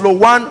 Overflow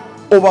 1,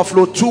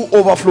 overflow 2,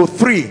 overflow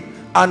 3,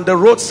 and the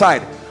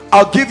roadside.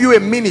 I'll give you a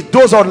minute.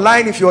 Those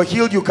online, if you're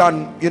healed, you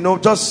can,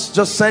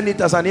 just send it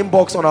as an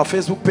inbox on our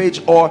Facebook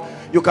page, or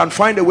you can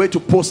find a way to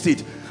post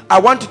it. I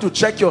want you to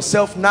check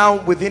yourself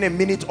now within a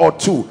minute or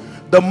two.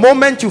 The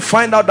moment you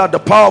find out that the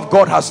power of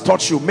God has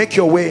touched you, make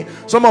your way.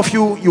 Some of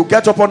you, you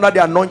get up under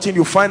the anointing,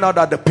 you find out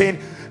that the pain.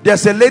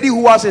 There's a lady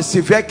who has a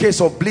severe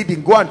case of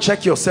bleeding. Go and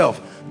check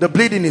yourself. The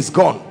bleeding is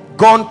gone.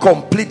 Gone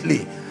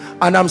completely.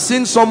 And I'm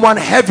seeing someone,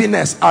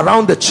 heaviness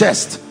around the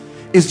chest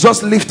is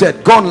just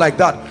lifted. Gone like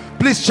that.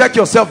 Please check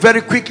yourself very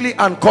quickly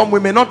and come.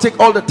 We may not take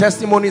all the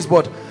testimonies,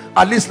 but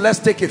at least let's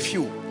take a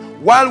few.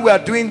 While we are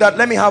doing that,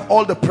 let me have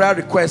all the prayer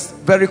requests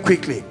very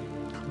quickly.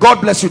 God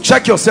bless you.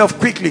 Check yourself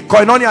quickly.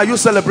 Koinonia, are you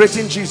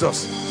celebrating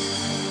Jesus?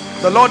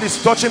 The Lord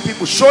is touching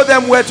people. Show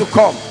them where to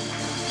come.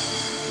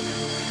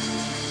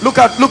 Look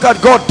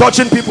at God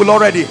touching people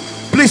already.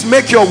 Please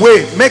make your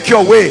way. Make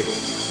your way.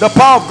 The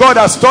power of God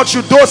has touched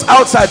you. Those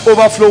outside,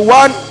 overflow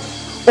 1,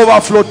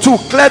 overflow 2.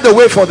 Clear the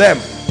way for them.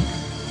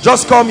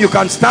 Just come. You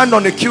can stand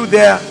on the queue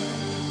there.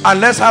 And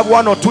let's have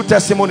 1 or 2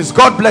 testimonies.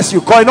 God bless you.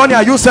 Koinonia,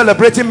 are you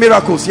celebrating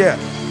miracles here?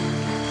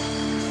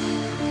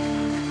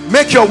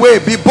 Make your way.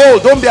 Be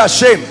bold. Don't be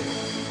ashamed.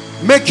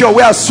 Make your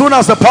way as soon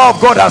as the power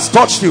of God has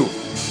touched you.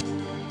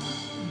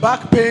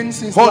 Back pain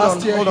since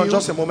last year. Hold on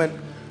just a moment.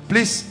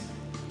 Please,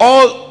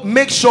 all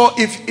make sure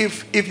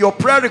if your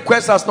prayer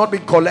request has not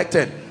been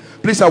collected,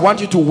 please, I want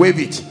you to wave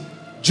it.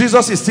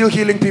 Jesus is still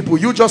healing people.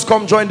 You just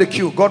come join the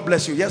queue. God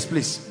bless you. Yes,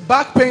 please.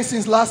 Back pain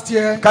since last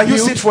year. Can you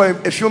sit for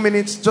a few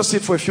minutes? Just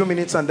sit for a few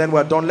minutes and then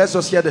we're done. Let's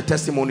just hear the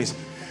testimonies.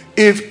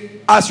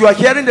 If as you are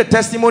hearing the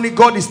testimony,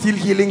 God is still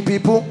healing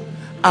people,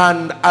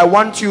 and I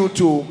want you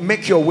to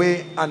make your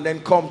way and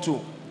then come to.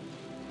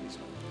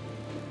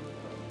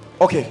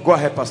 Okay, go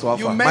ahead, Pastor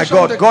Alpha. My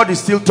God, God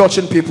is still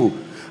touching people.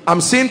 I'm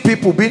seeing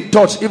people being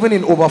touched even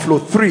in overflow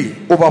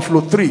 3.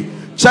 Overflow 3.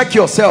 Check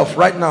yourself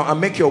right now and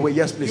make your way.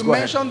 Yes, please. You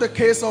mentioned the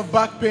case of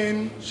back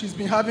pain. She's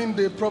been having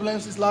the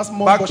problems since last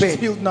month, Back but pain. she's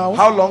healed now.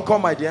 How long?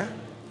 Come, my dear.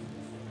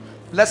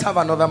 Let's have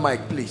another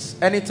mic, please.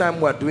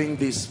 Anytime we're doing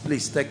this,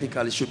 please,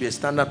 technically, it should be a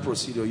standard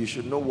procedure. You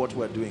should know what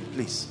we're doing,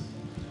 please,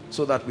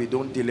 so that we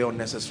don't delay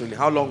unnecessarily.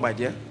 How long, my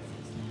dear?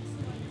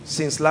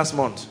 Since last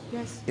month.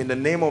 Yes. In the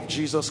name of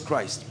Jesus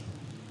Christ,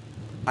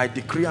 I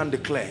decree and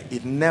declare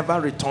it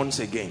never returns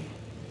again.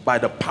 By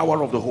the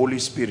power of the Holy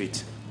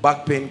Spirit,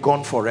 back pain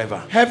gone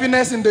forever.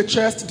 Heaviness in the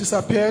chest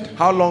disappeared.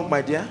 How long,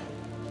 my dear?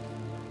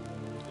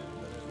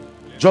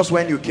 Just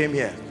when you came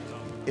here.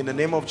 In the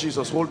name of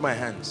Jesus, hold my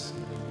hands.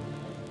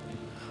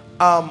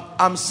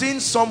 I'm seeing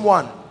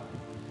someone,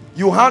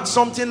 you had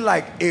something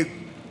like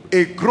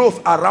a growth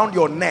around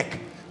your neck.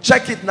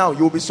 Check it now.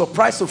 You'll be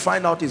surprised to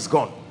find out it's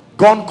gone.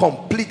 Gone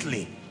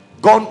completely.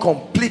 Gone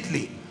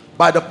completely.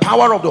 By the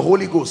power of the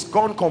Holy Ghost.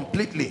 Gone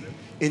completely.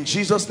 In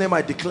Jesus' name,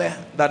 I declare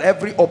that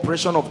every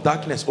operation of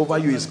darkness over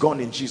you is gone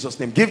in Jesus'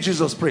 name. Give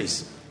Jesus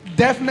praise.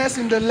 Deafness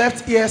in the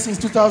left ear since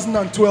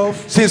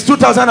 2012. Since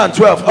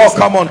 2012. Oh,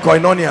 come on,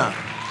 Koinonia.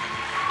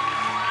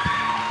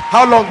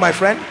 How long, my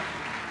friend?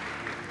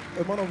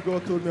 A man of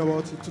God told me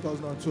about it in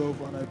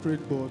 2012, and I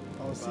prayed, but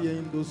I was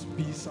hearing those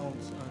B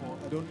sounds,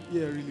 and I don't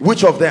hear really.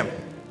 Which of them?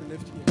 The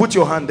left ear. Put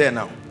your hand there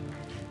now.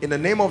 In the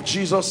name of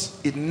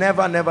Jesus, it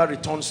never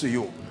returns to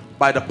you.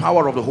 By the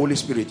power of the Holy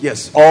Spirit.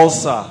 Yes.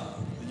 Ulcer.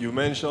 You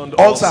mentioned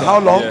ulcer. How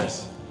long?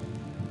 Yes.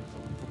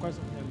 For quite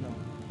some time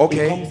now.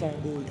 Okay. It comes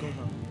and goes, it comes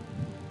and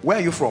Where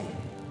are you from?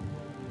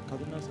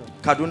 Kaduna, sir.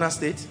 Kaduna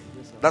State?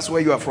 Yes, sir. That's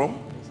where you are from?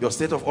 Your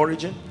state of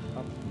origin?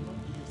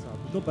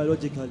 Not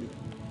biologically.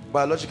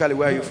 Biologically,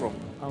 where are you from?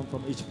 I'm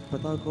from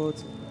Port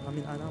Harcourt. I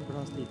mean,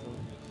 Anambra State.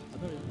 I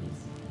don't really.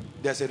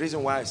 There's a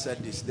reason why I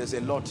said this. There's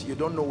a lot. You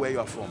don't know where you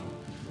are from.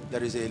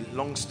 There is a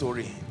long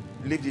story.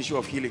 Leave the issue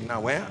of healing now.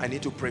 Where? I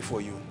need to pray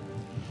for you.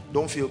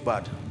 Don't feel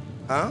bad.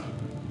 Huh?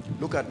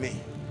 Look at me.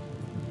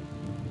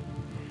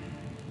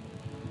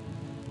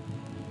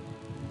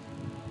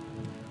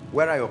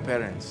 Where are your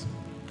parents?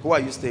 Who are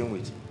you staying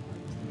with?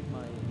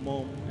 My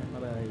mom and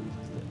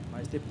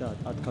my stepdad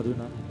at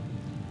Kaduna.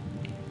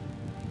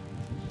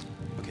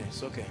 Okay,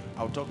 it's okay.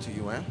 I'll talk to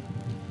you, eh?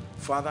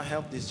 Father,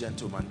 help this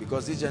gentleman,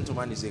 because this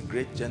gentleman is a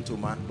great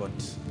gentleman, but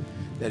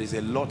there is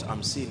a lot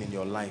I'm seeing in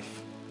your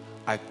life.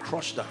 I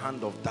crush the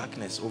hand of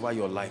darkness over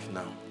your life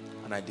now,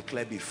 and I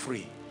declare be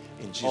free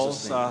in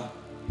Jesus' name.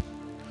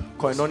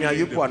 Koinonia,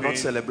 you people are not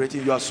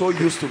celebrating. You are so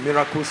used to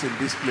miracles in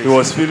this place. He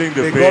was feeling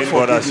the pain,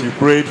 but as you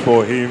prayed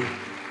for him,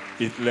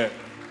 it left.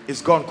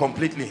 It's gone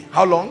completely.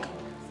 How long?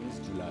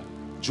 Since July.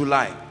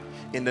 July.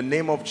 In the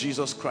name of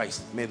Jesus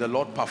Christ, may the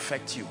Lord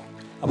perfect you.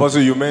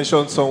 Apostle, you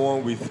mentioned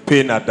someone with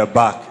pain at the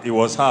back. It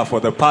was her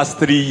for the past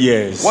 3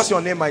 years. What's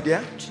your name, my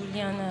dear?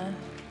 Juliana.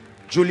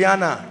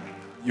 Juliana.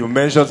 You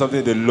mentioned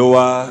something, the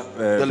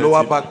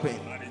lower back pain.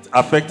 It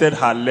affected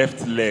her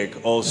left leg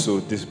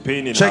also. This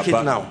pain in her back. Check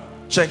it now.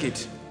 Check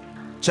it.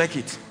 Check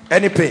it.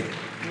 Any pain?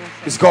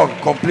 It's gone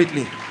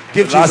completely.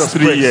 Give Jesus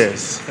 3 praise.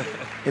 years.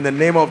 In the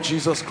name of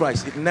Jesus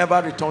Christ, it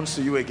never returns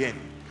to you again.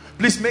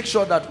 Please make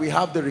sure that we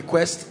have the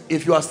request.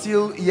 If you are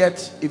still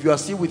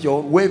with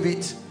your, wave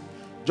it.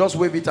 Just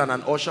wave it and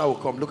an usher will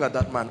come. Look at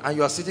that man. And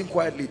you are sitting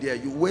quietly there.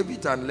 You wave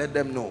it and let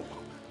them know.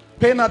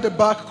 Pain at the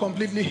back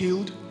completely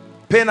healed.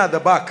 Pain at the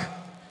back.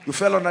 You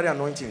fell under the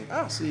anointing.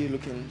 See you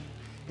looking.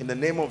 In the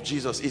name of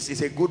Jesus.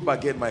 It's a good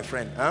bargain, my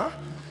friend. Huh?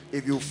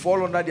 If you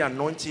fall under the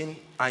anointing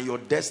and your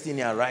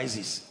destiny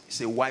arises,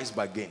 it's a wise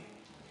bargain.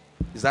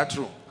 Is that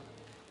true?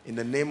 In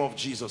the name of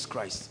Jesus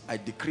Christ, I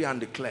decree and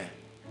declare,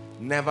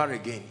 never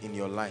again in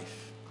your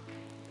life.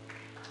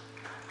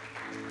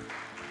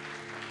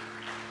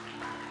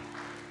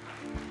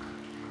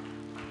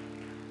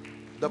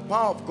 The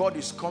power of God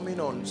is coming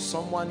on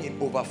someone in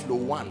overflow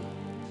 1.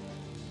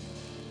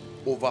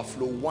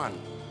 Overflow 1.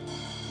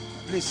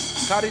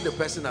 Please carry the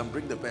person and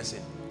bring the person.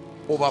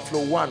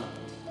 Overflow 1.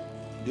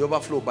 The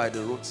overflow by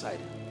the roadside.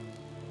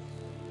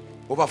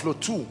 Overflow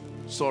 2.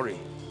 Sorry.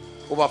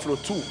 Overflow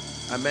 2.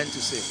 I meant to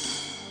say.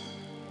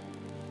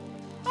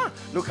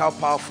 Look how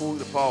powerful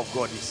the power of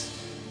God is.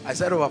 I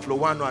said overflow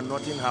 1 and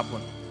nothing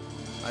happened.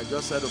 I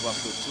just said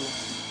overflow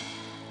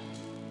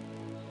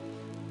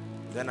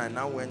 2. Then I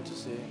now went to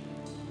say.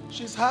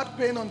 She's had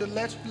pain on the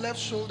left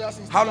shoulder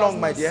since How long,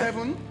 my dear?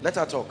 2007. Let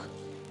her talk.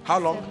 How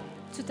long?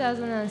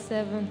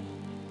 2007.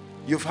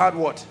 You've had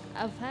what?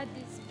 I've had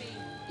this pain.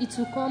 It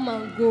will come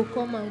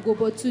and go.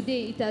 But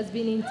today it has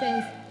been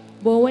intense.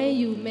 But when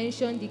you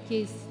mentioned the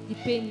case, the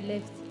pain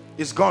left.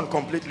 It's gone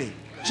completely.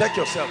 Check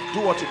yourself.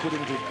 Do what you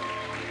couldn't do.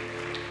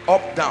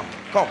 Up, down.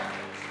 Come.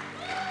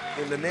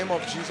 In the name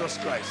of Jesus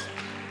Christ.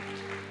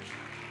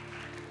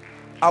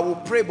 I will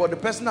pray, but the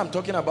person I'm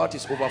talking about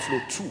is overflow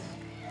 2.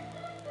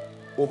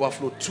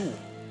 Overflow 2.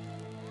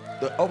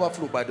 The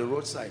overflow by the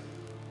roadside.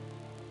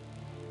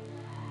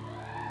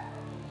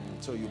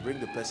 So you bring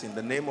the person in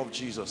the name of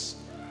Jesus.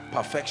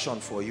 Perfection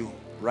for you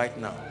right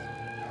now.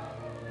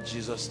 In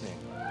Jesus' name.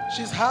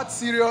 She's had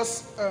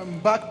serious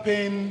back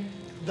pain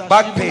that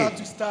Back she pain. had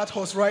to start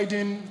horse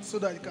riding so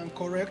that it can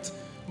correct.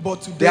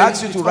 But today They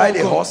asked you to it's ride all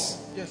a gone.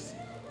 horse? Yes.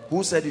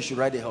 Who said you should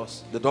ride a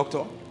horse? The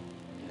doctor?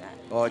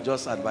 Or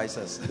just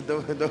advisors?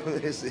 don't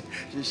she's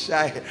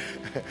shy.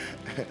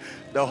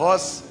 The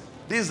horse.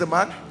 This is the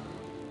man.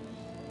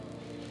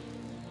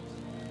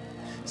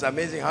 It's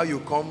amazing how you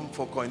come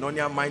for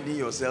koinonia minding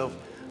yourself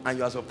and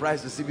you are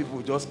surprised to see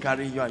people just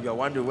carrying you and you are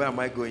wondering, where am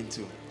I going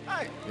to?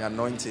 The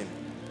anointing.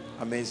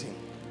 Amazing.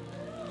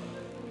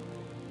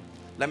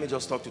 Let me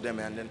just talk to them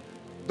and then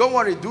don't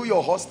worry, do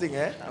your horse thing.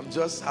 I'm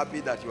just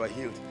happy that you are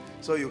healed.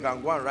 So you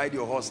can go and ride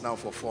your horse now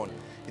for fun.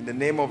 In the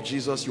name of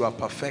Jesus, you are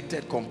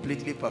perfected,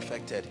 completely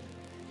perfected.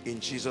 In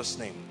Jesus'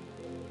 name.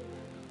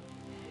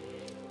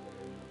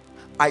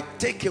 I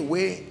take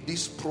away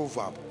this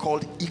proverb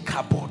called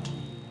Ichabod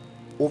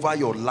over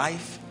your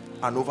life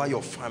and over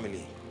your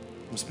family.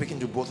 I'm speaking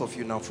to both of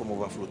you now from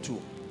overflow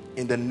 2.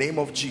 In the name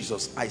of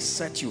Jesus, I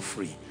set you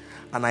free.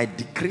 And I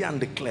decree and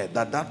declare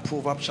that that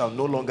proverb shall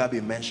no longer be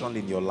mentioned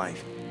in your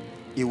life.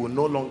 It will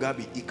no longer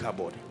be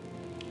Ichabod.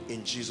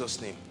 In Jesus'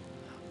 name.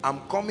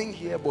 I'm coming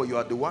here, but you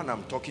are the one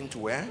I'm talking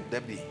to,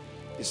 Debbie.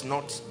 It's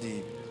not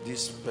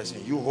this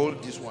person. You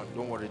hold this one.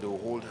 Don't worry, they will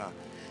hold her.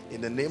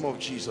 In the name of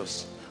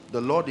Jesus,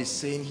 the Lord is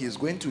saying he is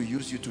going to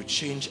use you to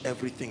change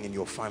everything in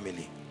your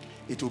family.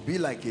 It will be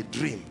like a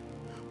dream,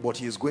 but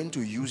he is going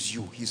to use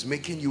you. He's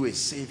making you a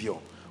savior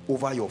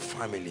over your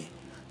family.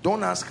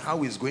 Don't ask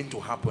how it's going to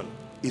happen.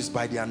 It's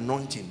by the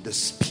anointing. The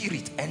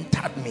Spirit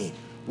entered me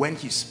when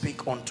he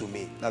spake unto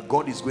me that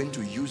God is going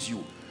to use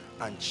you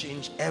and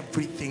change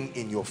everything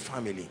in your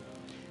family.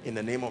 In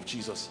the name of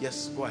Jesus.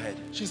 Yes, go ahead.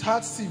 She's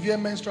had severe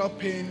menstrual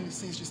pain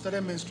since she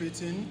started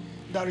menstruating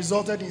that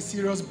resulted in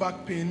serious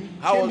back pain.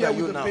 How Came old here are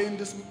you with now? the pain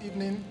this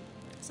evening.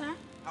 Sir?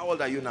 How old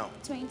are you now?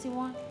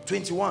 21.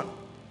 21.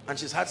 And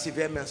she's had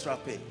severe menstrual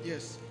pain.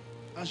 Yes.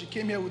 And she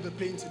came here with the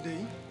pain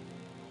today.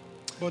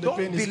 But the Don't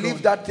pain is believe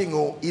gone. that thing.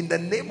 Oh, in the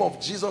name of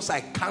Jesus,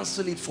 I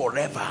cancel it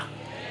forever.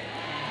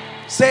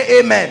 Say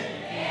amen.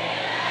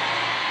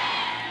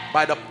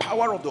 By the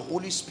power of the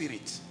Holy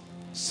Spirit,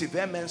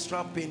 severe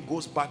menstrual pain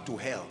goes back to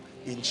hell.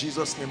 In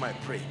Jesus' name I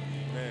pray.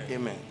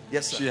 Amen.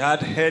 Yes, sir. She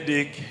had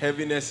headache,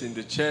 heaviness in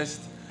the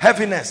chest.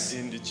 Heaviness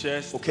in the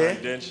chest. Okay.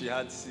 And then she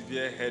had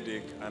severe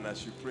headache, and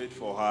as you prayed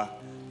for her,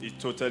 it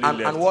totally And-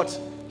 left. and what?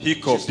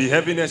 Hiccup. The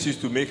heaviness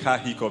used to make her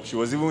hiccup. She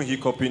was even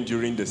hiccuping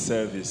during the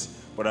service.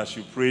 But as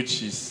you prayed,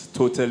 she's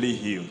totally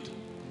healed.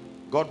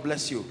 God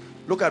bless you.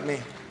 Look at me.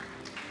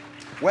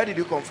 Where did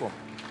you come from?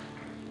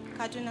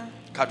 Kaduna.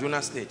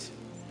 Kaduna State.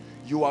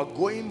 You are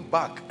going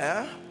back.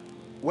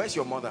 Where's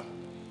your mother?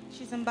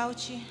 She's in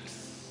Bauchi.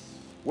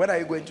 When are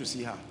you going to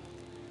see her?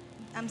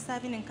 I'm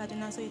serving in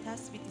Kaduna, so it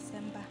has to be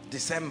December.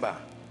 December.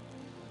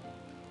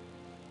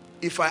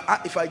 If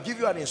I give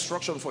you an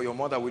instruction for your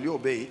mother, will you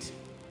obey it?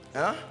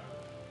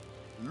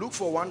 Look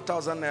for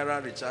 1,000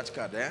 naira recharge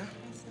card.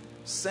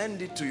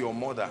 Send it to your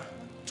mother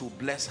to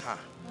bless her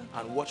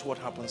and watch what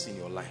happens in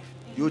your life.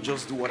 You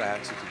just do what I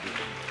ask you to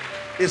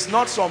do. It's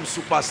not some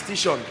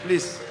superstition.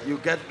 Please, you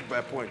get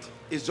my point.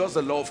 It's just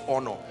the law of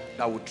honor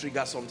that will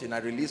trigger something. I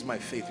release my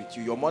faith with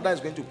you. Your mother is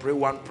going to pray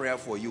one prayer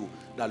for you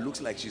that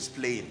looks like she's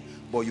playing,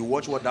 but you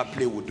watch what that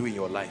play will do in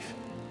your life.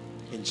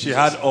 She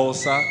had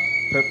ulcer,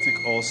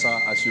 peptic ulcer.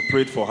 As you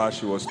prayed for her,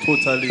 she was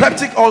totally...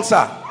 Peptic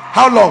ulcer.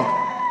 How long?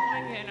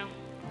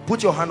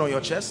 Put your hand on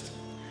your chest.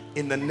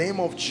 In the name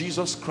of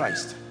Jesus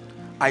Christ,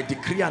 I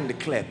decree and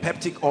declare,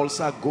 peptic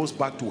ulcer goes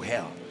back to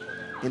hell.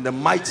 In the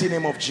mighty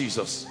name of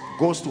Jesus,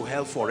 goes to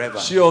hell forever.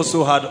 She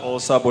also had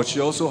ulcer, but she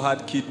also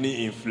had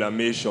kidney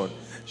inflammation.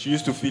 She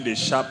used to feel a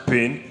sharp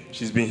pain.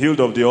 She's been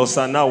healed of the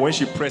ulcer. Now when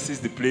she presses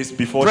the place,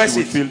 before she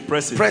would feel,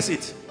 press it. Press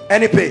it.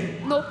 Any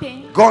pain? No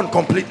pain. Gone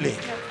completely.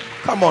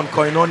 Come on,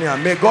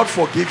 Koinonia. May God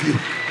forgive you.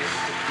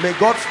 May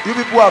God, you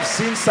people have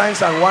seen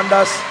signs and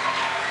wonders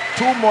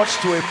too much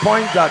to a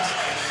point that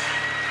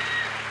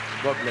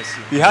God bless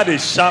you. He had a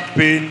sharp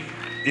pain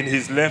in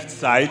his left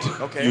side.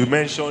 Okay. You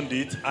mentioned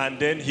it. And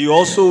then he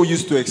also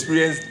used to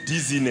experience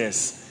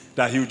dizziness,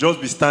 that he would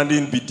just be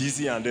standing, be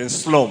dizzy, and then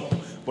slump.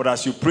 But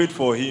as you prayed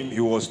for him, he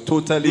was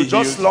totally healed.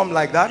 Just slump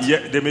like that?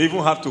 Yeah, they may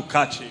even have to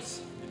catch him.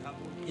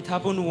 It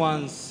happened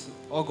once,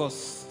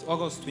 August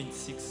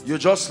 26th. You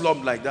just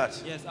slumped like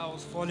that? Yes, I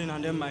was falling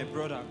and then my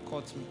brother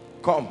caught me.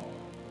 Come.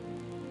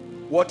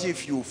 What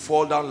if you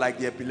fall down like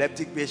the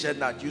epileptic patient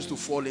that used to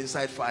fall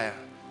inside fire?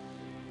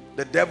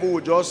 The devil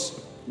will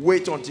just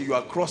wait until you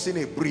are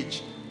crossing a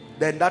bridge.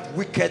 Then that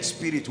wicked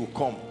spirit will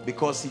come,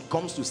 because he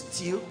comes to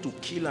steal, to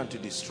kill, and to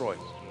destroy.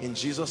 In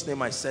Jesus'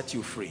 name, I set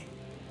you free.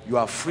 You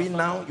are free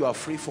now. You are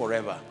free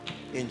forever.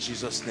 In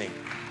Jesus' name.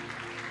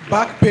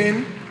 Back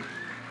pain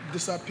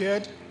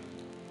disappeared.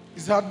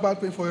 He's had back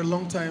pain for a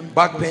long time.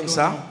 Back pain,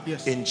 sir?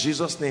 Yes. In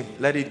Jesus' name,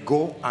 let it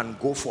go and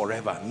go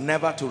forever.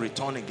 Never to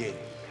return again.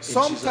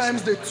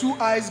 Sometimes the two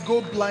eyes go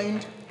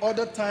blind.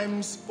 Other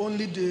times,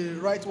 only the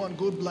right one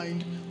go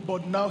blind.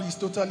 But now he's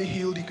totally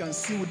healed. He can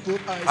see with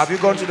both eyes. Have you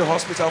gone to the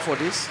hospital for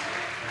this?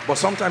 But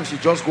sometimes you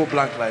just go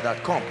blank like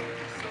that. Come.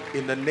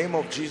 In the name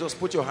of Jesus,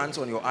 put your hands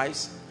on your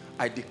eyes.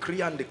 I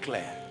decree and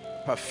declare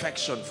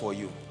perfection for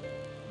you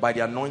by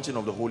the anointing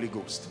of the Holy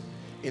Ghost.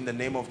 In the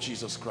name of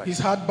Jesus Christ. He's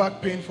had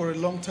back pain for a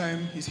long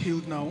time. He's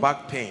healed now.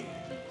 Back pain.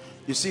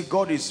 You see,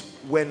 God is,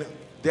 when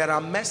there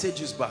are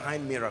messages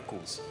behind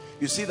miracles,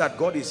 you see that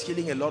God is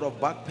healing a lot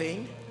of back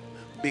pain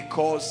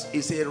because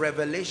it's a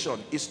revelation.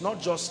 It's not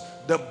just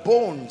the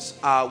bones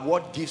are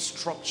what gives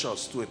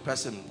structures to a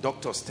person,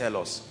 doctors tell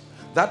us.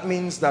 That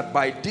means that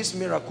by this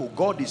miracle,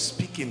 God is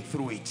speaking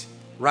through it,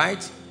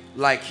 right?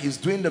 Like he's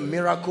doing the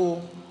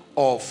miracle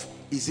of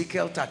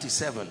Ezekiel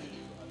 37.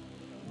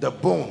 The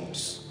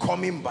bones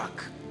coming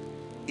back.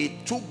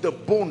 It took the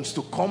bones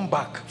to come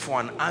back for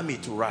an army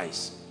to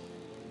rise.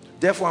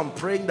 Therefore, I'm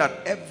praying that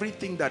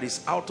everything that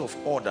is out of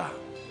order,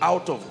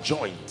 out of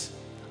joint,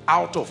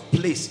 out of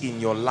place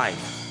in your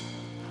life,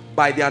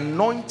 by the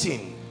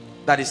anointing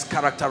that is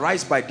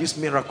characterized by these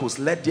miracles,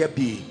 let there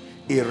be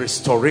a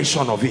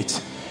restoration of it.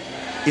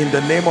 In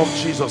the name of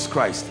Jesus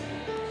Christ.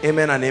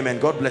 Amen and amen.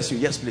 God bless you.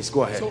 Yes, please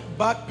go ahead. So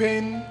back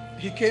pain,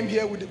 he came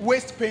here with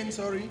waist pain,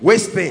 sorry.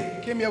 Waist pain.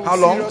 He came here with How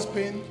long? serious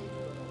pain.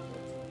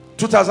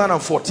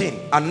 2014.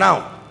 And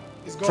now,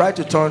 try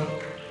to turn.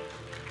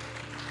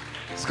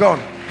 It's gone.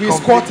 He Completely.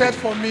 squatted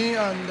for me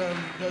and there's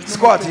no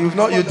squat. pain.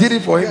 You did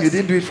it for him. Yes. You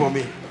didn't do it for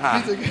me.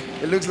 Please again.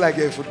 It looks like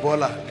a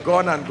footballer.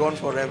 Gone and gone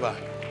forever.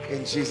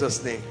 In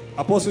Jesus' name.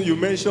 Apostle, you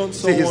mentioned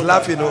See, he's someone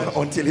laughing that had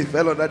until he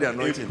fell under the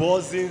anointing. a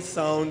buzzing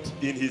sound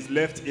in his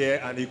left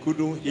ear and he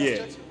couldn't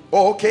hear.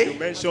 Oh, okay. You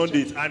mentioned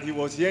it and he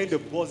was hearing the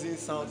buzzing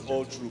sound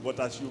all through. But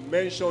as you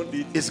mentioned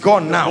it, it's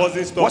gone the now.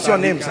 buzzing stopped What's your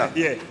and he name, can sir?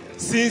 hear.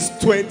 Since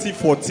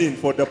 2014,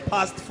 for the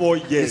past 4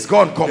 years, It's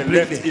gone the completely.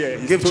 left ear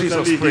is Give totally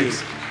Jesus healed.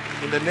 praise.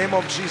 In the name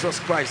of Jesus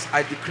Christ,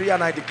 I decree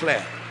and I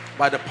declare,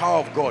 by the power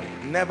of God,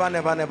 never,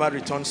 never, never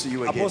returns to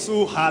you again.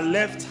 Apostle, her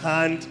left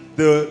hand,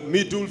 the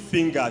middle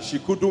finger, she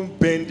couldn't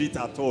bend it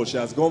at all. She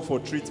has gone for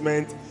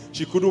treatment.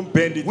 She couldn't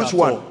bend it Which at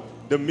one? all.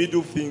 The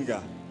middle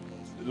finger.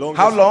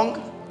 How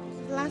long?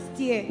 Last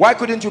year. Why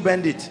couldn't you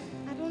bend it?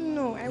 I don't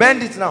know.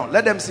 Bend it now.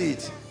 Let them see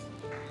it.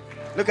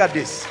 Look at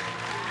this.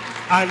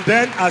 And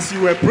then as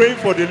you were praying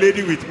for the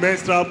lady with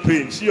menstrual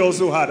pain, she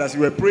also had, as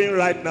you were praying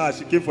right now,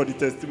 she came for the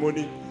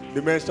testimony,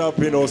 the menstrual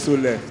pain also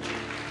left.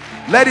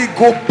 Let it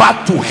go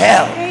back to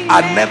hell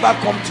and never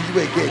come to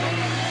you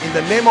again. In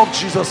the name of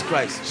Jesus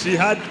Christ. She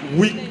had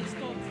weak.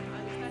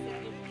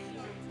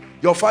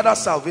 Your father's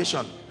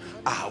salvation.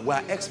 We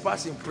are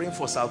experts in praying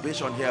for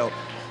salvation here.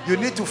 You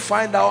need to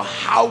find out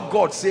how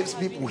God saves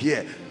people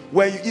here.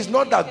 It's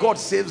not that God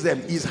saves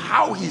them, it's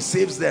how he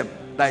saves them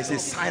that is a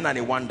sign and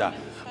a wonder.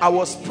 I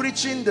was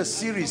preaching the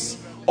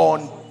series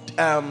on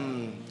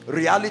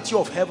reality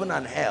of heaven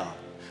and hell,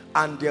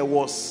 and there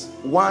was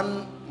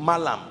one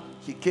malam.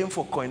 He came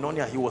for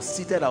koinonia. He was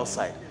seated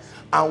outside,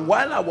 and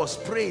while I was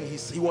praying,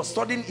 he was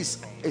studying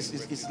his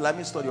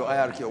Islamic study or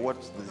hierarchy or what.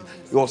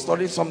 He was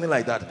studying something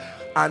like that,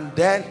 and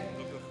then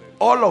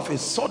all of a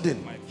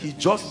sudden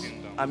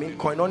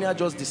koinonia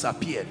just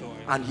disappeared,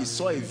 and he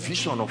saw a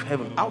vision of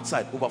heaven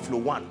outside, overflow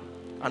 1,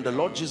 and the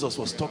Lord Jesus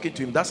was talking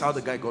to him. That's how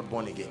the guy got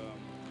born again.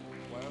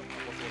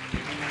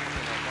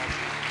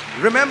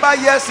 Remember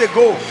years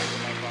ago,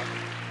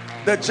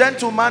 the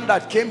gentleman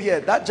that came here,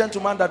 that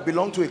gentleman that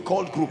belonged to a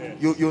cult group,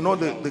 you know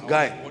the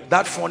guy,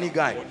 that funny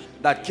guy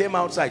that came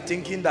outside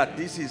thinking that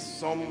this is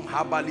some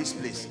herbalist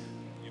place.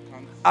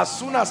 As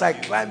soon as I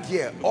climbed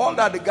here, all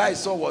that the guy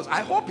saw was,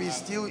 I hope he's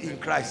still in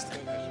Christ.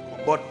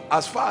 But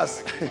as far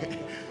as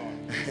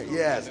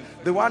Yes,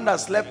 the one that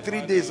slept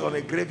 3 days on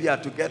a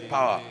graveyard to get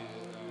power.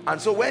 And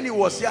so when he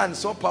was here and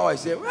saw power, he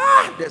said,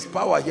 there's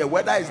power here.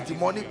 Whether it's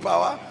demonic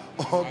power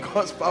or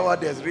God's power,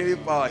 there's really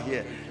power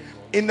here.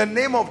 In the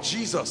name of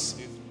Jesus,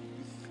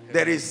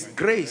 there is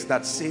grace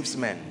that saves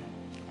men.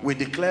 We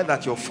declare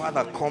that your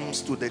father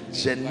comes to the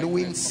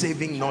genuine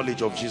saving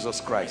knowledge of Jesus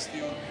Christ.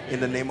 In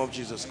the name of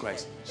Jesus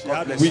Christ.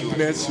 God bless you.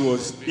 Weakness, she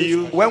was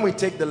ill. When we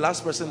take the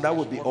last person, that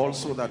would be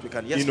also that we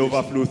can. Yes, in please.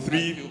 overflow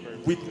 3,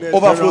 weakness,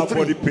 Overflow general 3.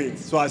 body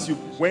pains. So as you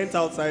went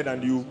outside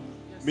and you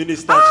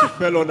ministered, she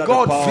fell under the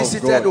power God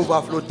visited of God.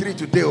 overflow 3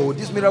 today. Oh,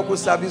 this miracle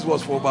service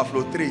was for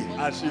overflow 3.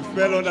 As she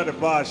fell under the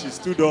power, she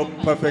stood up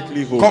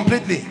perfectly whole.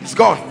 Completely. It's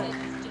gone.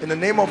 In the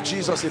name of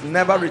Jesus, it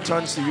never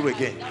returns to you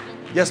again.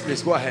 Yes,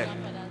 please, go ahead.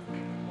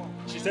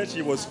 She said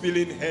she was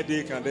feeling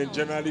headache and then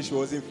generally she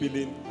wasn't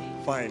feeling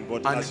fine.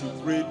 But And as you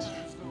prayed,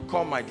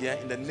 come, my dear,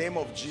 in the name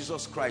of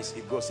Jesus Christ,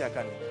 it goes.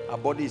 Her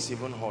body is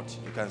even hot.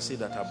 You can see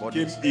that her body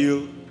came is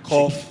ill,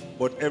 cough,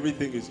 but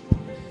everything is.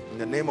 In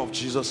the name of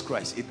Jesus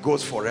Christ, it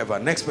goes forever.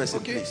 Next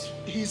person, please.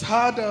 He's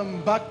had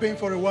back pain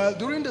for a while.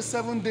 During the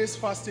 7 days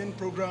fasting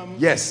program,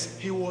 Yes.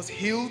 he was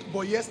healed,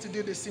 but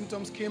yesterday the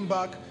symptoms came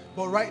back.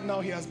 But right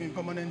now he has been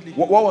permanently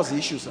What was the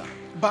issue, sir?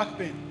 back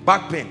pain.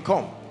 Back pain.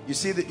 Come. You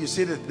see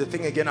the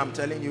thing again I'm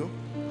telling you?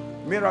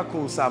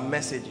 Miracles are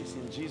messages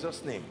in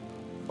Jesus' name.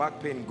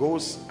 Back pain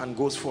goes and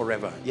goes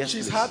forever. Yes,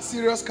 She's please. had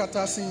serious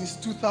catarrh since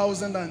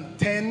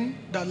 2010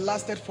 that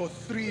lasted for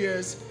 3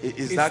 years.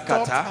 Is It that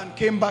stopped catarrh? and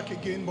came back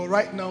again, but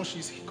right now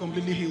she's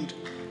completely healed.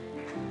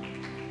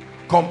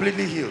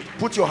 Completely healed.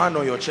 Put your hand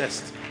on your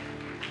chest.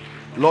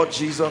 Lord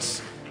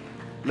Jesus,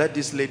 let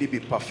this lady be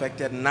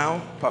perfected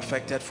now,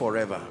 perfected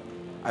forever.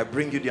 I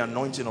bring you the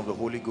anointing of the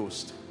Holy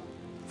Ghost.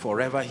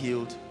 Forever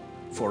healed,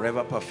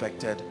 forever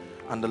perfected.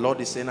 And the Lord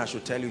is saying I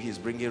should tell you he's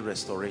bringing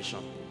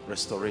restoration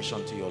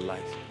to your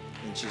life.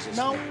 In Jesus'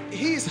 Now, name.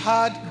 he's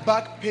had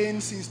back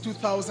pain since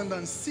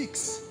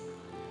 2006.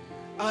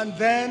 And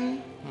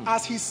then,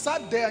 as he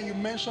sat there and you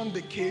mentioned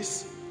the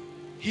case,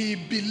 he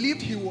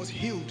believed he was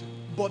healed,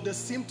 but the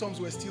symptoms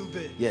were still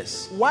there.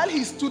 Yes. While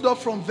he stood up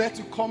from there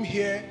to come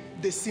here,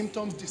 the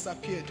symptoms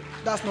disappeared.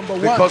 That's number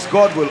one. Because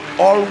God will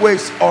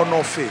always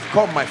honor faith.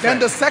 Come, my Then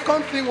friend. the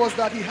second thing was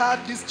that he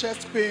had this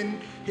chest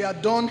pain. He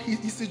had done his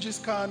ECG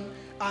scan,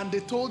 and they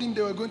told him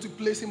they were going to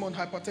place him on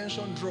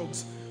hypertension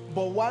drugs.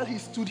 But while he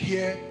stood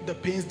here, the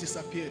pains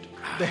disappeared.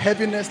 The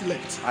heaviness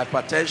left.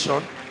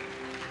 Hypertension,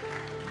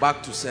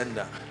 back to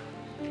sender.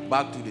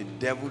 Back to the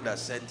devil that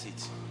sent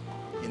it.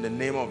 In the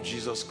name of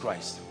Jesus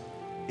Christ.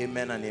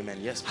 Amen and amen.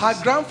 Yes, please.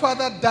 Her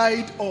grandfather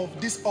died of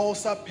this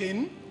ulcer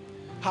pain.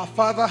 Her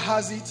father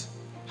has it.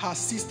 Her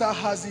sister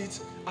has it.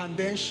 And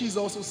then she's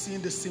also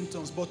seeing the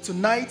symptoms. But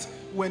tonight,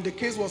 when the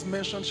case was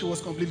mentioned, she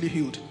was completely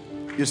healed.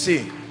 You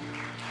see,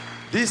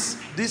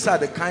 these are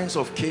the kinds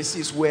of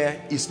cases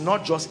where it's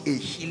not just a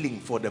healing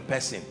for the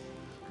person.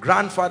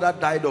 Grandfather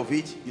died of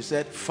it. You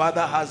said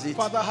father has it.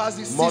 Father has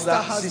it.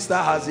 Mother, sister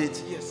has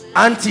it. Yes.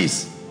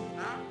 Aunties.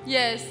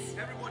 Yes.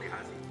 Everybody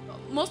has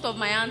it. Most of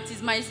my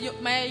aunties,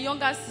 my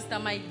younger sister,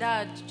 my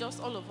dad,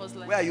 just all of us.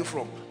 Where are you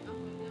from?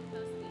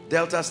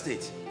 Delta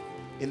State.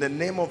 In the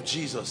name of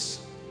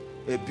Jesus,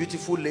 a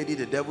beautiful lady,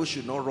 the devil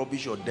should not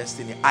rubbish your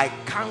destiny. I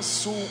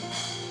cancel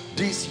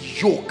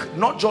this yoke,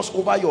 not just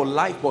over your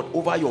life, but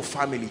over your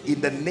family.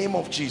 In the name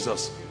of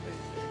Jesus,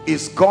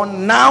 it's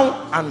gone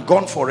now and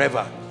gone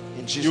forever.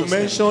 In Jesus' you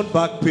mentioned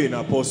back pain,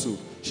 Apostle.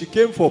 She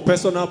came for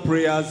personal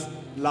prayers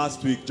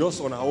last week,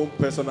 just on her own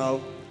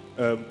personal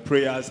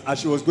prayers. As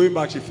she was going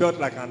back, she felt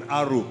like an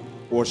arrow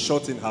was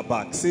shot in her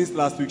back. Since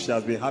last week, she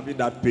has been having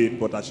that pain,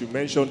 but as you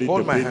mentioned it,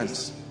 hold my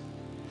hands.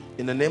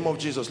 In the name of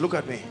Jesus, look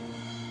at me.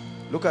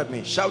 Look at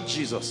me. Shout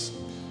Jesus.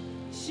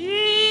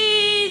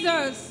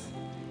 Jesus.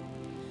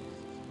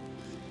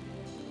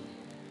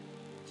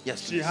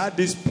 Yes, she had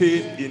this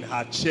pain in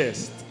her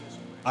chest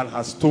and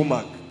her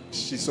stomach.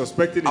 She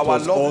suspected it our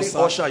was lovely ulcer.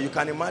 usher, you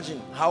can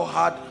imagine how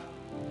hard,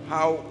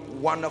 how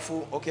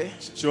wonderful. Okay,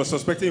 she was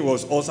suspecting it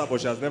was ulcer,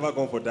 but she has never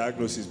gone for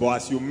diagnosis. But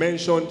as you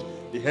mentioned,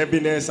 the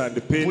heaviness and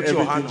the pain, put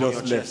your hand everything on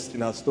just your left chest.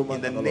 in her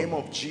stomach. In the name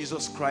of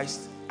Jesus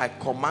Christ, I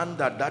command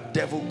that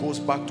devil goes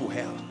back to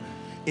hell.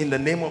 In the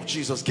name of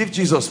Jesus, give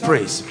Jesus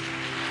praise.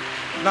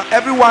 Now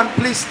everyone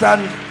please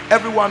stand.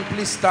 Everyone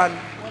please stand.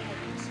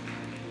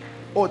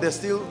 Oh, there's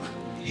still.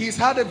 He's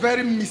had a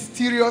very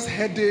mysterious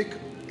headache,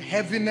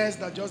 heaviness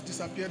that just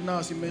disappeared now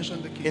as you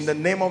mentioned the case. In the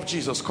name of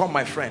Jesus, come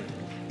my friend.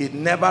 It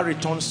never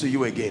returns to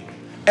you again.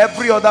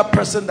 Every other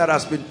person that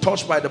has been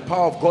touched by the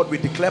power of God, we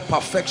declare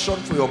perfection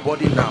for your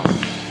body now.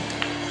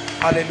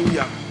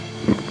 Hallelujah.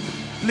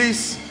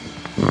 Please,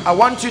 I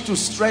want you to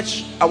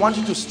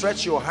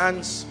stretch your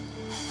hands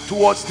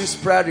towards this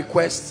prayer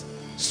request.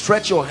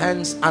 Stretch your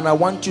hands, and I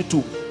want you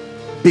to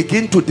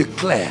begin to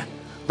declare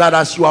that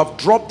as you have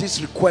dropped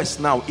this request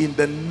now, in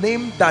the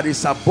name that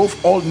is above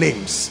all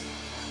names,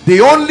 the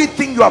only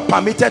thing you are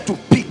permitted to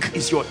pick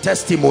is your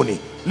testimony.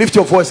 Lift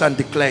your voice and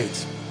declare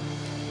it.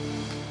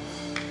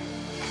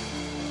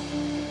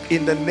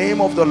 In the name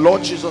of the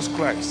Lord Jesus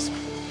Christ,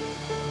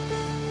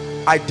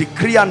 I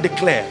decree and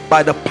declare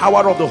by the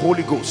power of the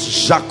Holy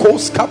Ghost,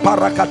 Jakos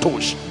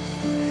kaparakatosh,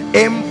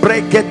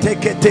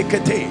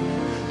 embreketekete,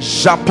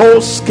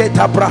 Japos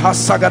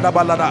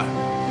ketabrahasagadabalada,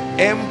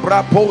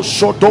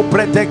 embraposho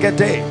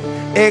dobretekete,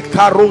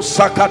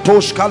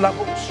 ekarosakatosh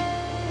kalabos,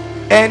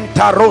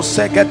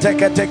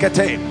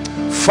 entaroseketekete.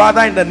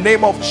 Father, in the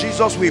name of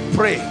Jesus, we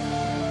pray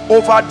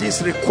over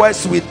this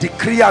request. We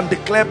decree and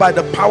declare by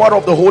the power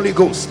of the Holy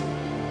Ghost,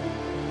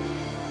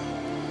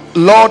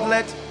 Lord,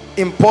 let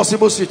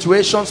impossible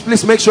situations,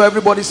 please make sure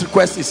everybody's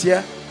request is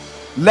here.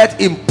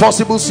 Let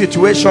impossible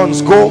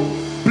situations go.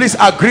 Please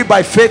agree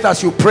by faith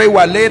as you pray.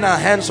 We're laying our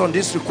hands on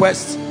this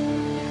request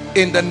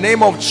in the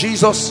name of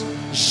Jesus.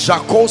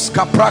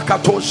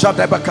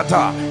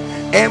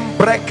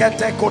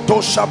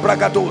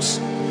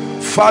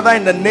 Father,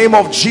 in the name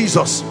of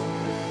Jesus,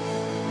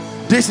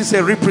 this is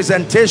a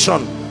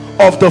representation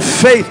of the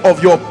faith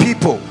of your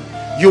people.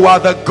 You are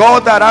the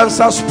God that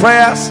answers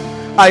prayers.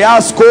 I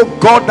ask, oh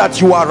God,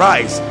 that you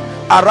arise.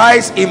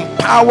 Arise in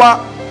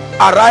power,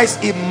 arise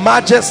in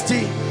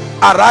majesty,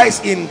 arise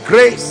in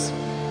grace,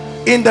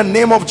 in the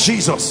name of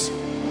Jesus.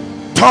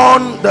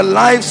 Turn the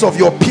lives of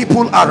your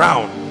people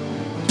around.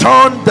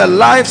 Turn the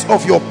lives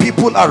of your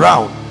people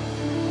around.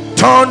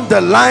 Turn the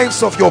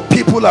lives of your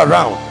people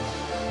around.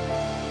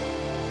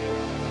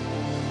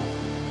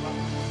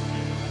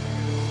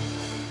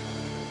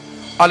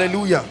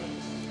 Hallelujah.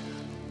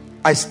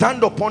 I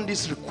stand upon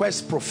this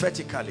request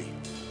prophetically,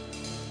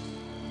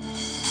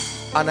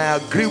 and I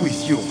agree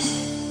with you.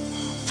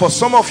 For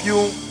some of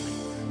you,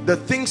 the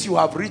things you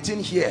have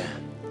written here,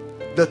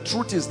 the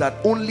truth is that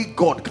only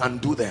God can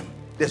do them.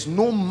 There's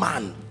no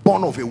man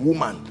born of a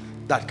woman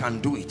that can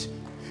do it.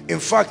 In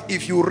fact,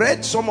 if you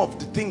read some of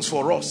the things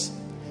for us,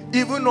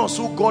 even us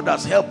who God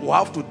has helped will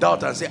have to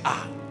doubt and say,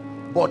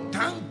 but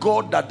thank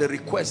God that the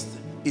request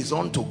is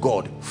unto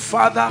God.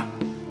 Father,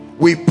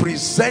 we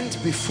present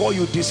before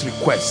you this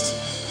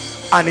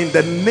request, and in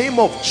the name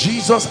of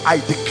Jesus, I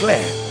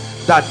declare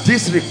that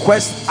these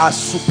requests are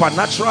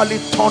supernaturally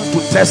turned to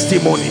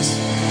testimonies.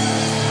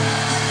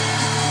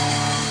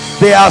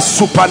 They are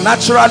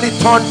supernaturally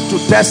turned to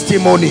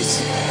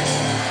testimonies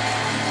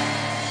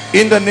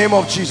in the name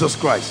of Jesus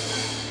Christ.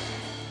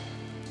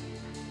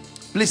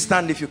 Please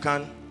stand if you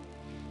can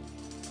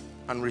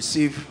and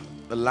receive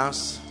the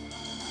last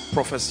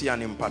prophecy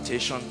and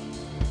impartation.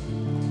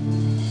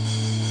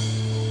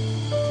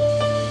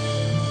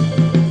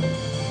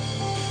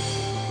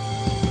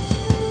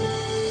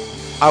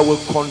 I will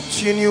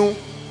continue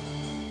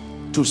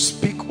to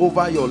speak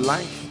over your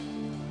life,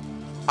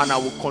 and I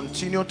will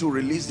continue to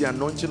release the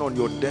anointing on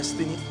your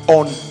destiny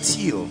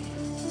until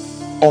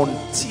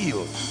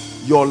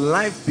your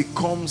life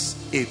becomes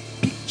a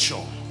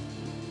picture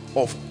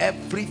of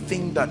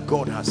everything that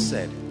God has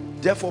said.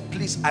 Therefore,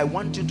 please, I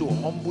want you to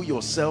humble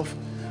yourself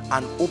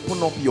and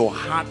open up your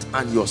heart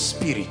and your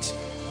spirit.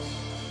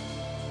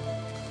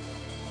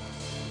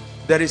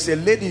 There is a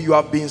lady you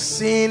have been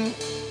seeing.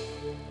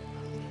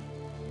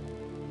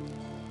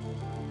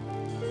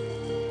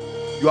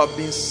 You have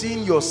been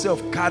seeing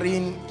yourself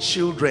carrying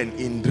children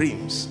in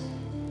dreams.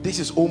 This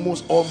is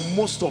almost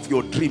of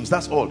your dreams.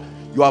 That's all.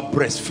 You are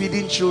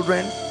breastfeeding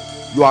children.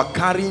 You are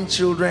carrying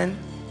children.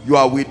 You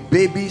are with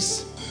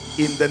babies.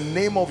 In the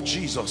name of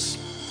Jesus,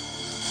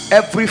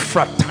 every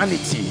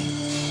fraternity,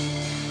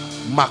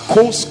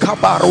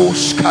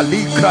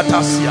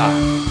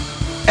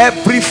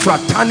 every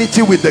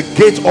fraternity with the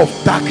gate of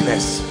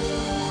darkness,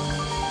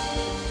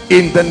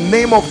 in the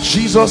name of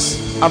Jesus,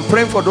 I'm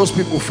praying for those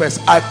people first.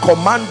 I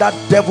command that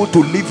devil to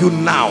leave you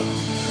now,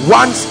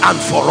 once and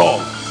for all.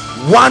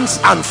 Once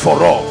and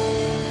for all.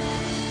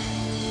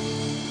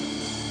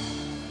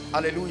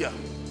 Hallelujah.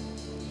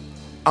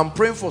 I'm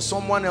praying for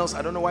someone else.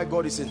 I don't know why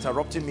God is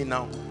interrupting me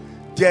now.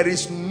 There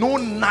is no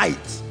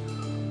night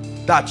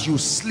that you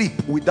sleep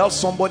without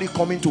somebody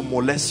coming to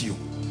molest you.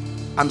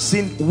 I'm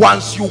saying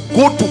once you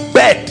go to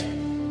bed,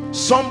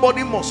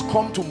 somebody must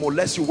come to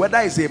molest you, whether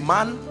it's a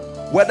man,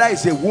 whether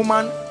it's a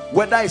woman,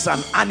 whether it's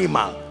an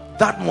animal.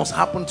 That must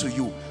happen to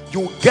you.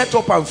 You get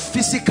up and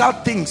physical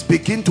things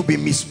begin to be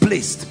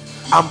misplaced.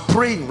 I'm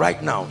praying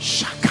right now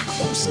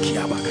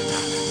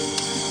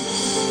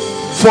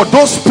for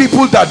those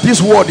people that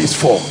this word is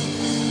for.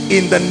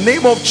 In the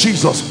name of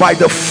Jesus, by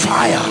the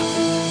fire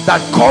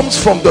that comes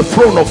from the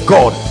throne of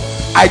God,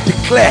 I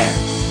declare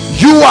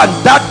you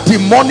and that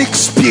demonic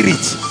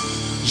spirit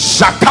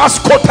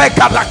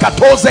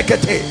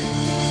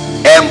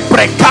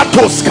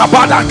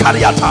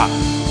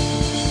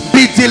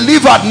be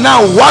delivered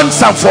now,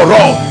 once and for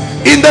all,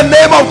 in the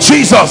name of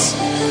Jesus.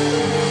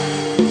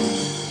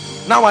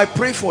 Now I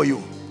pray for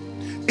you.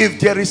 If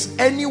there is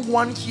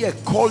anyone here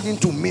called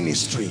into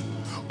ministry,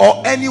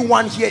 or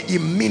anyone here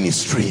in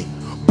ministry,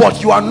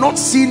 but you are not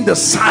seeing the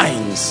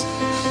signs,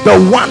 the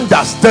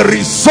wonders, the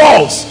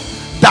results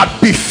that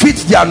befit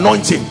the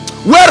anointing,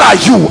 where are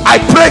you? I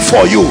pray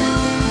for you.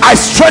 I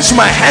stretch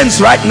my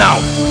hands right now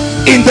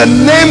in the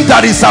name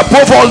that is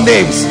above all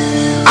names.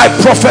 I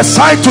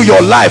prophesy to your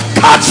life,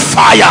 catch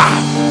fire,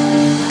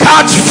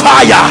 catch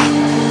fire,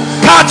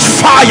 catch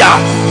fire,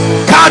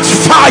 catch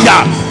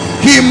fire.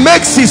 He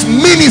makes his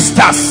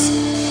ministers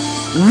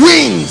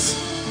wings.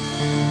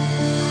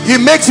 He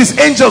makes his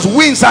angels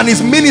wings and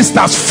his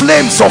ministers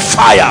flames of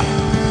fire.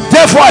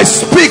 Therefore I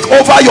speak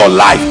over your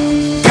life,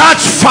 catch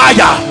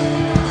fire,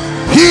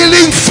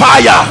 healing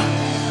fire,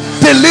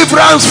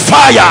 deliverance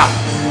fire,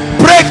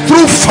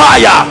 breakthrough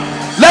fire.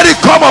 Let it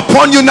come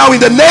upon you now in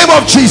the name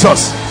of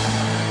Jesus.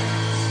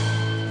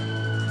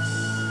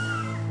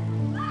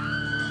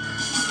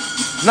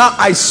 Now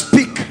I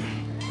speak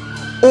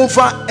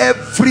over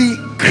every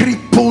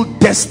crippled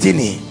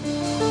destiny.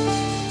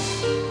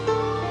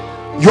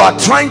 You are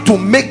trying to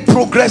make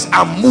progress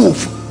and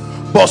move,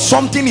 but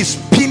something is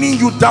pinning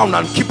you down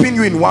and keeping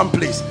you in one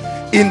place.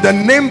 In the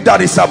name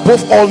that is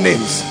above all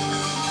names,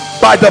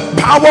 by the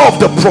power of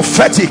the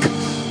prophetic,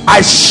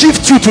 I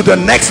shift you to the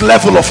next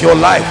level of your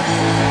life.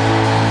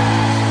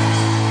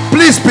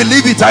 Please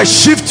believe it. I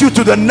shift you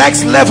to the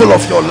next level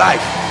of your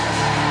life.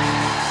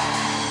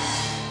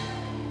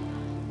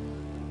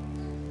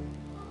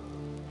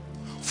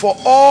 For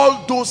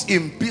all those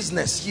in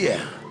business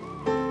here,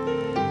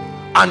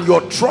 and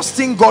you're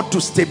trusting God to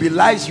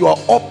stabilize, you are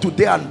up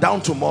today and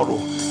down tomorrow,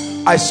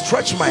 I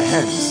stretch my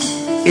hands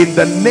in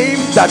the name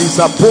that is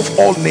above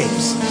all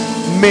names.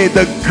 May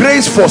the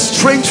grace for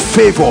strange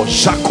favor,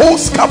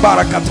 Shakos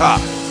Kabarakata,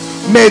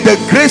 may the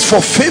grace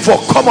for favor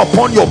come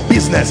upon your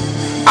business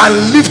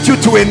and lift you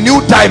to a new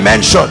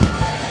dimension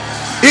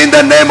in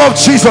the name of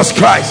Jesus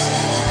Christ.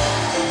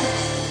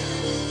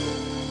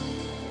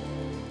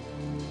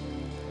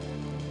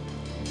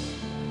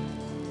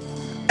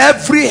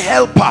 Every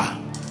helper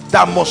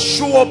that must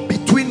show up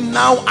between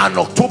now and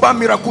October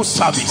miracle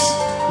service.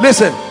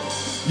 Listen,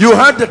 you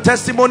heard the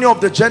testimony of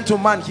the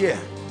gentleman here.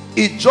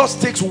 It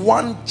just takes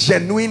one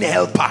genuine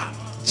helper,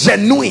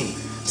 genuine,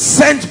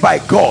 sent by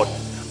God.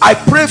 I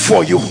pray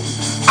for you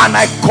and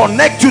I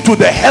connect you to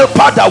the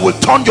helper that will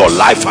turn your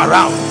life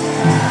around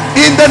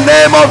in the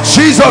name of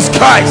Jesus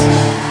Christ.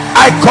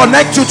 I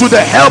connect you to the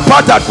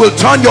helper that will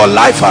turn your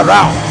life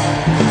around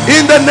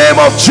in the name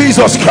of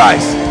Jesus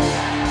Christ.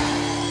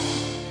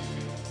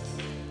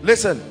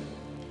 Listen,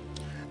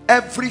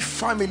 every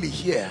family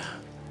here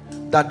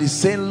that is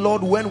saying,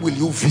 Lord, when will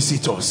you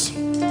visit us?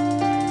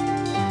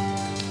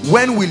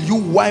 When will you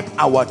wipe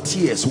our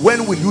tears?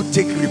 When will you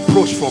take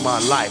reproach from our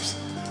lives?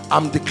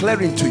 I'm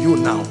declaring to you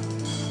now,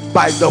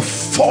 by the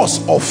force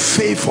of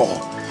favor,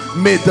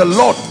 may the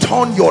Lord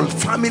turn your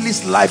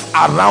family's life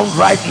around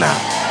right now.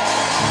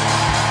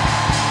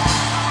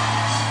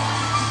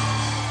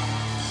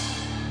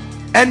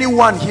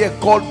 Anyone here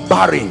called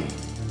barren,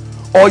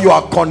 or you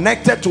are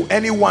connected to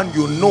anyone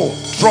you know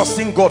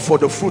trusting God for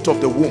the fruit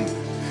of the womb,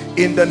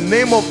 in the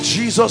name of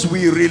Jesus,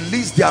 we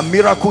release their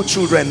miracle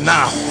children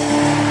now.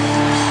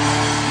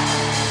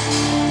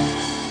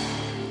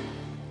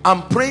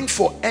 I'm praying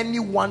for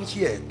anyone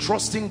here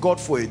trusting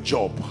God for a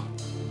job.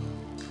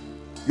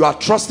 You are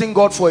trusting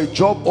God for a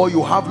job, or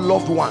you have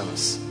loved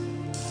ones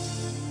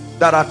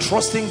that are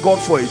trusting God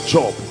for a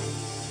job.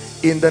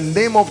 In the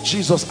name of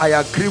Jesus, I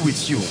agree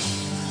with you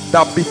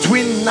that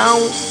between now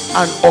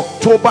and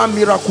October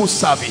miracle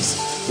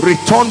service,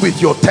 return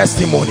with your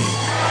testimony.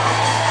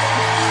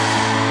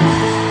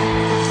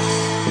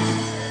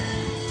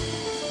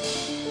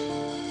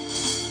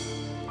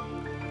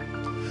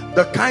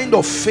 The kind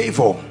of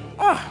favor,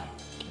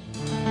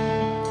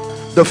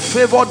 the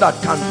favor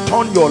that can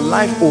turn your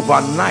life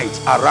overnight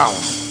around,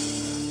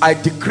 I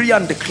decree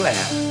and declare,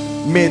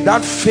 may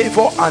that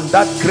favor and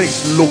that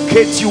grace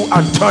locate you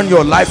and turn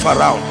your life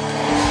around.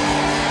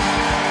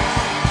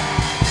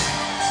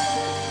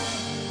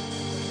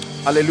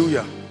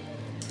 Hallelujah.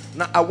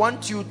 Now I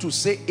want you to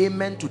say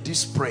amen to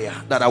this prayer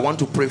that I want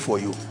to pray for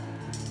you.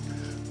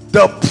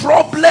 The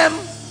problem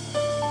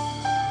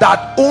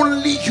that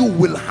only you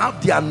will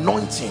have the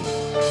anointing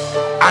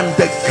and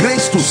the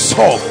grace to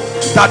solve,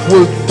 that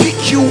will pick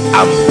you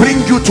and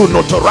bring you to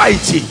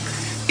notoriety,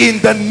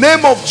 in the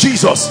name of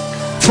Jesus,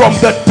 from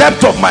the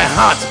depth of my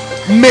heart,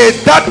 may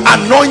that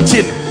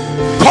anointing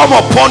come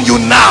upon you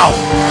now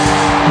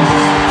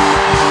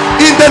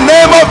in the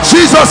name of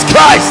Jesus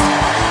Christ.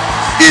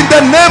 In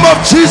the name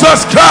of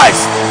Jesus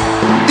Christ.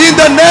 In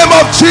the name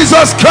of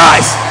Jesus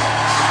Christ.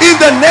 In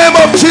the name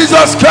of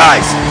Jesus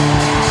Christ.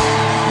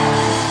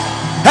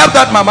 Help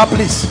that mama,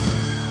 please.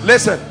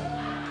 Listen,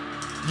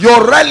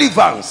 your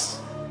relevance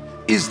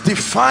is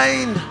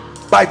defined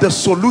by the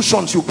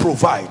solutions you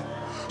provide.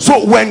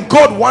 So when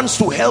God wants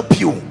to help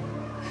you,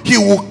 he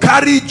will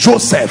carry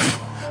Joseph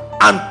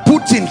and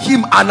put in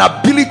him an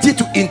ability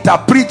to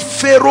interpret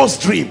Pharaoh's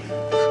dream.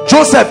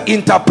 Joseph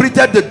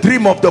interpreted the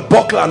dream of the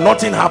buckler,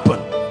 nothing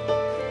happened.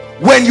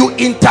 When you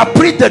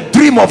interpret the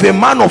dream of a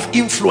man of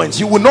influence,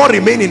 you will not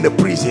remain in the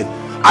prison.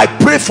 I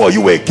pray for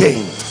you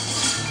again.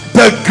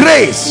 The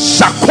grace,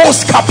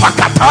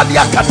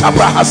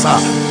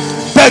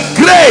 the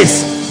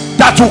grace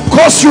that will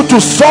cause you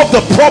to solve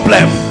the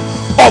problem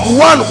of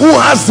one who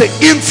has the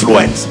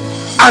influence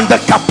and the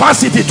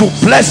capacity to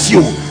bless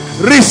you.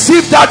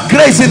 Receive that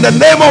grace in the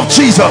name of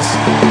Jesus.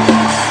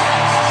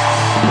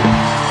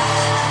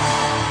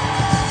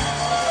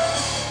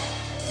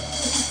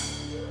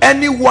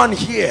 Anyone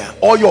here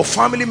or your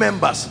family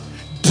members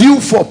due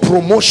for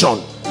promotion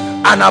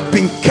and have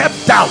been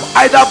kept down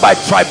either by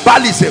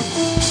tribalism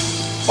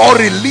or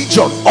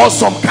religion or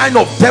some kind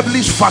of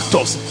devilish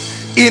factors,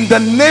 in the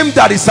name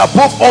that is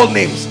above all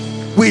names,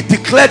 we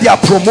declare their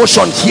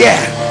promotion here.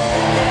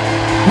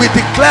 We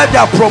declare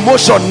their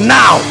promotion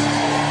now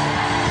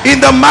in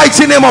the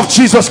mighty name of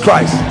Jesus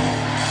Christ.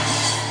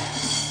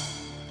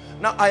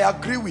 Now I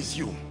agree with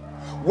you,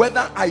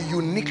 whether I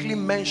uniquely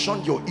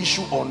mentioned your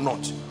issue or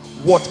not,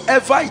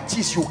 whatever it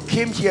is you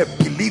came here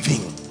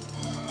believing,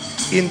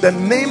 in the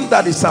name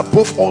that is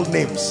above all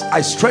names,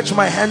 I stretch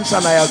my hands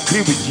and I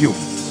agree with you.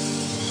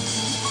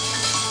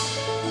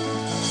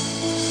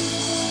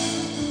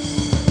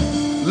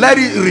 Let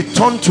it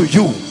return to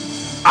you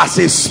as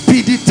a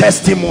speedy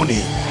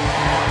testimony.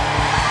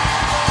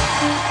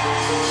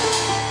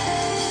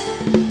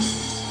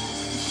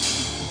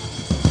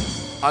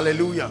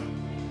 Hallelujah.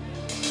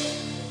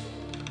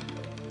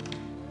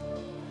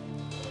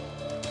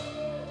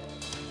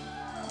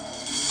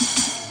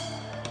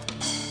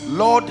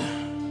 Lord,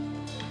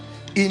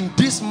 in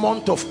this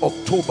month of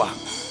October,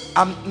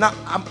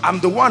 I'm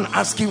the one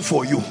asking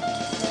for you,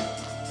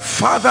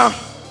 Father,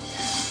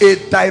 a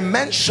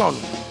dimension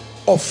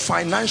of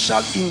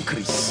financial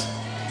increase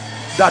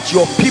that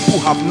your people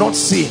have not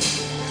seen.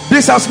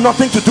 This has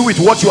nothing to do with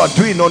what you are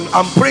doing.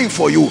 I'm praying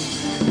for you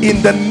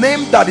in the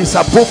name that is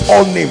above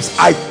all names.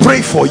 I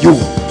pray for you,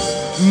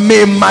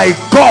 may my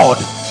God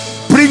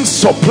bring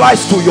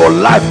supplies to your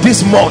life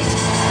this month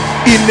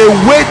in a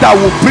way that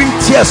will bring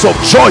tears of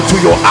joy to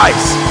your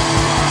eyes.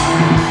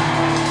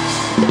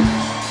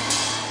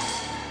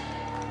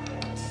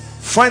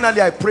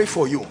 Finally, I pray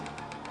for you.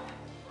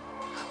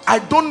 I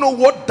don't know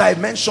what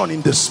dimension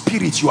in the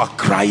spirit you are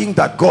crying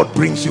that God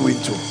brings you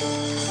into.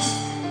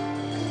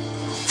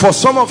 For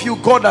some of you,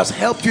 God has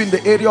helped you in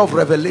the area of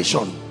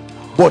revelation,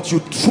 but you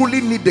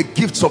truly need the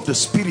gifts of the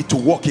spirit to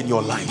work in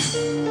your life.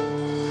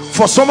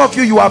 For some of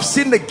you, you have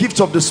seen the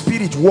gifts of the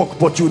spirit work,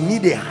 but you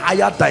need a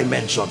higher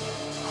dimension.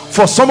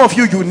 For some of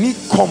you, you need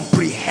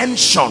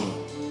comprehension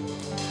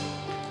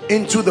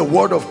into the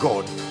word of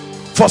God.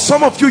 For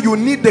some of you, you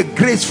need the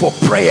grace for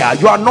prayer.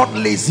 You are not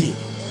lazy.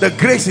 The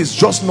grace is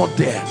just not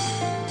there.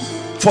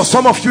 For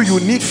some of you, you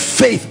need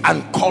faith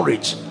and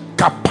courage,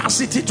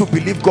 capacity to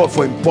believe God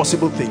for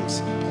impossible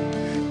things.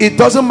 It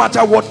doesn't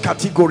matter what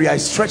category. I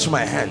stretch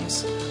my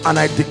hands and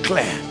I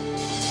declare,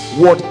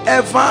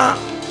 whatever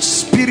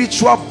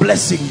spiritual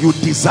blessing you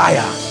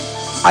desire,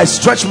 I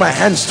stretch my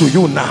hands to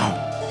you now.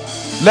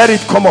 Let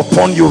it come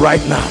upon you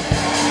right now.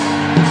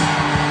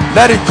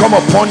 Let it come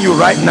upon you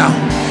right now.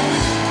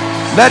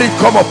 Let it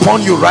come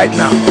upon you right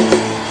now.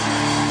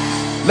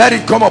 Let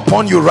it come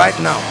upon you right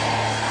now.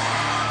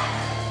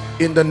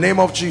 In the name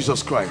of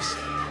Jesus Christ.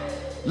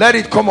 Let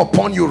it come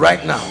upon you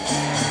right now.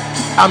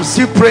 I'm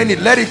still praying it.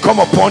 Let it come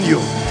upon you.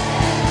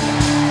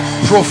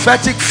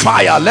 Prophetic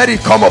fire, let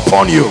it come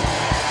upon you.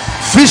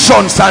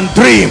 Visions and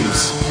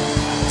dreams.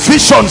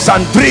 Visions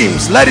and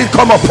dreams, let it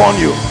come upon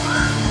you.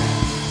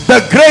 The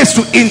grace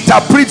to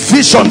interpret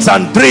visions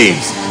and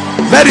dreams,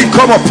 let it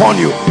come upon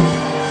you.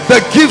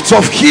 The gifts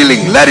of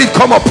healing, let it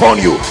come upon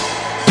you.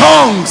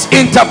 Tongues,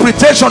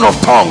 interpretation of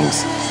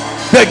tongues,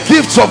 the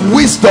gifts of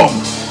wisdom,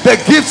 the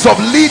gifts of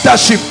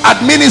leadership,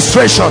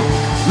 administration,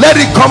 let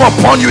it come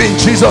upon you in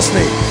Jesus'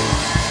 name.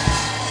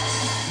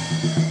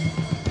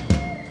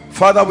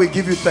 Father, we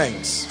give you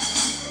thanks.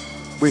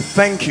 We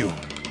thank you.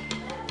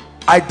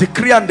 I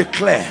decree and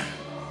declare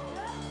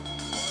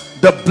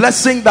the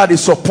blessing that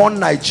is upon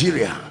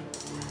Nigeria,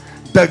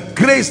 the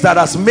grace that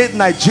has made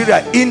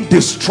Nigeria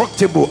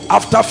indestructible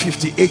after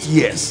 58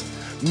 years.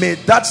 May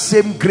that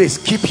same grace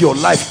keep your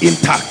life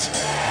intact.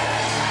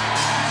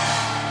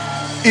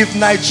 If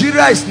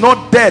Nigeria is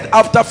not dead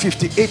after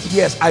 58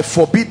 years, I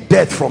forbid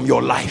death from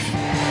your life.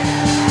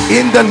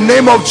 In the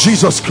name of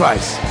Jesus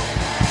Christ.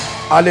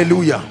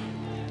 Hallelujah.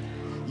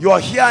 You are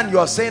here and you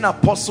are saying,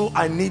 Apostle,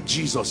 I need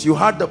Jesus. You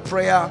heard the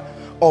prayer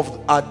of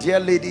our dear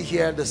lady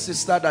here, the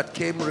sister that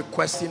came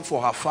requesting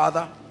for her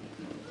father.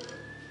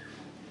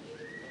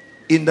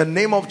 In the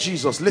name of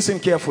Jesus, listen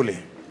carefully.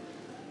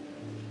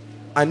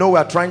 I know we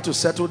are trying to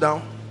settle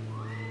down.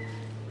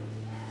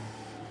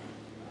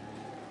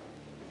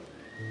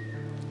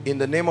 In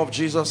the name of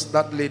Jesus,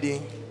 that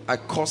lady, I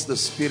curse the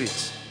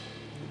spirit.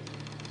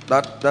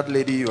 That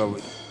lady you are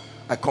with,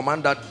 I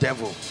command that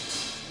devil,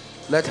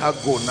 let her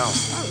go now.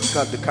 Look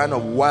at the kind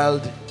of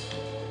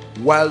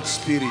wild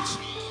spirits.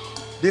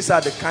 These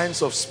are the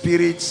kinds of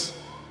spirits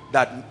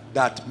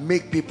that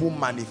make people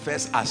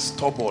manifest as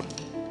stubborn.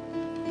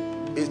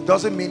 It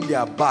doesn't mean they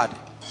are bad.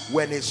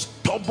 When a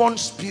stubborn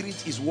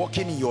spirit is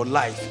working in your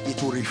life,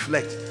 it will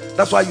reflect.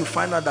 That's why you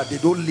find out that they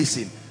don't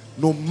listen.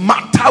 No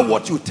matter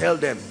what you tell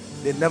them,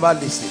 they never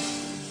listen.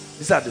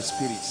 These are the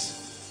spirits.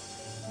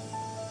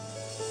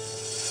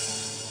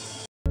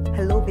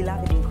 Hello,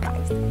 beloved in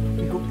Christ.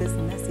 We hope this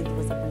message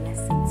was a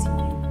blessing to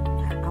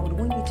you. I would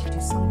want you to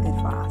do something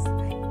for us.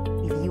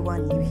 If you are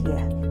new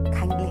here,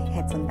 kindly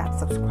hit on that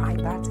subscribe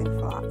button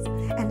for us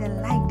and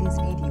then like this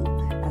video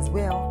as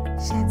well.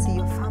 Share to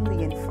your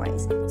family and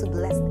friends to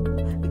bless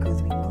them,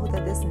 because we know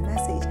that this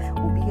message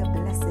will be a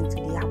blessing to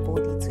their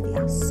body, to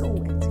their soul,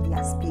 and to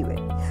their spirit.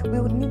 We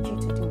would need you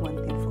to do one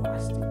thing for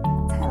us too.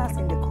 Tell us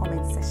in the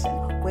comment section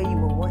where you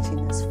were watching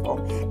us from,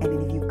 and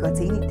then if you've got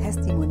any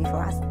testimony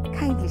for us,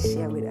 kindly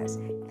share with us.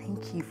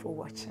 Thank you for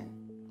watching.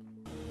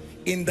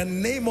 In the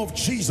name of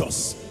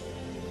Jesus,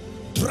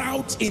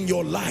 drought in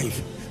your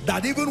life,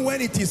 that even when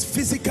it is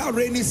physical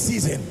rainy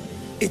season,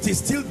 it is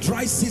still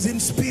dry season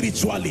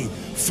spiritually,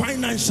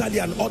 financially,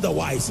 and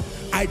otherwise.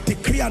 I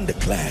decree and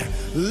declare,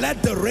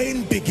 let the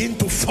rain begin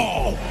to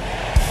fall.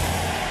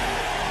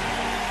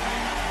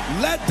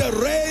 Let the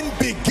rain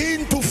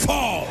begin to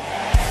fall.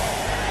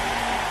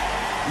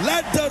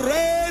 Let the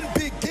rain